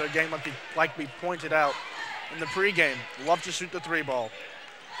aspects of their game, like we pointed out in the pregame. Love to shoot the 3 ball.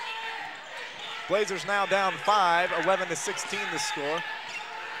 Blazers now down 5, 11-16 the score.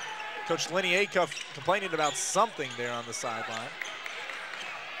 Coach Lenny Acuff complaining about something there on the sideline.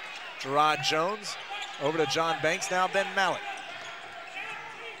 Gerard Jones over to John Banks, now Ben Mallett.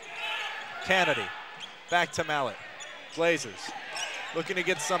 Kennedy, back to Mallett. Blazers looking to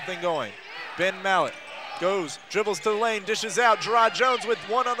get something going. Ben Mallett goes, dribbles to the lane, dishes out. Gerard Jones with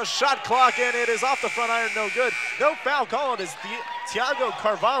 1 on the shot clock, and it is off the front iron, no good. No foul called as Tiago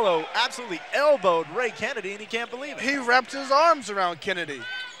Carvalho absolutely elbowed Ray Kennedy, and he can't believe it. He wrapped his arms around Kennedy.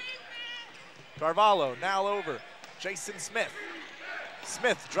 Carvalho now over. Jason Smith.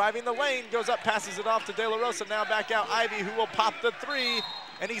 Smith driving the lane, goes up, passes it off to De La Rosa. Now back out Ivy, who will pop the 3,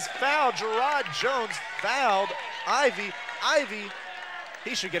 and he's fouled. Gerard Jones fouled Ivy. Ivy,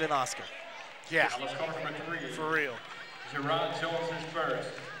 he should get an Oscar. Yeah, for real. Gerard Jones is first.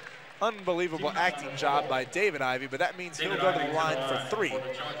 Unbelievable acting job by David Ivy, but that means he'll go to the line for 3.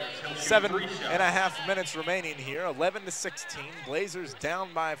 7.5 minutes remaining here, 11-16. Blazers down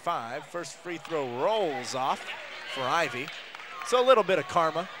by 5. First free throw rolls off for Ivy. So a little bit of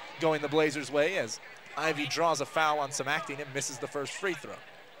karma going the Blazers' way as Ivy draws a foul on some acting and misses the first free throw.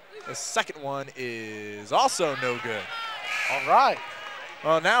 The second one is also no good. All right.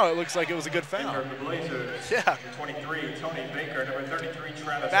 Well, now it looks like it was a good foul. Yeah. 23, Tony Baker. Number 33,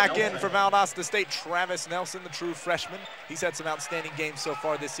 Travis Back Nelson. in for Valdosta State, Travis Nelson, the true freshman. He's had some outstanding games so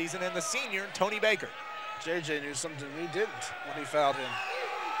far this season. And the senior, Tony Baker. JJ knew something we didn't when he fouled him.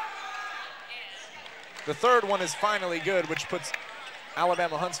 The third one is finally good, which puts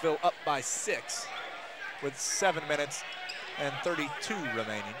Alabama-Huntsville up by 6 with 7 minutes and 32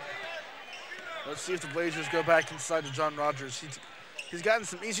 remaining. Let's see if the Blazers go back inside to John Rogers. He's gotten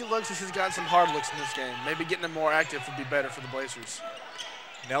some easy looks and he's gotten some hard looks in this game. Maybe getting him more active would be better for the Blazers.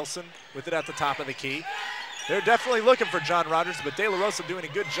 Nelson with it at the top of the key. They're definitely looking for John Rogers, but De La Rosa doing a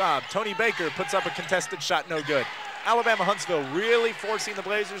good job. Tony Baker puts up a contested shot, no good. Alabama-Huntsville really forcing the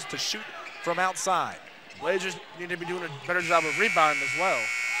Blazers to shoot from outside. Blazers need to be doing a better job of rebounding as well.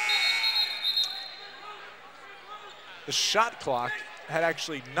 The shot clock had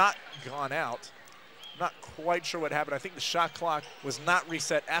actually not gone out. Not quite sure what happened. I think the shot clock was not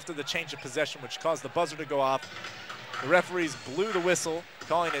reset after the change of possession, which caused the buzzer to go off. The referees blew the whistle,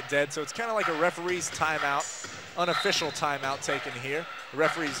 calling it dead. So it's kind of like a referee's timeout, unofficial timeout taken here. The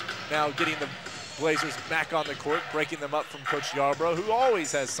referees now getting the Blazers back on the court, breaking them up from Coach Yarbrough, who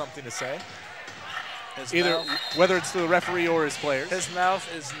always has something to say. Whether it's to the referee or his players. His mouth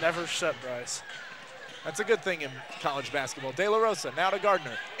is never shut, Brice. That's a good thing in college basketball. De La Rosa now to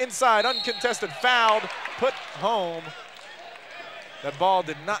Gardner. Inside, uncontested, fouled, put home. That ball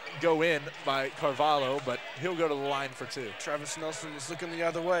did not go in by Carvalho, but he'll go to the line for 2. Travis Nelson is looking the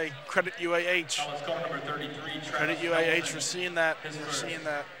other way. Credit UAH. Credit UAH for seeing that.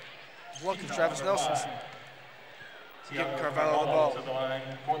 Look at Travis Nelson. Giving Carvalho the ball. To the line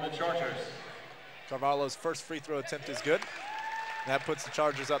for the Chargers. Carvalho's first free throw attempt is good. That puts the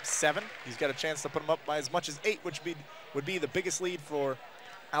Chargers up 7. He's got a chance to put them up by as much as 8, which would be the biggest lead for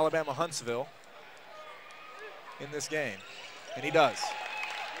Alabama-Huntsville in this game. And he does.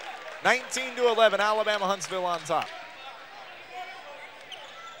 19-11, Alabama-Huntsville on top.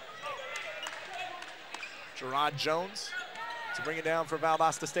 Gerard Jones to bring it down for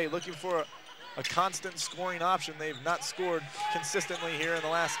Valdosta State, looking for a constant scoring option. They've not scored consistently here in the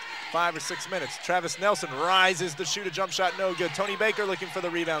last 5 or 6 minutes. Travis Nelson rises to shoot a jump shot, no good. Tony Baker looking for the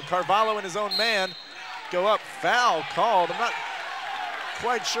rebound. Carvalho and his own man go up. Foul called. I'm not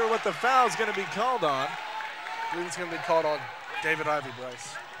quite sure what the foul is going to be called on. I believe it's going to be called on David Ivey,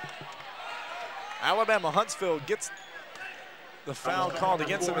 Brice. Alabama-Huntsville gets the foul called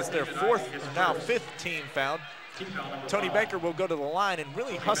against them. It's their 4th, now 5th team foul. Tony Baker will go to the line and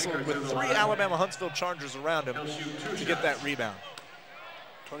really hustle with 3 Alabama-Huntsville Chargers around him to get that rebound.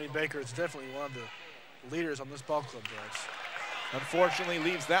 Tony Baker is definitely one of the leaders on this ball club, Brice. Unfortunately,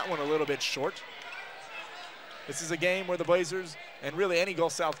 leaves that one a little bit short. This is a game where the Blazers, and really any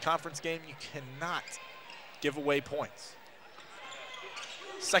Gulf South Conference game, you cannot give away points.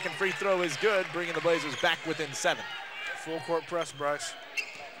 Second free throw is good, bringing the Blazers back within 7. Full court press, Brice.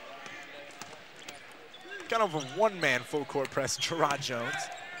 Kind of a one-man full court press, Gerard Jones.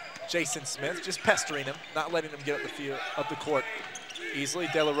 Jason Smith just pestering him, not letting him get up the court easily.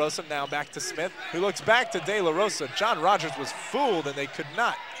 De La Rosa now back to Smith, who looks back to De La Rosa. John Rogers was fooled, and they could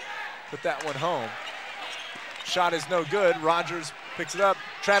not put that one home. Shot is no good. Rogers picks it up.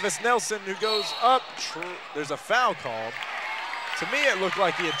 Travis Nelson, who goes up. There's a foul called. To me, it looked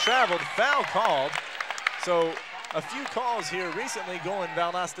like he had traveled. Foul called. So a few calls here recently going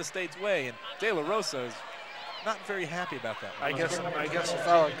Valdosta State's way, and De La Rosa is not very happy about that. I guess the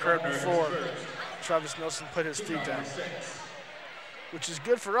foul occurred before Travis Nelson put his feet down, which is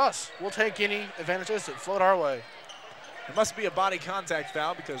good for us. We'll take any advantages that float our way. It must be a body contact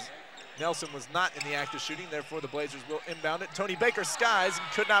foul because Nelson was not in the act of shooting, therefore the Blazers will inbound it. Tony Baker skies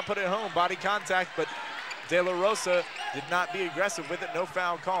and could not put it home. Body contact, but De La Rosa did not be aggressive with it. No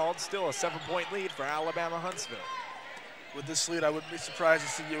foul called. Still a 7-point lead for Alabama-Huntsville. With this lead, I wouldn't be surprised to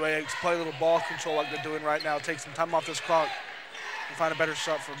see UAH play a little ball control like they're doing right now. Take some time off this clock and find a better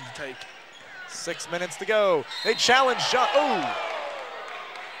shot for them to take. 6 minutes to go. They challenge John. Oh!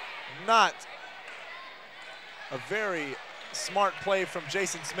 Not a very smart play from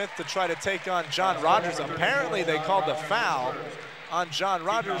Jason Smith to try to take on John Rogers. Apparently they called the foul on John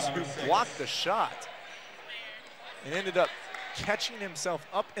Rogers, who blocked the shot and ended up catching himself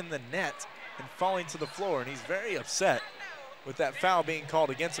up in the net and falling to the floor, and he's very upset with that foul being called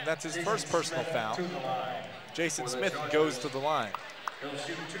against him. That's his first personal foul. Jason Smith goes to the line.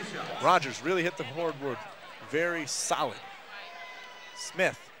 Rogers really hit the board very solid.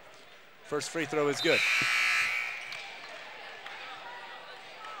 Smith, first free throw is good.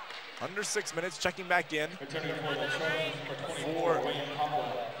 Under 6 minutes, checking back in for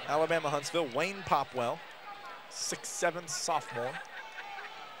Alabama-Huntsville, Wayne Popwell, 6'7" sophomore.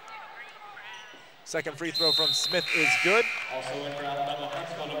 Second free throw from Smith is good. Also in for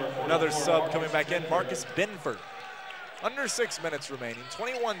Alabama-Huntsville, number 44. Another sub coming back in, Marcus Benford. Under 6 minutes remaining,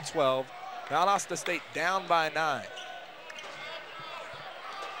 21-12. Valdosta State down by 9.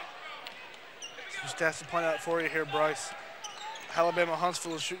 Some stats to point out for you here, Brice.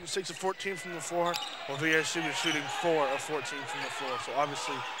 Alabama-Huntsville is shooting 6 of 14 from the floor, while VSU is shooting 4 of 14 from the floor. So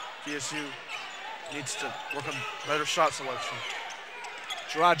obviously, VSU needs to work on better shot selection.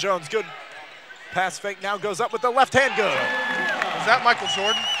 Gerard Jones, good pass fake, now goes up with the left hand, good. Was that Michael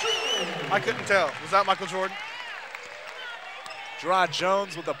Jordan? I couldn't tell. Was that Michael Jordan? Gerard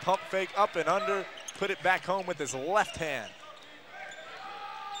Jones with a pump fake up and under, put it back home with his left hand.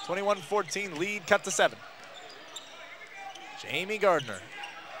 21-14, lead cut to 7. Jamie Gardner,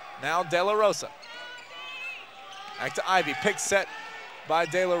 now De La Rosa. Back to Ivy, pick set by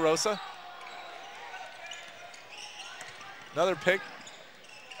De La Rosa. Another pick.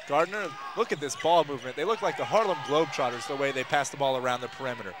 Gardner, look at this ball movement. They look like the Harlem Globetrotters the way they pass the ball around the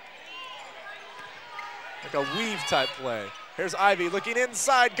perimeter. Like a weave type play. Here's Ivy looking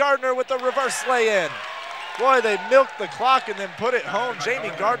inside. Gardner with the reverse lay-in. Boy, they milked the clock and then put it home.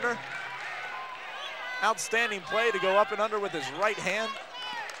 Jamie Gardner, outstanding play to go up and under with his right hand.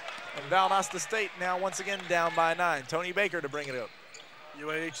 And Valdosta State now once again down by 9. Tony Baker to bring it up.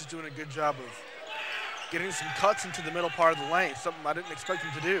 UAH is doing a good job of getting some cuts into the middle part of the lane, something I didn't expect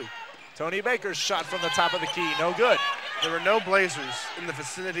him to do. Tony Baker's shot from the top of the key, no good. There were no Blazers in the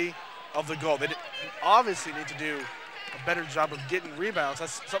vicinity of the goal. They obviously need to do a better job of getting rebounds.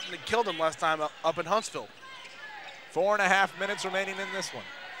 That's something that killed them last time up in Huntsville. 4.5 minutes remaining in this one.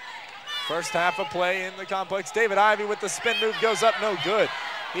 First half of play in the complex. David Ivy with the spin move goes up, no good.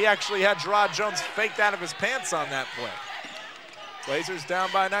 He actually had Gerard Jones faked out of his pants on that play. Blazers down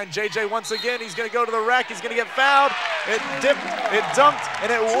by 9. JJ once again, he's gonna go to the rack, he's gonna get fouled. It dipped, it dunked,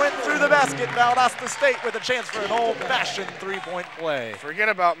 and it went through the basket. Valdosta State with a chance for an old-fashioned three-point play. Forget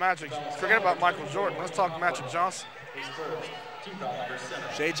about Magic, forget about Michael Jordan. Let's talk Magic Johnson.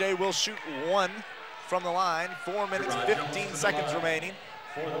 JJ will shoot 1 from the line. 4 minutes, 15 seconds remaining.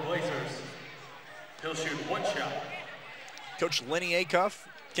 For the Blazers, he'll shoot 1 shot. Coach Lenny Acuff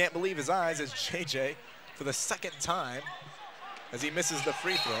can't believe his eyes as JJ, for the second time, as he misses the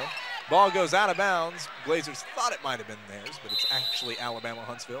free throw. Ball goes out of bounds. Blazers thought it might have been theirs, but it's actually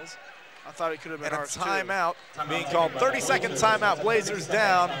Alabama-Huntsville's. I thought it could have been and ours, a timeout being called. 30-second timeout. Blazers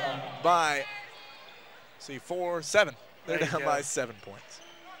down by, 7. They're down by 7 points.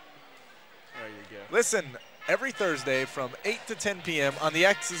 There you go. Listen, every Thursday from 8 to 10 p.m. on the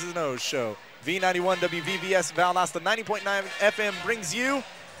X's and O's show, V91 WVVS Valdosta 90.9 FM brings you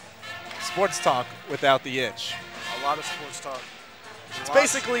sports talk without the itch. A lot of sports talk. It's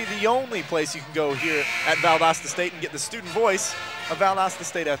basically the only place you can go here at Valdosta State and get the student voice of Valdosta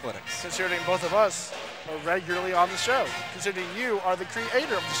State athletics. Considering both of us are regularly on the show, considering you are the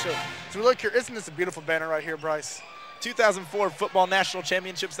creator of the show. So look here, isn't this a beautiful banner right here, Brice? 2004 football national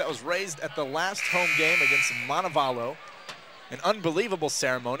championships that was raised at the last home game against Montevallo. An unbelievable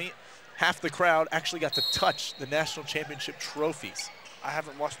ceremony. Half the crowd actually got to touch the national championship trophies. I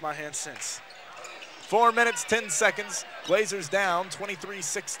haven't washed my hands since. 4 minutes, 10 seconds. Blazers down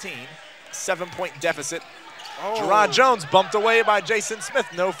 23-16. 7-point deficit. Oh. Gerard Jones bumped away by Jason Smith.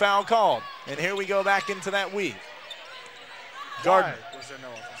 No foul called. And here we go back into that weave. Gardner. Why was there no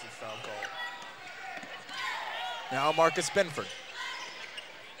offensive foul called? Now Marcus Benford.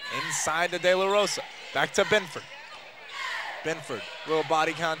 Inside to De La Rosa. Back to Benford. Benford, little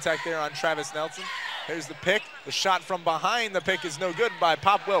body contact there on Travis Nelson. Here's the pick. The shot from behind the pick is no good by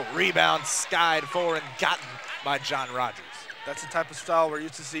Popwell. Rebound skied for and gotten by John Rogers. That's the type of style we're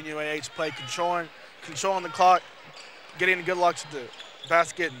used to seeing UAH play, controlling the clock, getting a good look to the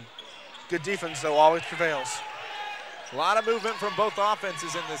basket, and good defense, though, always prevails. A lot of movement from both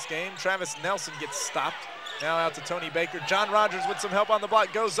offenses in this game. Travis Nelson gets stopped. Now out to Tony Baker. John Rogers with some help on the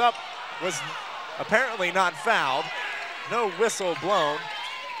block goes up. Was apparently not fouled. No whistle blown.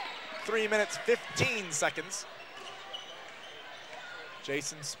 3 minutes, 15 seconds.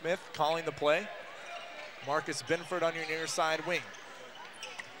 Jason Smith calling the play. Marcus Benford on your near side wing.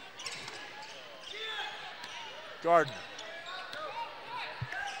 Gardner.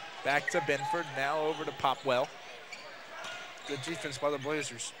 Back to Benford, now over to Popwell. Good defense by the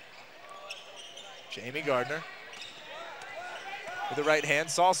Blazers. Jamie Gardner with the right hand,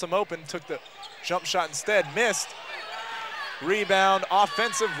 saw some open, took the jump shot instead, missed. Rebound,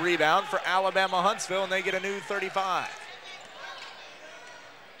 offensive rebound for Alabama-Huntsville, and they get a new 35.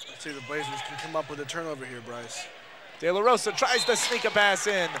 Let's see if the Blazers can come up with a turnover here, Brice. De La Rosa tries to sneak a pass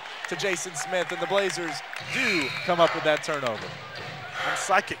in to Jason Smith, and the Blazers do come up with that turnover. I'm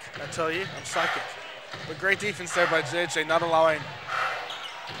psychic, I tell you, I'm psychic. But great defense there by JJ, not allowing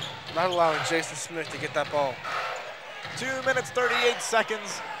Jason Smith to get that ball. 2 minutes, 38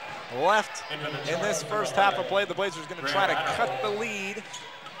 seconds left in this first half of play. The Blazers going to try to cut the lead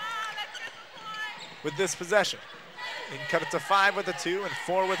with this possession. They can cut it to 5 with a 2 and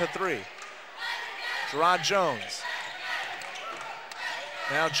 4 with a 3. Gerard Jones.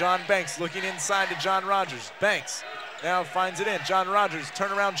 Now John Banks looking inside to John Rogers. Banks now finds it in. John Rogers,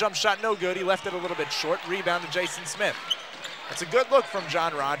 turnaround jump shot, no good. He left it a little bit short. Rebound to Jason Smith. That's a good look from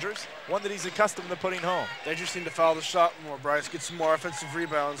John Rogers, one that he's accustomed to putting home. They just need to follow the shot more, Brice. Get some more offensive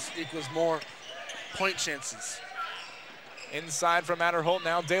rebounds, equals more point chances. Inside from Adderholt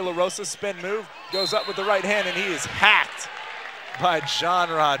now. De La Rosa spin move, goes up with the right hand, and he is hacked by John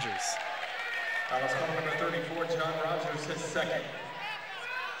Rogers. That was foul number 34, John Rogers, his second.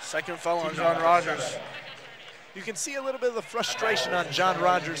 Second foul on John Rogers. You can see a little bit of the frustration on John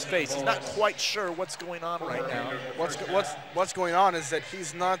Rogers' face. He's not quite sure what's going on right now. What's going on is that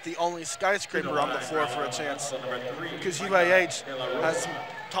he's not the only skyscraper on the floor for a chance, because UAH has some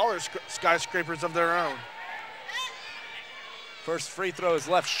taller skyscrapers of their own. First free throw is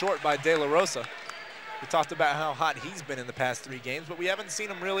left short by De La Rosa. We talked about how hot he's been in the past 3 games, but we haven't seen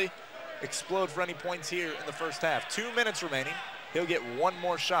him really explode for any points here in the first half. 2 minutes remaining. He'll get 1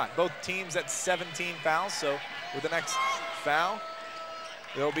 more shot. Both teams at 17 fouls, so with the next foul,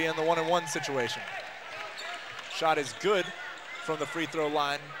 they'll be in the 1-and-1 situation. Shot is good from the free throw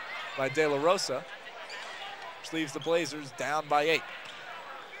line by De La Rosa, which leaves the Blazers down by 8.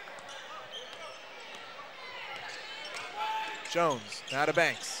 Jones now to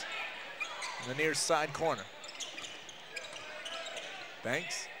Banks in the near side corner.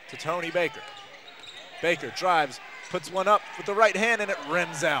 Banks to Tony Baker. Baker drives, puts one up with the right hand, and it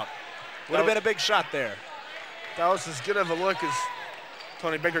rims out. Would have been a big shot there. That was as good of a look as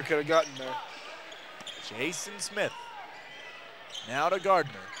Tony Baker could have gotten there. Jason Smith. Now to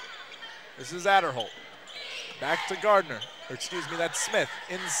Gardner. This is Adderholt. Back to Gardner. Or excuse me, that's Smith.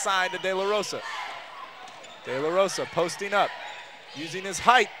 Inside to De La Rosa. De La Rosa posting up, using his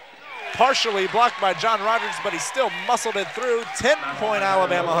height. Partially blocked by John Rogers, but he still muscled it through. 10-point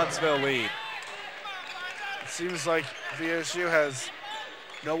Alabama-Huntsville lead. It seems like VSU has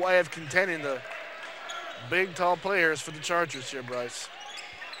no way of containing the big, tall players for the Chargers here, Brice.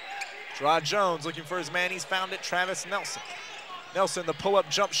 Gerard Jones looking for his man. He's found it, Travis Nelson. Nelson, the pull-up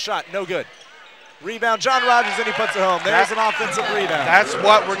jump shot, no good. Rebound, John Rogers, and he puts it home. There's an offensive rebound. That's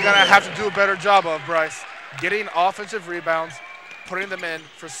what we're going to have to do a better job of, Brice. Getting offensive rebounds, putting them in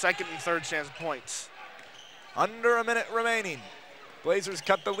for second and third chance points. Under a minute remaining. Blazers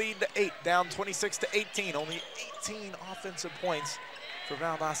cut the lead to 8, down 26-18. Only 18 offensive points for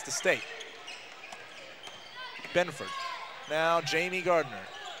Valdosta State. Benford. Now Jamie Gardner.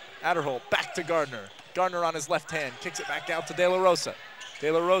 Adderholt back to Gardner. Gardner on his left hand, kicks it back out to De La Rosa.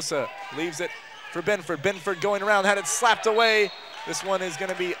 De La Rosa leaves it for Benford. Benford going around, had it slapped away. This one is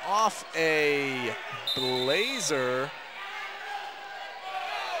going to be off a Blazer.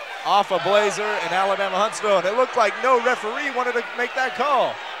 Off a Blazer in Alabama-Huntsville, and it looked like no referee wanted to make that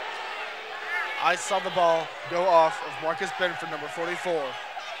call. I saw the ball go off of Marcus Benford, number 44,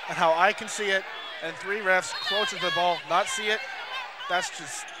 and how I can see it, and 3 refs closer to the ball not see it, that's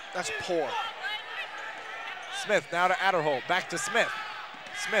poor. Smith now to Adderholt, back to Smith.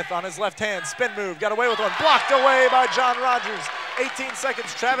 Smith on his left hand, spin move, got away with one, blocked away by John Rogers. 18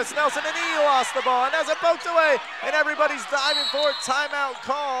 seconds, Travis Nelson, and he lost the ball, and as it poked away, and everybody's diving for it, timeout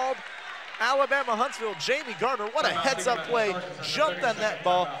called. Alabama-Huntsville, Jamie Gardner, what a heads-up play, jumped on that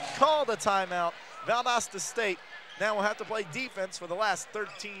ball, called a timeout. Valdosta State now will have to play defense for the last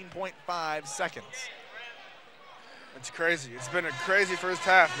 13.5 seconds. It's crazy. It's been a crazy first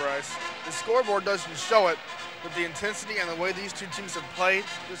half, Brice. The scoreboard doesn't show it, but the intensity and the way these two teams have played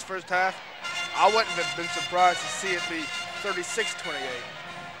this first half, I wouldn't have been surprised to see it be 36-28.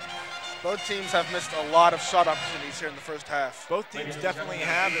 Both teams have missed a lot of shot opportunities here in the first half. Both teams definitely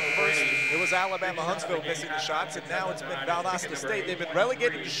have. At first, it was Alabama-Huntsville missing the shots, and now it's been Valdosta State. They've been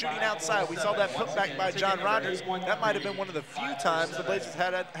relegated to shooting outside. We saw that putback by John Rogers. That might have been one of the few times the Blazers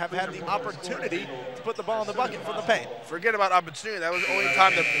have had the opportunity to put the ball in the bucket from the paint. Forget about opportunity. That was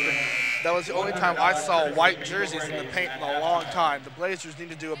the only time I saw white jerseys in the paint in a long time. The Blazers need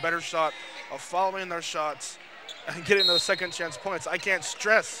to do a better shot of following their shots and getting those second chance points. I can't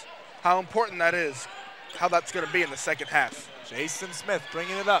stress how important that is, how that's going to be in the second half. Jason Smith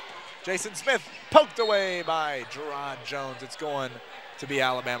bringing it up. Jason Smith poked away by Gerard Jones. It's going to be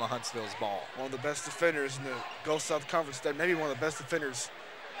Alabama-Huntsville's ball. One of the best defenders in the Gulf South Conference, maybe one of the best defenders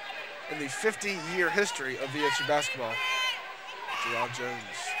in the 50-year history of VSU basketball. Gerard Jones.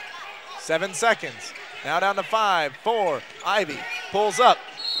 7 seconds. Now down to 5, 4. Ivy pulls up,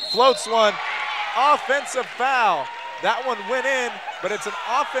 floats one. Offensive foul. That one went in, but it's an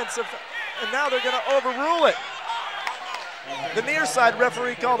offensive, and now they're going to overrule it. The near side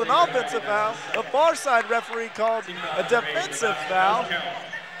referee called an offensive foul. The far side referee called a defensive foul,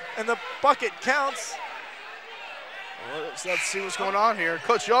 and the bucket counts. Well, let's see what's going on here.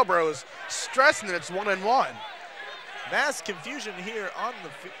 Coach Yarbrough is stressing that it's 1-1. Mass confusion here on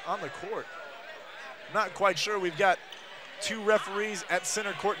the court. Not quite sure. We've got 2 referees at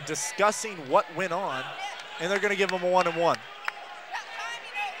center court discussing what went on, and they're going to give them a 1-1.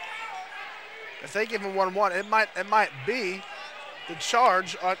 If they give him 1-1, it might be the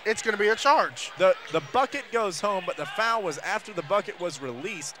charge. It's going to be a charge. The bucket goes home, but the foul was after the bucket was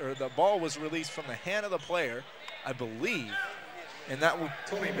released, or the ball was released from the hand of the player, I believe, and that will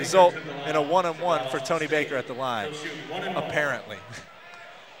result in a 1-on-1 for Tony Baker at the line, apparently.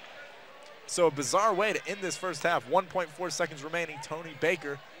 So a bizarre way to end this first half. 1.4 seconds remaining. Tony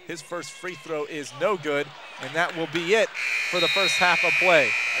Baker, his first free throw is no good, and that will be it for the first half of play.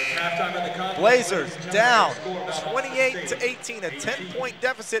 Blazers down 28-18, a 10-point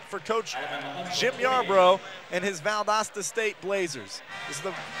deficit for Coach Jim Yarbrough and his Valdosta State Blazers. This is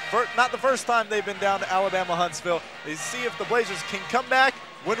not the first time they've been down to Alabama-Huntsville. They see if the Blazers can come back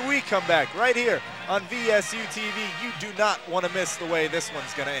when we come back right here on VSU-TV. You do not want to miss the way this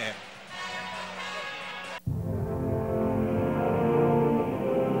one's going to end.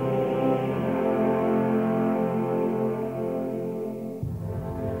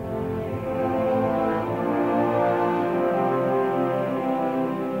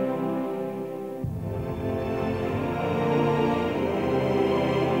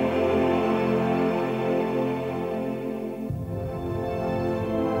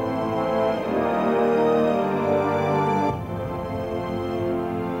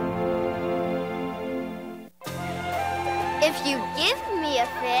 If you give me a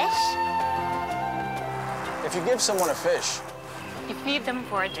fish. If you give someone a fish. You feed them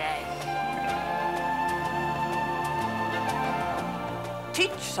for a day.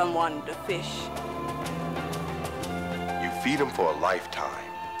 Teach someone to fish. You feed them for a lifetime.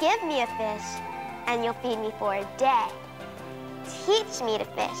 Give me a fish, and you'll feed me for a day. Teach me to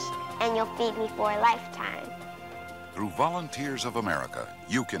fish, and you'll feed me for a lifetime. Through Volunteers of America,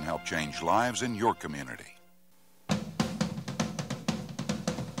 you can help change lives in your community.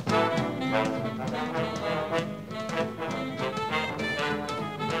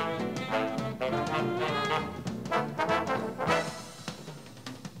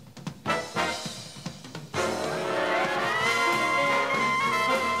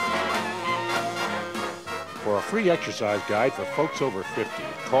 For a free exercise guide for folks over 50,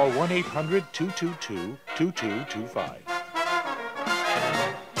 call 1-800-222-2225.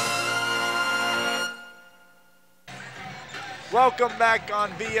 Welcome back on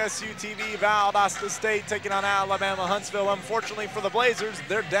VSU-TV. Valdosta State taking on Alabama-Huntsville. Unfortunately for the Blazers,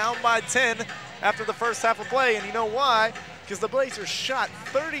 they're down by 10 after the first half of play. And you know why? Because the Blazers shot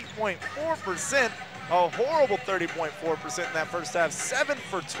 30.4%, a horrible 30.4% in that first half. 7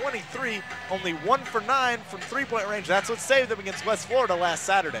 for 23, only 1 for 9 from three-point range. That's what saved them against West Florida last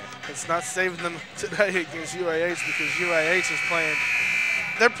Saturday. It's not saving them today against UAH because UAH is playing.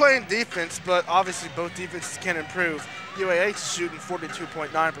 They're playing defense, but obviously both defenses can improve. UAH is shooting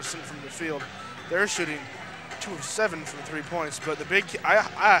 42.9% from the field. They're shooting 2 of 7 from 3 points, but the big key,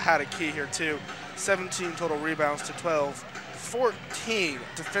 I had a key here too. 17 total rebounds to 12. 14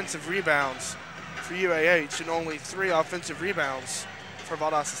 defensive rebounds for UAH and only 3 offensive rebounds for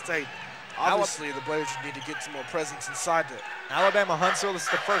Valdosta State. Obviously, the Blazers need to get some more presence inside it. Alabama-Huntsville, this is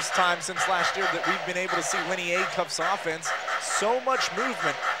the first time since last year that we've been able to see Winnie Acuff's offense. So much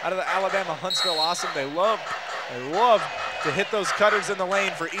movement out of the Alabama-Huntsville awesome. They love to hit those cutters in the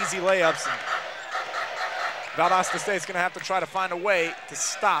lane for easy layups. And Valdosta State's going to have to try to find a way to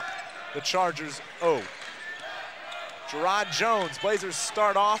stop the Chargers. Gerard Jones, Blazers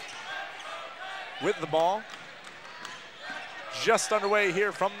start off with the ball. Just underway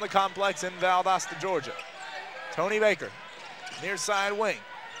here from the complex in Valdosta, Georgia. Tony Baker, near side wing.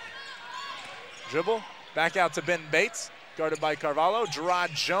 Dribble, back out to Ben Bates, guarded by Carvalho.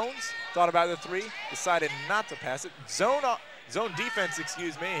 Gerard Jones thought about the 3, decided not to pass it. Zone defense,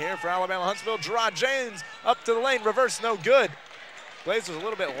 here for Alabama-Huntsville. Gerard James up to the lane, reverse, no good. Blazers a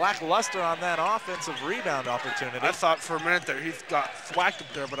little bit lackluster on that offensive rebound opportunity. I thought for a minute there he got thwacked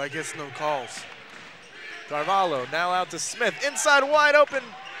up there, but I guess no calls. Carvalho now out to Smith. Inside wide open,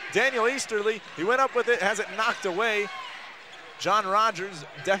 Daniel Easterly. He went up with it, has it knocked away. John Rogers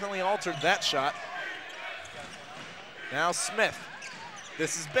definitely altered that shot. Now Smith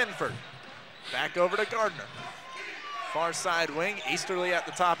This is Benford. Back over to Gardner. Far side wing, Easterly at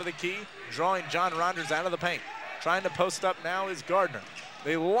the top of the key, drawing John Rogers out of the paint. Trying to post up now is Gardner.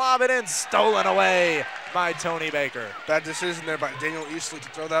 They lob it in, stolen away by Tony Baker. Bad decision there by Daniel Easterly to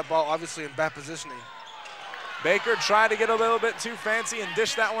throw that ball, obviously in bad positioning. Baker tried to get a little bit too fancy and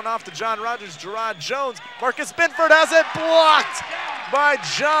dish that one off to John Rogers. Gerard Jones. Marcus Benford has it blocked by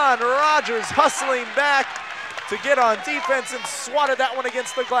John Rogers, hustling back to get on defense and swatted that one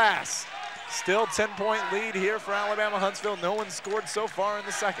against the glass. Still 10-point lead here for Alabama-Huntsville. No one scored so far in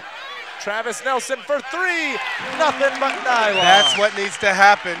the second. Travis Nelson for three, nothing but nylon. That's what needs to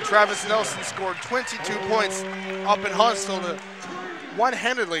happen. Travis Nelson scored 22 points up in Huntsville to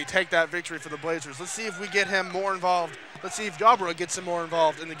one-handedly take that victory for the Blazers. Let's see if we get him more involved. Let's see if Yarborough gets him more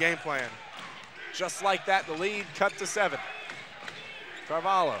involved in the game plan. Just like that, the lead cut to 7.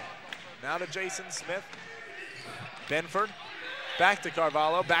 Carvalho, now to Jason Smith. Benford, back to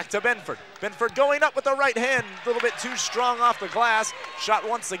Carvalho, back to Benford. Benford going up with the right hand, a little bit too strong off the glass. Shot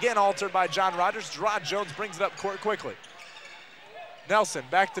once again altered by John Rogers. Gerard Jones brings it up court quickly. Nelson,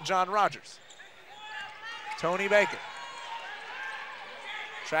 back to John Rogers. Tony Baker.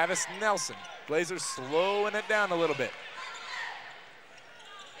 Travis Nelson. Blazers slowing it down a little bit.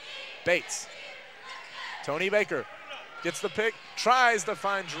 Bates. Tony Baker gets the pick, tries to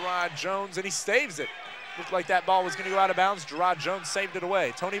find Gerard Jones, and he saves it. Looked like that ball was going to go out of bounds. Gerard Jones saved it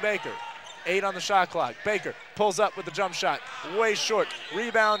away. Tony Baker, 8 on the shot clock. Baker pulls up with the jump shot, way short.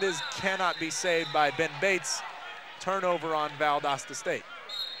 Rebound cannot be saved by Ben Bates. Turnover on Valdosta State.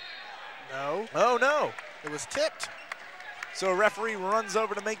 No. Oh, no. It was tipped. So a referee runs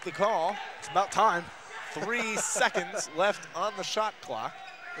over to make the call. It's about time. 3 seconds left on the shot clock.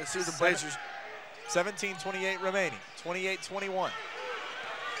 Let's see the Blazers. 17:28 remaining, 28-21.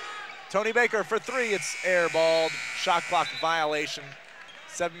 Tony Baker for 3, it's airballed. Shot clock violation.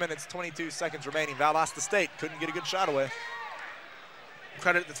 7 minutes, 22 seconds remaining. Valdosta State couldn't get a good shot away.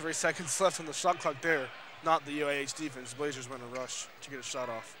 Credit the 3 seconds left on the shot clock there, not the UAH defense. The Blazers went in a rush to get a shot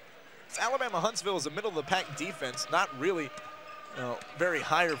off. Alabama-Huntsville is a middle-of-the-pack defense, not really very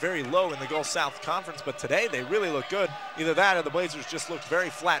high or very low in the Gulf South Conference, but today they really look good. Either that or the Blazers just looked very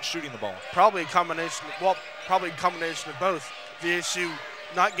flat shooting the ball. Probably a combination of both. VSU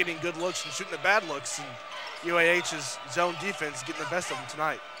not getting good looks and shooting the bad looks, and UAH's zone defense getting the best of them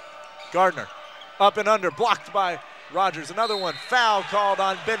tonight. Gardner, up and under, blocked by Rogers. Another one, foul called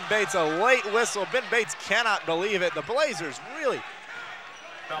on Ben Bates, a late whistle. Ben Bates cannot believe it. The Blazers really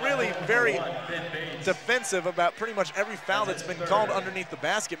very defensive about pretty much every foul that's been called underneath the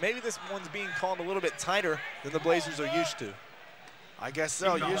basket. Maybe this one's being called a little bit tighter than the Blazers are used to. I guess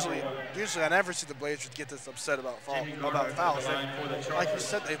so. Usually I never see the Blazers get this upset about fouls. Like you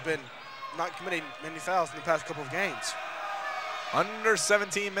said, they've been not committing many fouls in the past couple of games. Under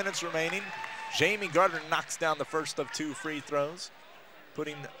 17 minutes remaining. Jamie Gardner knocks down the first of 2 free throws,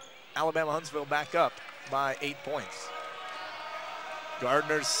 putting Alabama-Huntsville back up by 8 points.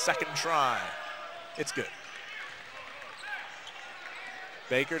 Gardner's second try. It's good.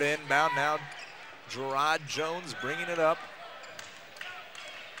 Baker to inbound now. Gerard Jones bringing it up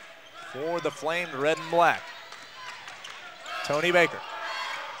for the Flamed red and black. Tony Baker.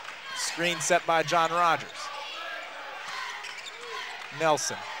 Screen set by John Rogers.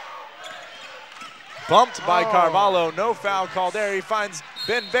 Nelson. Bumped by Carvalho. No foul called there. He finds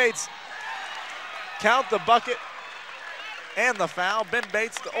Ben Bates. Count the bucket and the foul. Ben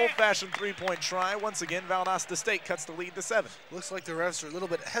Bates, the old-fashioned three-point try. Once again, Valdosta State cuts the lead to 7. Looks like the refs are a little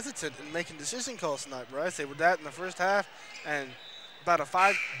bit hesitant in making decision calls tonight, Brice. They were that in the first half, and about a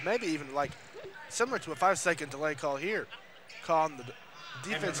 5, maybe even like similar to a 5-second delay call here, calling the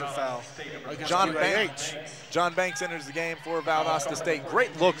defensive foul against John Banks enters the game for Valdosta State.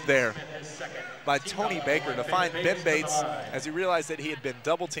 Great look there by Tony Baker to find Ben Bates as he realized that he had been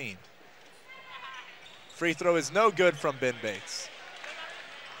double-teamed. Free throw is no good from Ben Bates.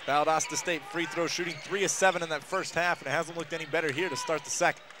 Valdosta State free throw shooting 3 of 7 in that first half, and it hasn't looked any better here to start the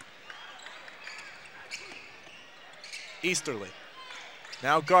second. Easterly.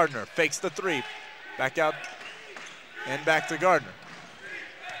 Now Gardner fakes the 3. Back out and back to Gardner.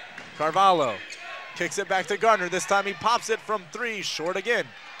 Carvalho kicks it back to Gardner. This time he pops it from 3, short again.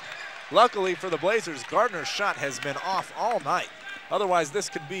 Luckily for the Blazers, Gardner's shot has been off all night. Otherwise, this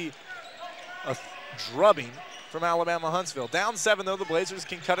could be a drubbing from Alabama-Huntsville. Down 7, though, the Blazers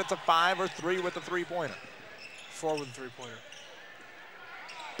can cut it to 5 or 3 with a three-pointer. 4 with a three-pointer.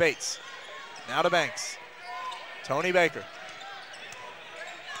 Bates. Now to Banks. Tony Baker.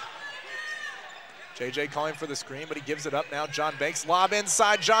 JJ calling for the screen, but he gives it up now. John Banks, lob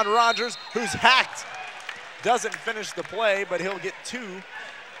inside. John Rogers, who's hacked doesn't finish the play, but he'll get 2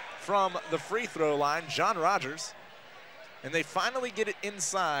 from the free throw line, John Rogers. And they finally get it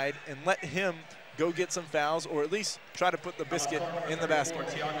inside and let him go get some fouls, or at least try to put the biscuit in the basket.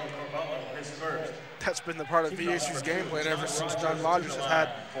 That's been the part of VSU's game plan ever since John Rogers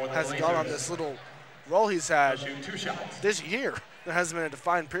has gone on this little role he's had this year. There hasn't been a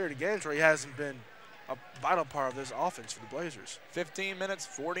defined period of games where he hasn't been a vital part of this offense for the Blazers. 15 minutes,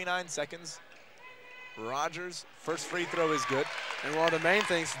 49 seconds. Rogers, first free throw is good. And one of the main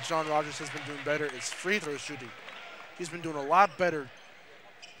things that John Rogers has been doing better is free throw shooting. He's been doing a lot better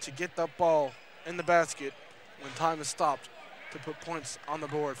to get that ball in the basket when time is stopped to put points on the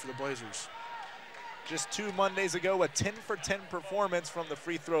board for the Blazers. Just 2 Mondays ago, a 10-for-10 performance from the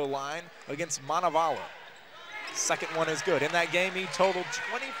free throw line against Montevallo. Second one is good. In that game, he totaled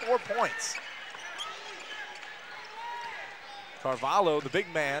 24 points. Carvalho, the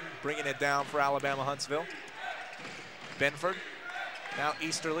big man, bringing it down for Alabama-Huntsville. Benford, now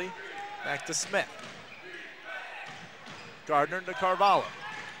Easterly, back to Smith. Gardner to Carvalho.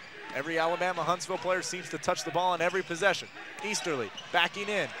 Every Alabama-Huntsville player seems to touch the ball in every possession. Easterly backing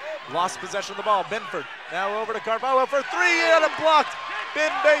in, lost possession of the ball. Benford now over to Carvalho for 3, and it blocked.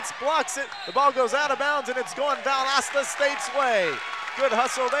 Ben Bates blocks it. The ball goes out of bounds, and it's going Valdosta State's way. Good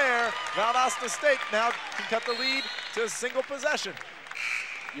hustle there. Valdosta State now can cut the lead to a single possession.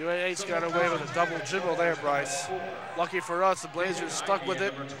 UAH got away with a double dribble there, Brice. Lucky for us, the Blazers stuck with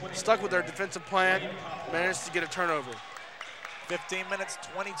it, stuck with their defensive plan, managed to get a turnover. 15 minutes,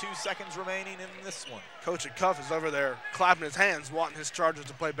 22 seconds remaining in this one. Coach at Cuff is over there clapping his hands, wanting his Chargers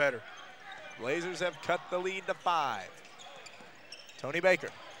to play better. Blazers have cut the lead to 5. Tony Baker.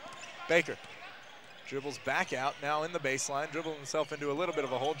 Baker dribbles back out, now in the baseline, dribbling himself into a little bit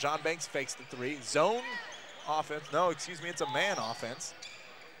of a hole. John Banks fakes the 3. Zone offense, no, excuse me, it's a man offense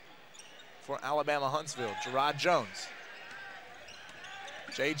for Alabama-Huntsville. Gerard Jones.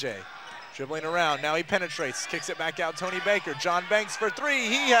 JJ dribbling around, now he penetrates, kicks it back out, Tony Baker. John Banks for 3,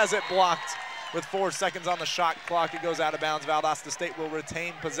 he has it blocked with 4 seconds on the shot clock. It goes out of bounds. Valdosta State will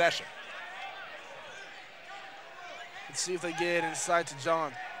retain possession. Let's see if they get inside to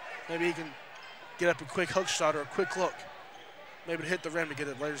John. Maybe he can get up a quick hook shot or a quick look. Maybe to hit the rim to get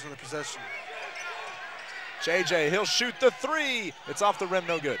the Blazers in the possession. JJ, he'll shoot the 3. It's off the rim,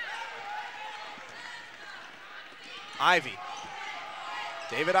 no good. Ivy.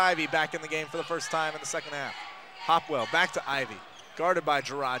 David Ivy back in the game for the first time in the second half. Hopwell back to Ivy, guarded by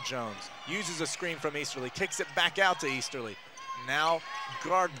Gerard Jones. Uses a screen from Easterly, kicks it back out to Easterly. Now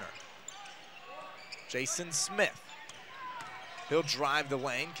Gardner. Jason Smith. He'll drive the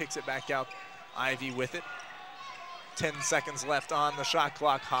lane, kicks it back out. Ivy with it. 10 seconds left on the shot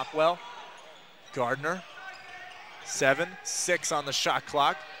clock. Hopwell. Gardner. 7, 6 on the shot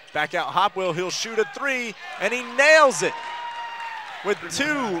clock. Back out Hopwell, he'll shoot a 3, and he nails it. With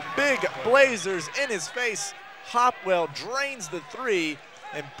 2 big Blazers in his face, Hopwell drains the 3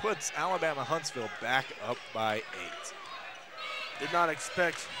 and puts Alabama-Huntsville back up by 8. Did not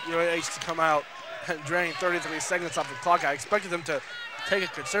expect UAH to come out and drain 33 seconds off the clock. I expected them to take a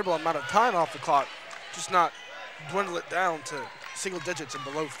considerable amount of time off the clock, just not dwindle it down to single digits and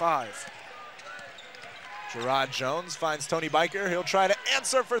below 5. Gerard Jones finds Tony Baker. He'll try to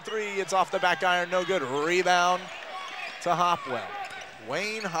answer for 3. It's off the back iron, no good. Rebound to Hopwell.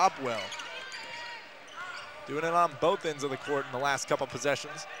 Wayne Hopwell doing it on both ends of the court in the last couple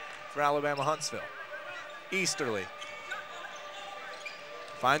possessions for Alabama-Huntsville. Easterly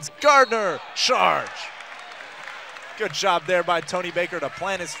finds Gardner. Charge. Good job there by Tony Baker to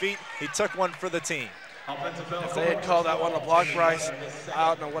plant his feet. He took one for the team. If they had called that one a block, Brice, I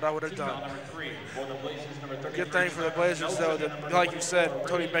don't know what I would have done. Good thing for the Blazers, though, that, like you said,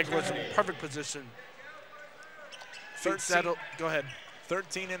 Tony Baker was in perfect position. Go ahead.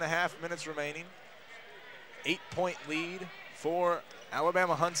 13.5 minutes remaining. 8-point lead for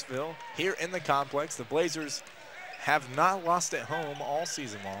Alabama-Huntsville here in the complex. The Blazers have not lost at home all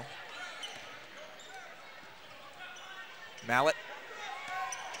season long. Mallett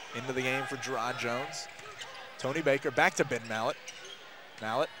into the game for Gerard Jones. Tony Baker back to Ben Mallett.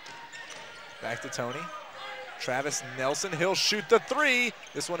 Mallett back to Tony. Travis Nelson, he'll shoot the 3.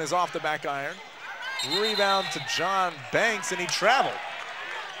 This one is off the back iron. Rebound to John Banks, and he traveled.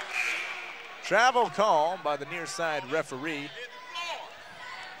 Travel call by the near side referee.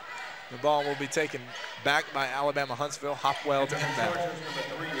 The ball will be taken back by Alabama-Huntsville. Hopwell to inbound.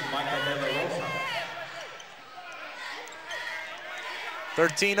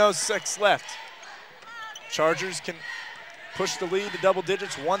 13:06 left. Chargers can push the lead to double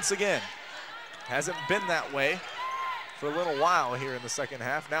digits once again. Hasn't been that way for a little while here in the second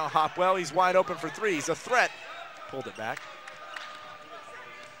half. Now Hopwell, he's wide open for three. He's a threat. Pulled it back.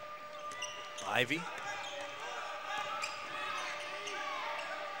 Ivy.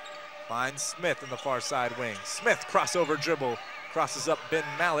 Finds Smith in the far side wing. Smith, crossover dribble. Crosses up Ben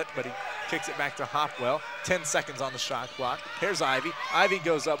Mallett, but he kicks it back to Hopwell. 10 seconds on the shot clock. Here's Ivy. Ivy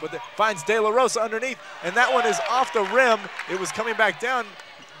goes up with it. Finds De La Rosa underneath, and that one is off the rim. It was coming back down.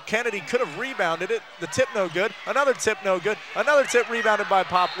 Kennedy could have rebounded it. The tip no good. Another tip no good. Another tip rebounded by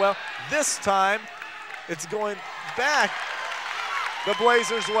Popwell. This time, it's going back the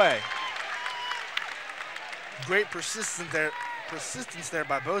Blazers' way. Great persistence there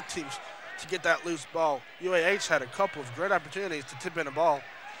by both teams to get that loose ball. UAH had a couple of great opportunities to tip in a ball.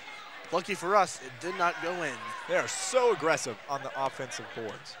 Lucky for us, it did not go in. They are so aggressive on the offensive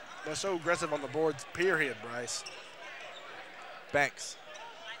boards. They're so aggressive on the boards, period, Brice. Banks.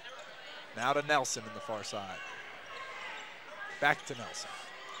 Now to Nelson in the far side. Back to Nelson.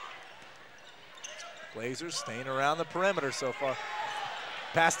 Blazers staying around the perimeter so far.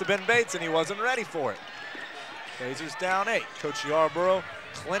 Pass to Ben Bates, and he wasn't ready for it. Blazers down 8. Coach Yarborough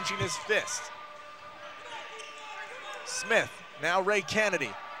clenching his fist. Smith, now Ray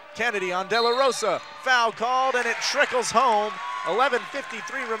Kennedy. Kennedy on De La Rosa. Foul called, and it trickles home.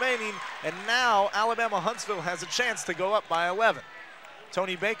 11:53 remaining, and now Alabama-Huntsville has a chance to go up by 11.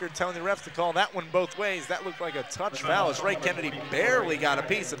 Tony Baker telling the refs to call that one both ways. That looked like a touch foul as Ray Kennedy barely got a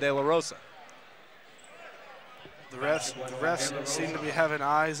piece of De La Rosa. The refs seem to be having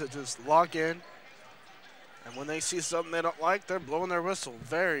eyes that just lock in. And when they see something they don't like, they're blowing their whistle.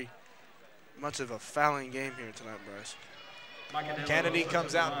 Very much of a fouling game here tonight, Brice. Kennedy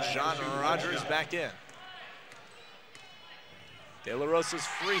comes out, John Rogers back in. De La Rosa's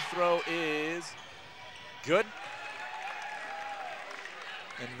free throw is good.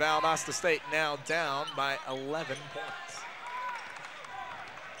 And Valdosta State now down by 11 points.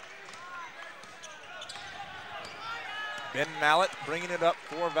 Ben Mallett bringing it up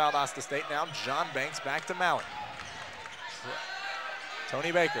for Valdosta State. Now John Banks back to Mallett.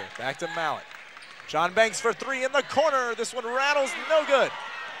 Tony Baker back to Mallett. John Banks for three in the corner. This one rattles, no good.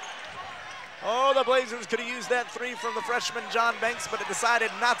 Oh, the Blazers could have used that three from the freshman John Banks, but it decided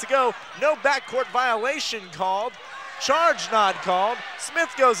not to go. No backcourt violation called. Charge not called.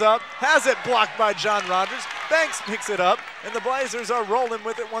 Smith goes up, has it blocked by John Rogers. Banks picks it up, and the Blazers are rolling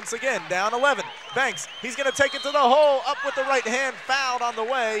with it once again, down 11. Banks, he's gonna take it to the hole, up with the right hand, fouled on the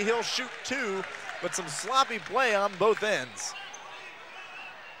way. He'll shoot two, but some sloppy play on both ends.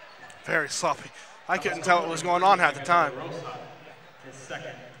 Very sloppy. I couldn't tell what was going on half the time. His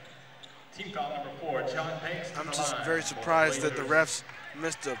second. Team foul number 4, John Banks. I'm just very surprised that the refs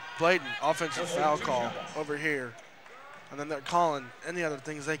missed a blatant offensive foul call over here. And then they're calling any other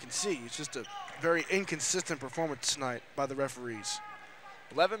things they can see. It's just a very inconsistent performance tonight by the referees.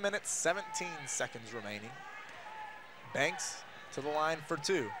 11 minutes, 17 seconds remaining. Banks to the line for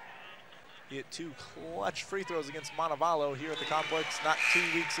two. He hit 2 clutch free throws against Montevallo here at the complex not 2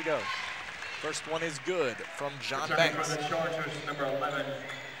 weeks ago. First one is good from John Banks. For the Chargers, number 11,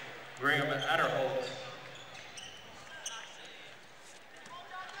 Graham Adderholt.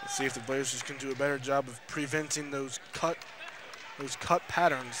 Let's see if the Blazers can do a better job of preventing those cut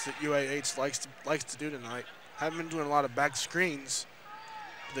patterns that UAH likes to do tonight. Haven't been doing a lot of back screens.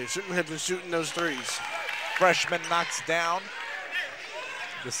 They certainly have been shooting those threes. Freshman knocks down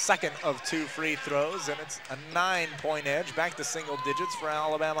the second of 2 free throws, and it's a 9-point edge, back to single digits for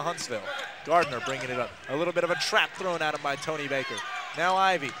Alabama-Huntsville. Gardner bringing it up. A little bit of a trap thrown at him by Tony Baker. Now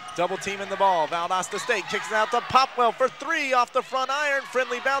Ivy, double teaming the ball. Valdosta State kicks it out to Popwell for 3 off the front iron.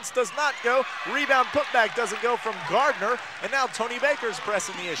 Friendly bounce does not go. Rebound putback doesn't go from Gardner. And now Tony Baker's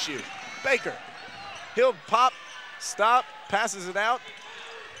pressing the issue. Baker, he'll pop, stop, passes it out.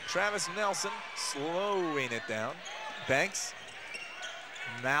 Travis Nelson slowing it down. Banks,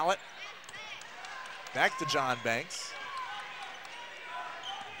 Mallett, back to John Banks.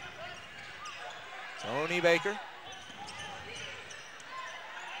 Tony Baker.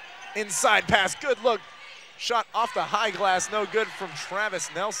 Inside pass, good look. Shot off the high glass, no good from Travis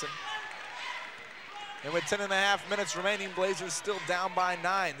Nelson. And with 10.5 minutes remaining, Blazers still down by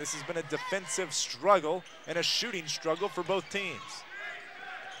 9. This has been a defensive struggle and a shooting struggle for both teams.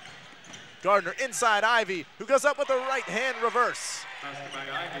 Gardner inside Ivy, who goes up with a right hand reverse.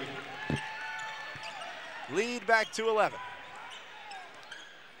 Lead back to 11.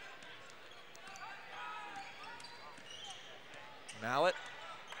 Mallett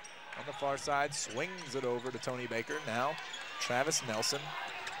on the far side, swings it over to Tony Baker. Now, Travis Nelson,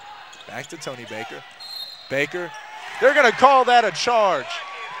 back to Tony Baker. Baker, they're gonna call that a charge.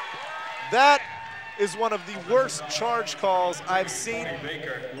 That is one of the worst charge calls I've seen.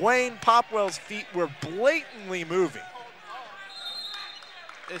 Wayne Popwell's feet were blatantly moving.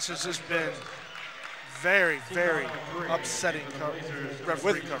 It's just been very, very upsetting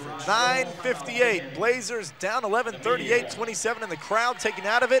referee coverage. 9:58, Blazers down 11, 38-27, and the crowd taken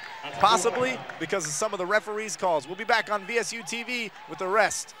out of it, possibly because of some of the referees' calls. We'll be back on VSU TV with the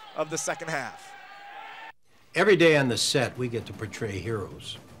rest of the second half. Every day on the set, we get to portray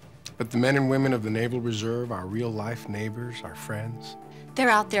heroes. But the men and women of the Naval Reserve, our real-life neighbors, our friends. They're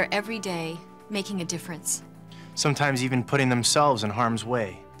out there every day, making a difference. Sometimes even putting themselves in harm's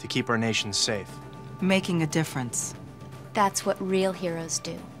way to keep our nation safe. Making a difference. That's what real heroes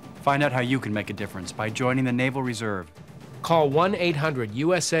do. Find out how you can make a difference by joining the Naval Reserve. Call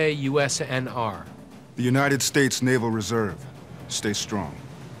 1-800-USA-USNR. The United States Naval Reserve. Stay strong.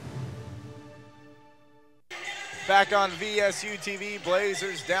 Back on VSU TV,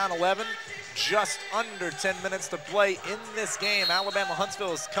 Blazers down 11. Just under 10 minutes to play in this game.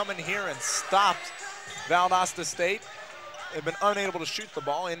 Alabama-Huntsville has come in here and stopped Valdosta State. They've been unable to shoot the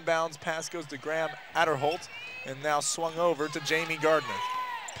ball. Inbounds pass goes to Graham Adderholt and now swung over to Jamie Gardner.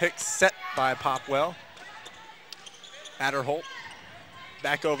 Pick set by Popwell. Adderholt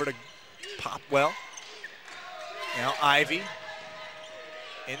back over to Popwell. Now Ivy.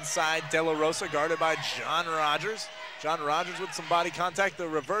 Inside De La Rosa, guarded by John Rogers. John Rogers with some body contact. The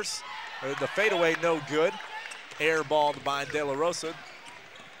reverse, or the fadeaway, no good. Airballed by De La Rosa.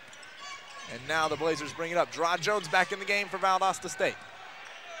 And now the Blazers bring it up. Draw Jones back in the game for Valdosta State.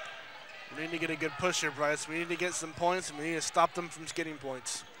 We need to get a good push here, Brice. We need to get some points, and we need to stop them from getting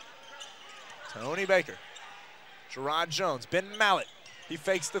points. Tony Baker. Gerard Jones. Ben Mallett. He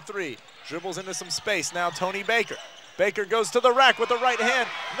fakes the three. Dribbles into some space. Now Tony Baker. Baker goes to the rack with the right hand.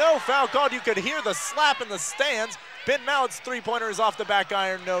 No foul called. You could hear the slap in the stands. Ben Mallett's three-pointer is off the back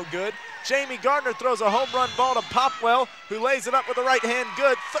iron, no good. Jamie Gardner throws a home run ball to Popwell, who lays it up with the right hand,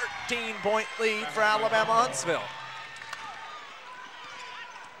 good. 13-point lead for Alabama-Huntsville.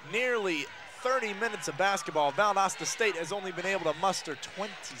 Nearly 30 minutes of basketball. Valdosta State has only been able to muster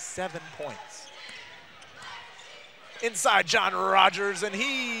 27 points. Inside John Rogers, and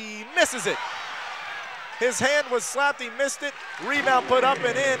he misses it. His hand was slapped, he missed it. Rebound put up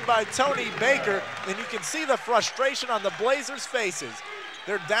and in by Tony Baker, and you can see the frustration on the Blazers' faces.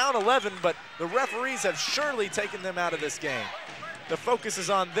 They're down 11, but the referees have surely taken them out of this game. The focus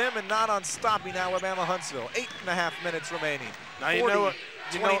is on them and not on stopping Alabama-Huntsville. 8.5 minutes remaining. Now you know what,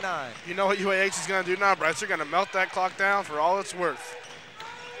 29. You know what UAH is going to do now, Brice. They're going to melt that clock down for all it's worth.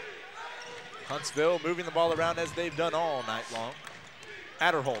 Huntsville moving the ball around as they've done all night long.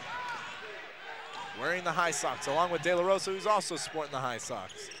 Adderholt wearing the high socks, along with De La Rosa, who's also sporting the high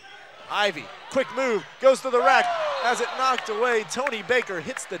socks. Ivy, quick move, goes to the rack. As it knocked away, Tony Baker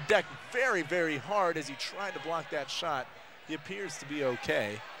hits the deck very, very hard as he tried to block that shot. He appears to be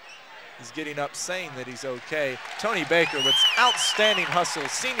okay. He's getting up saying that he's okay. Tony Baker with outstanding hustle,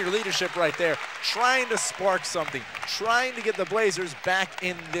 senior leadership right there, trying to spark something, trying to get the Blazers back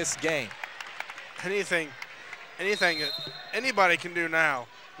in this game. Anything that anybody can do now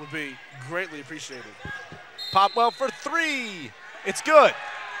would be greatly appreciated. Popwell for three. It's good.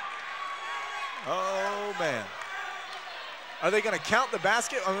 Oh, man. Are they going to count the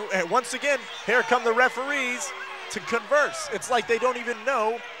basket? Once again, here come the referees to converse. It's like they don't even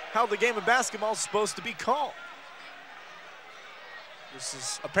know how the game of basketball is supposed to be called.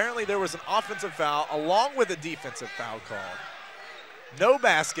 Apparently there was an offensive foul along with a defensive foul called. No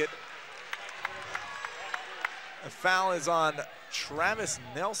basket. The foul is on Travis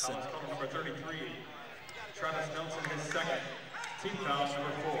Nelson. Number 33, Travis Nelson, his second. Team foul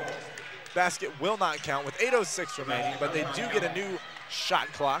number 4. Basket will not count with 8:06 remaining, but they do get a new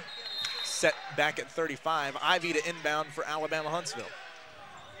shot clock set back at 35. Ivy to inbound for Alabama-Huntsville.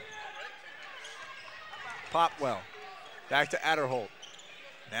 Popwell back to Adderholt.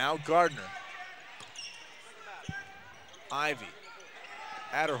 Now Gardner. Ivy.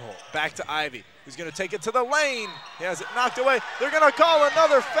 Adderholt back to Ivy, who's going to take it to the lane. He has it knocked away. They're going to call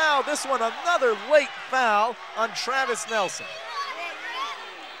another foul. This one, another late foul on Travis Nelson.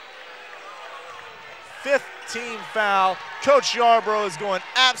 5th team foul. Coach Yarbrough is going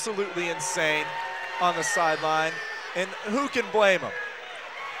absolutely insane on the sideline, and who can blame him?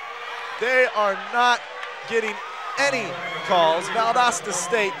 They are not getting any calls. Valdosta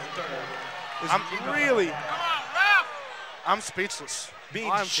State is really I'm speechless.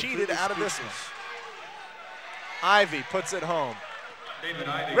 Being cheated out of this one. Ivy puts it home.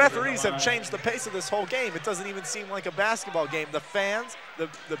 Referees have changed the pace of this whole game. It doesn't even seem like a basketball game. The fans, the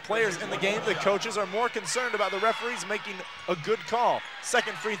players in the game, the coaches are more concerned about the referees making a good call.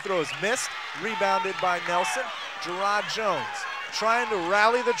 Second free throw is missed, rebounded by Nelson. Gerard Jones trying to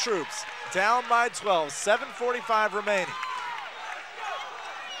rally the troops. Down by 12, 7:45 remaining.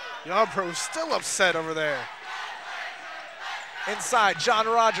 Yarbrough's still upset over there. Inside, John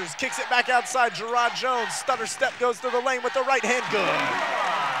Rogers kicks it back outside. Gerard Jones, stutter step, goes to the lane with the right hand.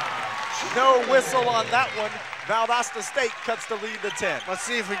 Good. No whistle on that one. Valdosta State cuts the lead to 10. Let's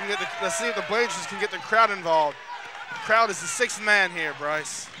see if we can get let's see if the Blazers can get the crowd involved. The crowd is the sixth man here,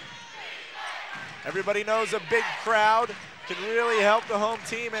 Brice. Everybody knows a big crowd can really help the home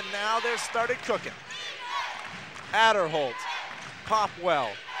team, and now they're started cooking. Adderholt, Popwell.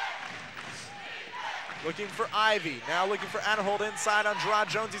 Looking for Ivy, now looking for Adderholt inside on Gerard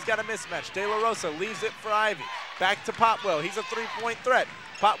Jones. He's got a mismatch. De La Rosa leaves it for Ivy. Back to Popwell, he's a three-point threat.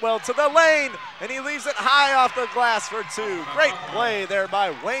 Popwell to the lane, and he leaves it high off the glass for two. Great play there by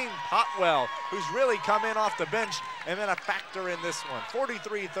Wayne Popwell, who's really come in off the bench and been a factor in this one.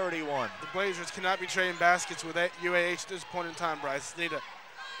 43-31. The Blazers cannot be trading baskets with UAH at this point in time, Brice. They need to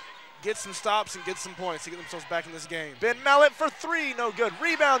get some stops and get some points to get themselves back in this game. Ben Mellett for three, no good.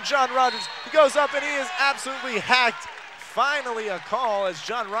 Rebound, John Rogers. He goes up and he is absolutely hacked. Finally a call as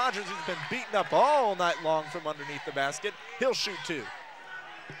John Rogers, who's been beaten up all night long from underneath the basket. He'll shoot two.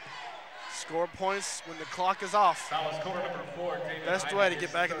 Score points when the clock is off. Best way to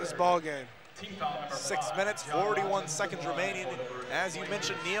get back in this ball game. 6 minutes, 41 seconds remaining. As you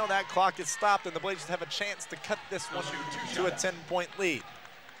mentioned, Neil, that clock is stopped and the Blazers have a chance to cut this one to a 10-point lead.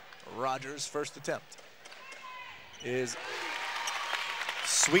 Rogers' first attempt is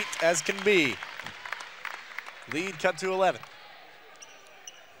sweet as can be. Lead cut to 11.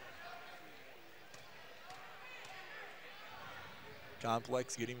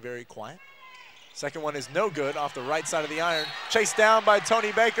 Complex getting very quiet. Second one is no good off the right side of the iron. Chased down by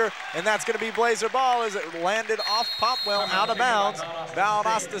Tony Baker, and that's going to be Blazer ball as it landed off Popwell out of bounds.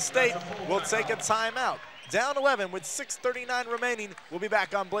 Valdosta State will take a timeout. Down 11 with 6:39 remaining. We'll be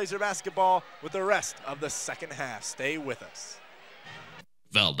back on Blazer basketball with the rest of the second half. Stay with us.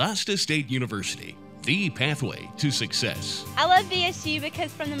 Valdosta State University, the pathway to success. I love VSU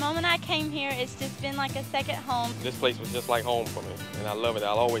because from the moment I came here, it's just been like a second home. This place was just like home for me, and I love it.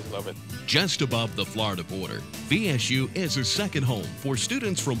 I'll always love it. Just above the Florida border, VSU is a second home for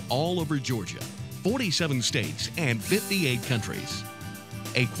students from all over Georgia, 47 states, and 58 countries.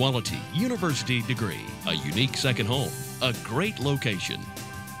 A quality university degree, a unique second home, a great location.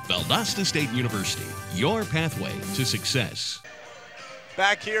 Valdosta State University, your pathway to success.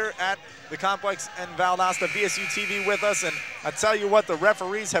 Back here at the complex and Valdosta, VSU-TV with us, and I tell you what, the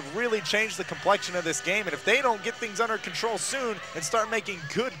referees have really changed the complexion of this game, and if they don't get things under control soon and start making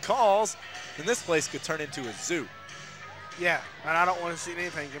good calls, then this place could turn into a zoo. Yeah, and I don't want to see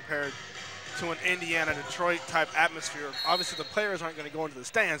anything compared to an Indiana-Detroit type atmosphere. Obviously the players aren't going to go into the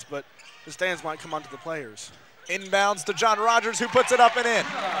stands, but the stands might come onto the players. Inbounds to John Rogers, who puts it up and in.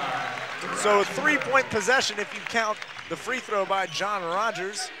 So 3-point possession if you count the free throw by John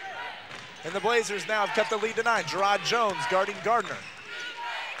Rogers. And the Blazers now have cut the lead to 9. Gerard Jones guarding Gardner.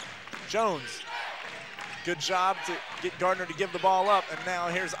 Jones, good job to get Gardner to give the ball up, and now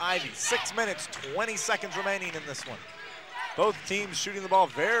here's Ivy. 6 minutes, 20 seconds remaining in this one. Both teams shooting the ball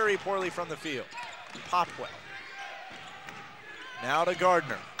very poorly from the field. Popwell. Now to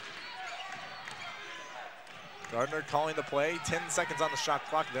Gardner. Gardner calling the play, 10 seconds on the shot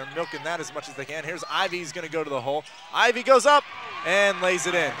clock. They're milking that as much as they can. Here's Ivy, he's gonna go to the hole. Ivy goes up and lays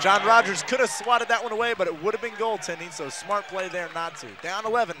it in. John Rogers could have swatted that one away, but it would have been goaltending, so smart play there not to. Down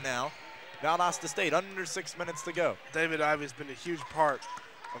 11 now, Valdosta State, under 6 minutes to go. David Ivey's been a huge part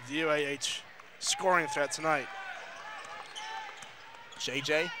of the UAH scoring threat tonight.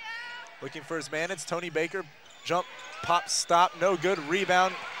 JJ looking for his man. It's Tony Baker. Jump, pop, stop, no good.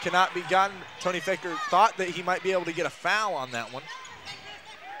 Rebound cannot be gotten. Tony Baker thought that he might be able to get a foul on that one.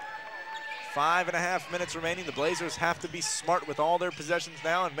 5.5 minutes remaining. The Blazers have to be smart with all their possessions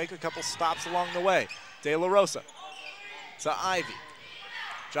now and make a couple stops along the way. De La Rosa to Ivy.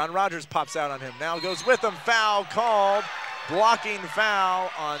 John Rogers pops out on him. Now goes with him. Foul called. Blocking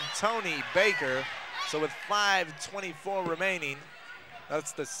foul on Tony Baker. So with 5:24 remaining,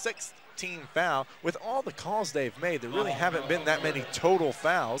 that's the 6th team foul. With all the calls they've made, there really haven't been that many total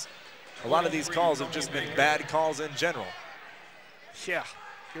fouls. A lot of these calls have just been bad calls in general. Yeah,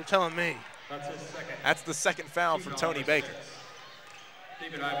 you're telling me. That's the second foul for Tony Baker.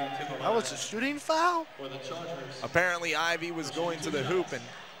 That was a shooting foul? Apparently Ivy was going to the hoop, and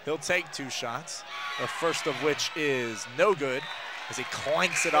he'll take 2 shots, the first of which is no good. as he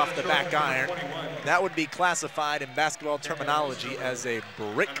clanks it off the back iron. That would be classified in basketball terminology as a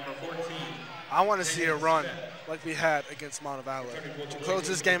brick. I want to see a run like we had against Montevallo. To close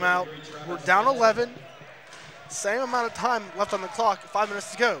this game out, we're down 11, same amount of time left on the clock, 5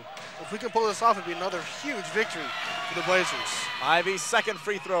 minutes to go. If we can pull this off, it'd be another huge victory for the Blazers. Ivy's second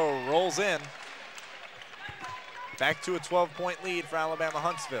free throw rolls in. Back to a 12-point lead for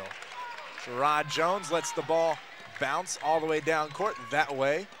Alabama-Huntsville. Gerard Jones lets the ball bounce all the way down court. That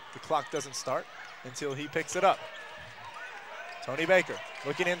way, the clock doesn't start until he picks it up. Tony Baker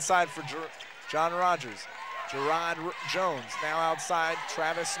looking inside for John Rogers. Gerard Jones now outside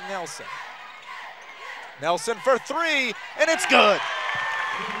Travis Nelson. Nelson for three, and it's good.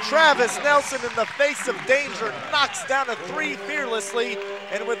 Travis Nelson, in the face of danger, knocks down a three fearlessly,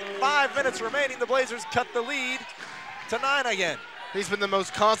 and with 5 minutes remaining, the Blazers cut the lead to 9 again. He's been the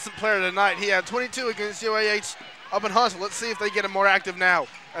most constant player tonight. He had 22 against UAH up in Huntsville. Let's see if they get him more active now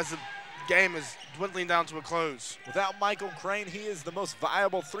as the game is dwindling down to a close. Without Michael Crane, he is the most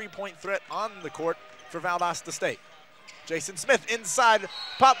viable three-point threat on the court for Valdosta State. Jason Smith inside,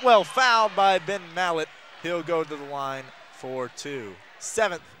 Popwell fouled by Ben Mallett. He'll go to the line for 2.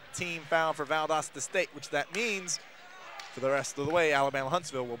 7th team foul for Valdosta State, which that means for the rest of the way,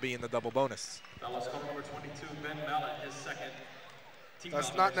 Alabama-Huntsville will be in the double bonus. Dallas Cope number 22, Ben Mallett, his second.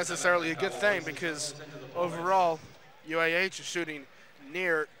 That's not necessarily a good thing because overall, UAH is shooting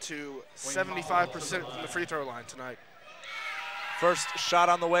near to 75% from the free throw line tonight. First shot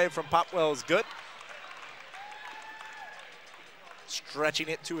on the way from Popwell is good. Stretching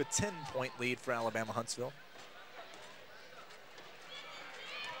it to a 10-point lead for Alabama-Huntsville.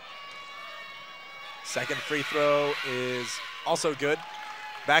 Second free throw is also good.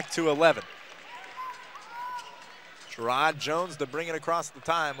 Back to 11. Gerard Jones to bring it across the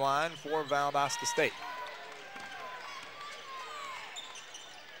timeline for Valdosta State.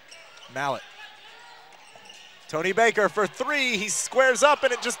 Mallett. Tony Baker for three. He squares up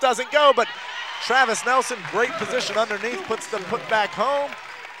and it just doesn't go, but Travis Nelson, great position underneath, puts the put back home.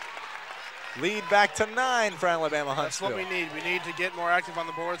 Lead back to 9 for Alabama-Huntsville. That's what we need. We need to get more active on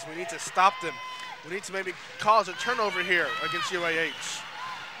the boards. We need to stop them. We need to maybe cause a turnover here against UAH.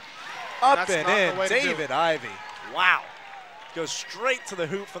 Up and in, David Ivey. Wow. Goes straight to the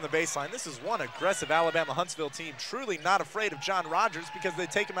hoop from the baseline. This is one aggressive Alabama-Huntsville team, truly not afraid of John Rogers because they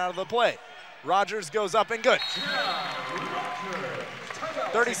take him out of the play. Rogers goes up and good.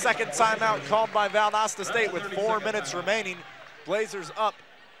 30-second timeout called by Valdosta State with 4 minutes remaining. Blazers up,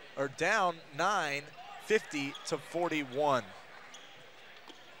 or down 9, 50-41.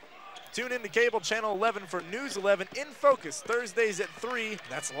 Tune in to cable channel 11 for News 11 in Focus, Thursdays at 3,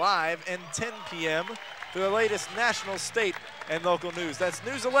 that's live, and 10 p.m. for the latest national, state, and local news. That's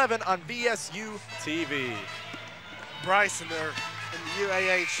News 11 on VSU-TV. Brice in the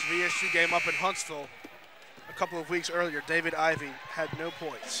UAH VSU game up in Huntsville a couple of weeks earlier, David Ivey had no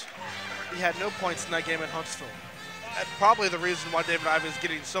points. He had no points in that game in Huntsville. And probably the reason why David Ivey is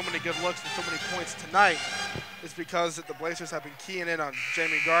getting so many good looks and so many points tonight is because the Blazers have been keying in on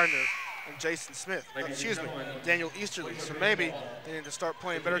Jamie Gardner and Jason Smith, Daniel Easterly. So maybe they need to start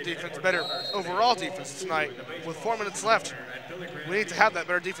playing better defense, better overall defense tonight. With 4 minutes left, we need to have that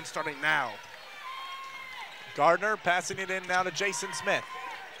better defense starting now. Gardner passing it in now to Jason Smith.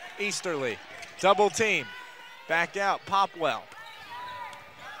 Easterly, double team. Back out, Popwell.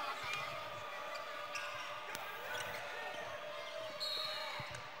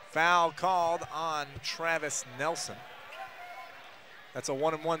 Foul called on Travis Nelson. That's a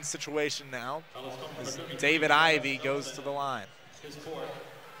 1-on-1 situation now as David Ivey goes to the line. His fourth.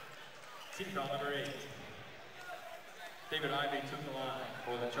 Team foul number 8. David Ivey took the line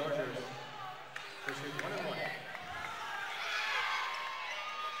for the Chargers.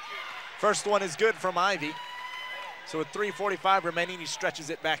 First one is good from Ivey. So with 3:45 remaining, he stretches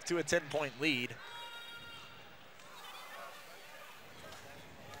it back to a 10-point lead.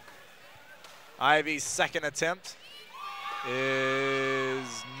 Ivey's second attempt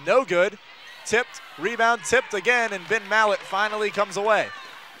is no good. Tipped, rebound tipped again, and Ben Mallett finally comes away.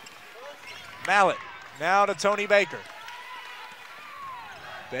 Mallett now to Tony Baker.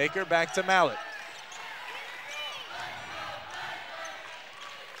 Baker back to Mallett.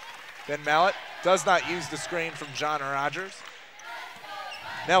 Ben Mallett does not use the screen from John Rogers.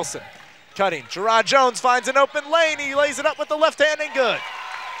 Nelson cutting. Gerard Jones finds an open lane. He lays it up with the left hand and good.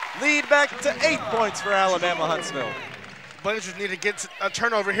 Lead back to 8 points for Alabama-Huntsville. Blazers need to get a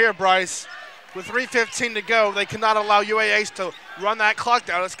turnover here, Brice. With 3:15 to go, they cannot allow UAH to run that clock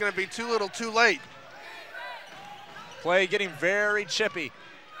down. It's going to be too little, too late. Play getting very chippy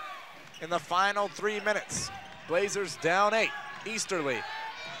in the final 3 minutes. Blazers down 8. Easterly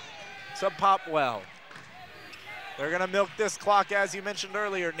to Popwell. They're going to milk this clock, as you mentioned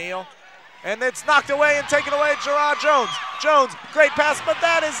earlier, Neil. And it's knocked away and taken away, Gerard Jones. Jones, great pass, but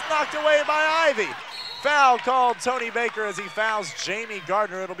that is knocked away by Ivy. Foul called Tony Baker as he fouls Jamie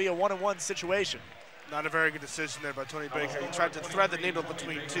Gardner. It'll be a 1-on-1 situation. Not a very good decision there by Tony Baker. He tried to thread the needle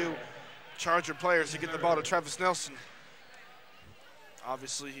between two Charger players to get the ball to Travis Nelson.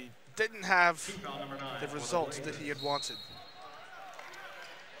 Obviously, he didn't have the results that he had wanted.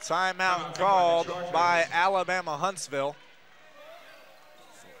 Timeout called by Alabama-Huntsville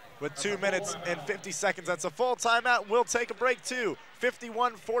with 2 minutes and 50 seconds. That's a full timeout. We'll take a break too.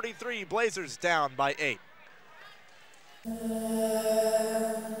 51-43, Blazers down by 8.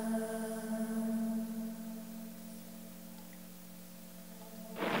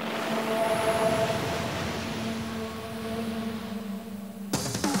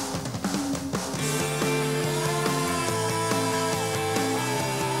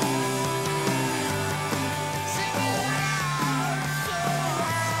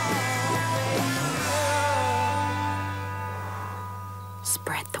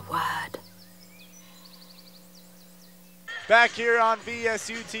 Spread the word. Back here on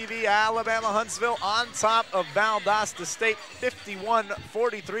VSU-TV, Alabama-Huntsville on top of Valdosta State,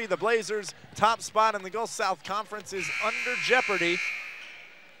 51-43. The Blazers' top spot in the Gulf South Conference is under jeopardy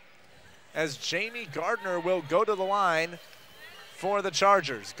as Jamie Gardner will go to the line for the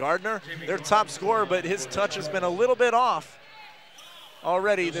Chargers. Gardner, their top scorer, but his touch has been a little bit off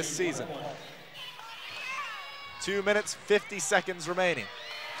already this season. 2 minutes, 50 seconds remaining.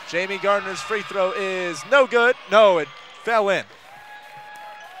 Jamie Gardner's free throw is no good. No, it fell in.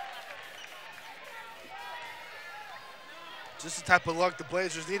 Just the type of luck the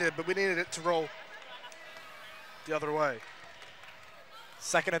Blazers needed, but we needed it to roll the other way.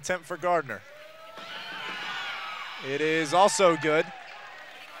 Second attempt for Gardner. It is also good.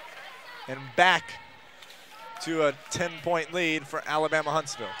 And back to a 10-point lead for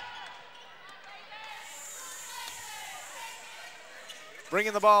Alabama-Huntsville.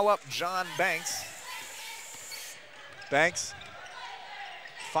 Bringing the ball up, John Banks. Banks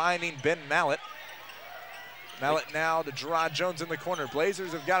finding Ben Mallett. Mallett now to Gerard Jones in the corner.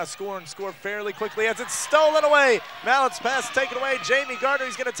 Blazers have got to score and score fairly quickly as it's stolen away. Mallett's pass taken away. Jamie Gardner,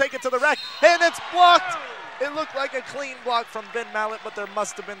 he's going to take it to the rack, and it's blocked. It looked like a clean block from Ben Mallett, but there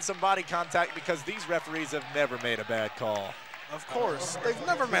must have been some body contact because these referees have never made a bad call. Of course, they've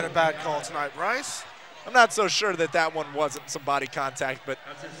never made a bad call tonight, Brice. I'm not so sure that that one wasn't some body contact, but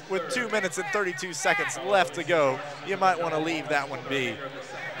with 2 minutes and 32 seconds left to go, you might want to leave that one be.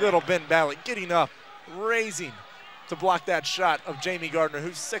 Little Ben Mallett getting up, raising to block that shot of Jamie Gardner,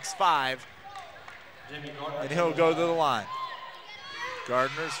 who's 6'5", and he'll go to the line.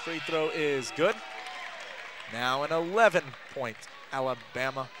 Gardner's free throw is good. Now an 11-point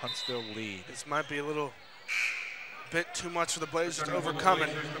Alabama-Huntsville lead. This might be a little bit too much for the Blazers to overcome in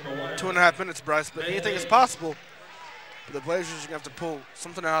 2.5 minutes, Brice, but anything is possible. But the Blazers are going to have to pull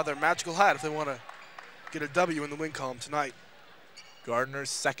something out of their magical hat if they want to get a W in the win column tonight. Gardner's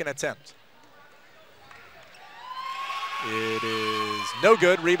second attempt. It is no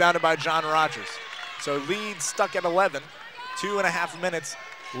good, rebounded by John Rogers. So lead stuck at 11, 2.5 minutes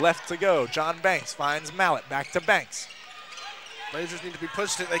left to go. John Banks finds Mallett, back to Banks. Blazers need to be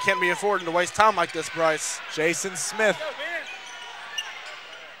pushing it. They can't be affording to waste time like this, Brice. Jason Smith.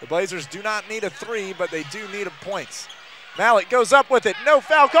 The Blazers do not need a three, but they do need points. Mallett goes up with it. No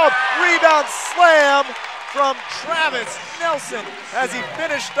foul called. Rebound slam from Travis Nelson as he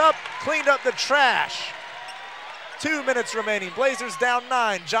finished up, cleaned up the trash. 2 minutes remaining. Blazers down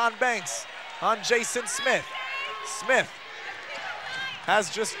 9. John Banks on Jason Smith. Smith has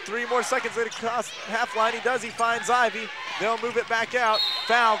just 3 more seconds across half line. He does. He finds Ivy. They'll move it back out.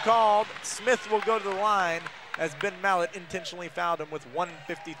 Foul called. Smith will go to the line as Ben Mallett intentionally fouled him with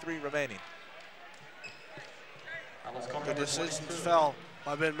 1:53 remaining. The decision fell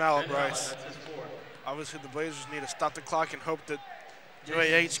by Ben Mallett, Brice. Obviously, the Blazers need to stop the clock and hope that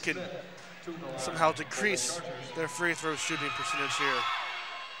UAH can somehow decrease their free throw shooting percentage here.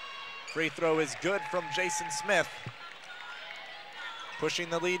 Free throw is good from Jason Smith, pushing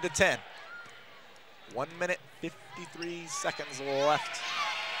the lead to 10. 1 minute, 53 seconds left.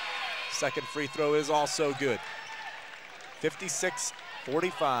 Second free throw is also good.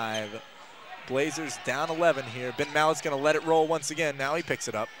 56-45. Blazers down 11 here. Ben Mallett's going to let it roll once again. Now he picks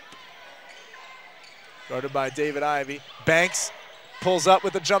it up. Guarded by David Ivy. Banks pulls up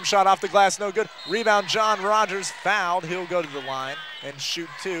with a jump shot off the glass, no good. Rebound, John Rogers fouled. He'll go to the line and shoot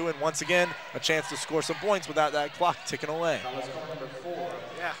 2. And once again, a chance to score some points without that clock ticking away.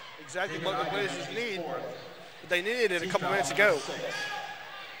 Yeah, exactly what the Blazers need. they needed it a couple minutes ago.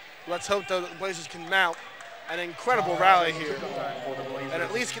 Let's hope the Blazers can mount an incredible rally here and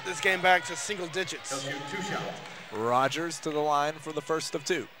at least get this game back to single digits. Rogers to the line for the first of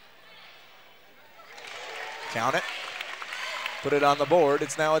two. Count it. Put it on the board.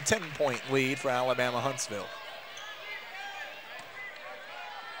 It's now a 10-point lead for Alabama-Huntsville.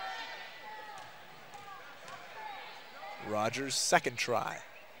 Rogers' second try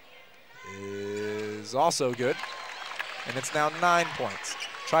is also good, and it's now 9 points.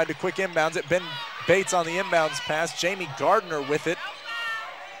 Tried to quick inbounds it. Ben Bates on the inbounds pass. Jamie Gardner with it.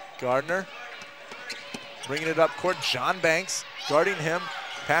 Gardner bringing it up court. John Banks guarding him.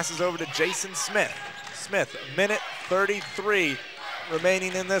 Passes over to Jason Smith. Smith, minute 33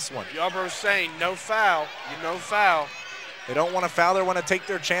 remaining in this one. Yarbrough's saying no foul. No foul. They don't want to foul. They want to take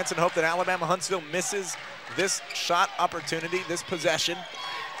their chance and hope that Alabama-Huntsville misses this shot opportunity, this possession,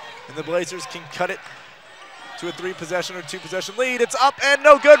 and the Blazers can cut it to a 3-possession or 2-possession lead. It's up and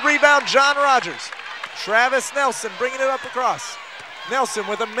no good. Rebound, John Rogers. Travis Nelson bringing it up across. Nelson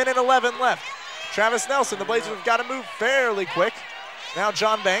with a minute 11 left. Travis Nelson, the Blazers have got to move fairly quick. Now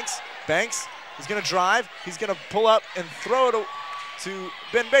John Banks. Banks is going to drive. He's going to pull up and throw it to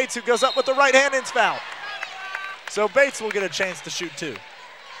Ben Bates, who goes up with the right hand and it's foul. So Bates will get a chance to shoot two.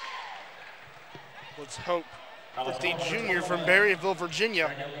 Let's hope that the junior from Berryville,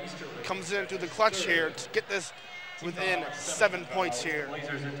 Virginia, comes in through the clutch here to get this within 7 points here,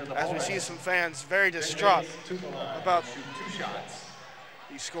 as we see some fans very distraught about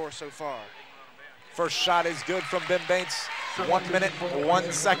the score so far. First shot is good from Ben Bates. 1 minute,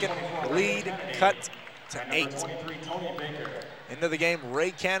 1 second. Lead cut to 8. Into the game,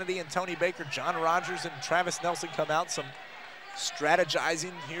 Ray Kennedy and Tony Baker, John Rogers and Travis Nelson come out. Some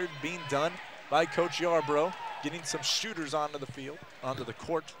strategizing here being done by Coach Yarbrough, getting some shooters onto the field, onto the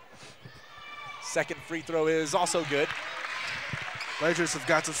court. Second free throw is also good. Blazers have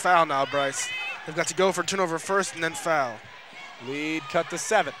got to foul now, Brice. They've got to go for turnover first and then foul. Lead cut to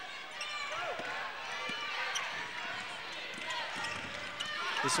 7.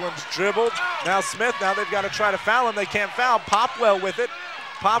 This one's dribbled. Now Smith, now they've got to try to foul him. They can't foul. Popwell with it.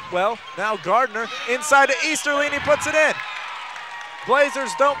 Popwell, now Gardner, inside to Easterly, and he puts it in.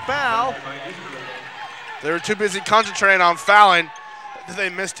 Blazers don't foul. They were too busy concentrating on fouling that they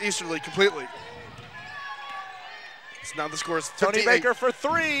missed Easterly completely. So now the score is 58. Tony Baker for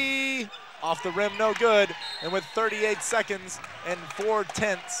 3. Off the rim, no good. And with 38 seconds and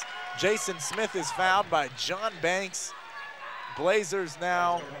 4/10, Jason Smith is fouled by John Banks. Blazers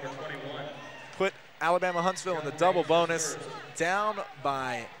now put Alabama-Huntsville in the double bonus, down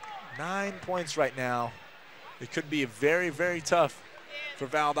by 9 points right now. It could be very, very tough for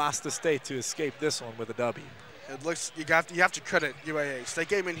Valdosta State to escape this one with a W. It looks, you have to credit UAH. They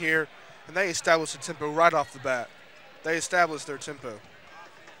came in here and they established the tempo right off the bat. They established their tempo.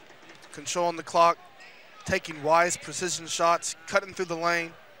 Controlling the clock, taking wise precision shots, cutting through the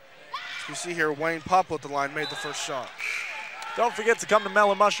lane. As we see here, Wayne Popple at the line made the first shot. Don't forget to come to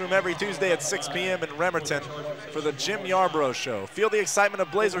Mellow Mushroom every Tuesday at 6 p.m. in Remerton for the Jim Yarbrough Show. Feel the excitement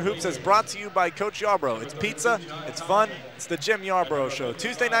of Blazer Hoops as brought to you by Coach Yarbrough. It's pizza, it's fun, it's the Jim Yarbrough Show.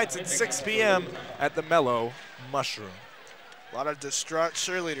 Tuesday nights at 6 p.m. at the Mellow Mushroom. A lot of distraught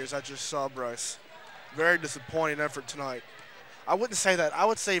cheerleaders I just saw, Brice. Very disappointing effort tonight. I wouldn't say that. I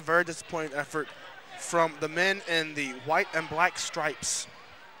would say very disappointing effort from the men in the white and black stripes.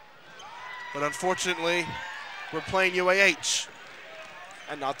 But unfortunately, we're playing UAH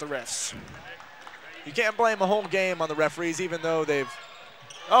and not the refs. You can't blame a whole game on the referees, even though they've...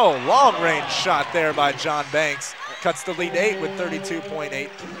 Oh, long-range shot there by John Banks. Cuts the lead 8 with 32.8.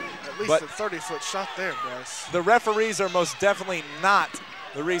 At least a 30-foot shot there, Brice. The referees are most definitely not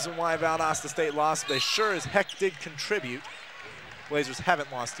the reason why Valdosta State lost. They sure as heck did contribute. Blazers haven't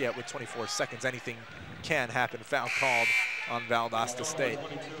lost yet with 24 seconds. Anything can happen. Foul called on Valdosta State.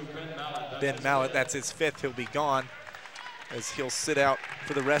 Ben Mallett, that's his 5th. He'll be gone as he'll sit out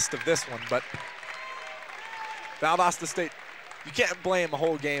for the rest of this one. But Valdosta State, you can't blame a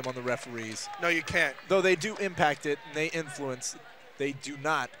whole game on the referees. No, you can't. Though they do impact it and they influence, they do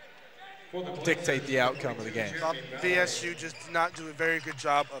not dictate the outcome of the game. VSU just did not do a very good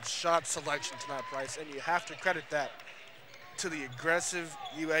job of shot selection tonight, Brice, and you have to credit that to the aggressive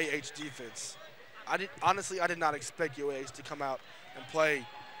UAH defense. Honestly, I did not expect UAH to come out and play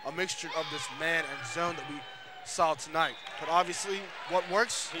a mixture of this man and zone that we saw tonight. But obviously, what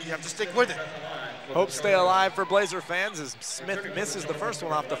works, you have to stick with it. Hope stay alive for Blazer fans as Smith misses the first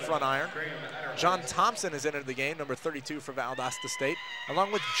one off the front iron. John Thompson has entered the game, number 32 for Valdosta State,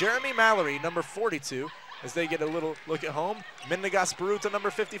 along with Jeremy Mallory, number 42, as they get a little look at home. Mindy Gasparuta, number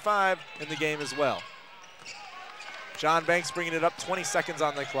 55, in the game as well. John Banks bringing it up, 20 seconds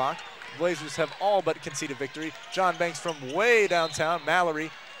on the clock. Blazers have all but conceded victory. John Banks from way downtown.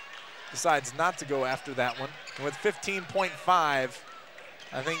 Mallory decides not to go after that one. And with 15.5, I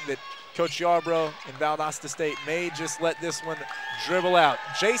think that Coach Yarbrough and Valdosta State may just let this one dribble out.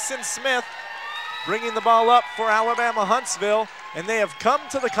 Jason Smith bringing the ball up for Alabama-Huntsville, and they have come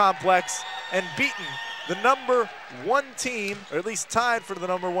to the complex and beaten the #1 team, or at least tied for the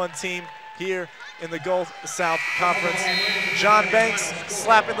 #1 team here in the Gulf South Conference. John Banks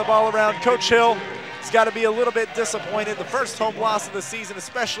slapping the ball around. Coach Hill has got to be a little bit disappointed. The first home loss of the season,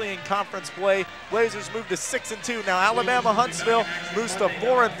 especially in conference play. Blazers move to 6-2. Now Alabama-Huntsville moves to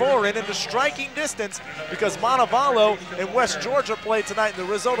 4-4 and into striking distance because Montevallo and West Georgia play tonight, and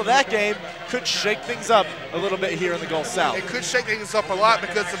the result of that game could shake things up a little bit here in the Gulf South. It could shake things up a lot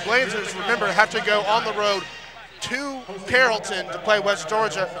because the Blazers, remember, have to go on the road to Carrollton to play West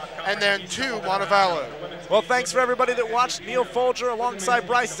Georgia, and then to Montevallo. Well, thanks for everybody that watched. Neil Folger alongside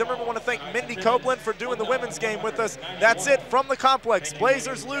Brice Zimmerman. I want to thank Mindy Copeland for doing the women's game with us. That's it from the complex.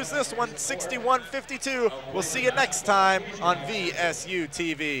 Blazers lose this one 61-52. We'll see you next time on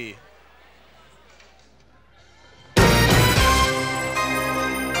VSU-TV.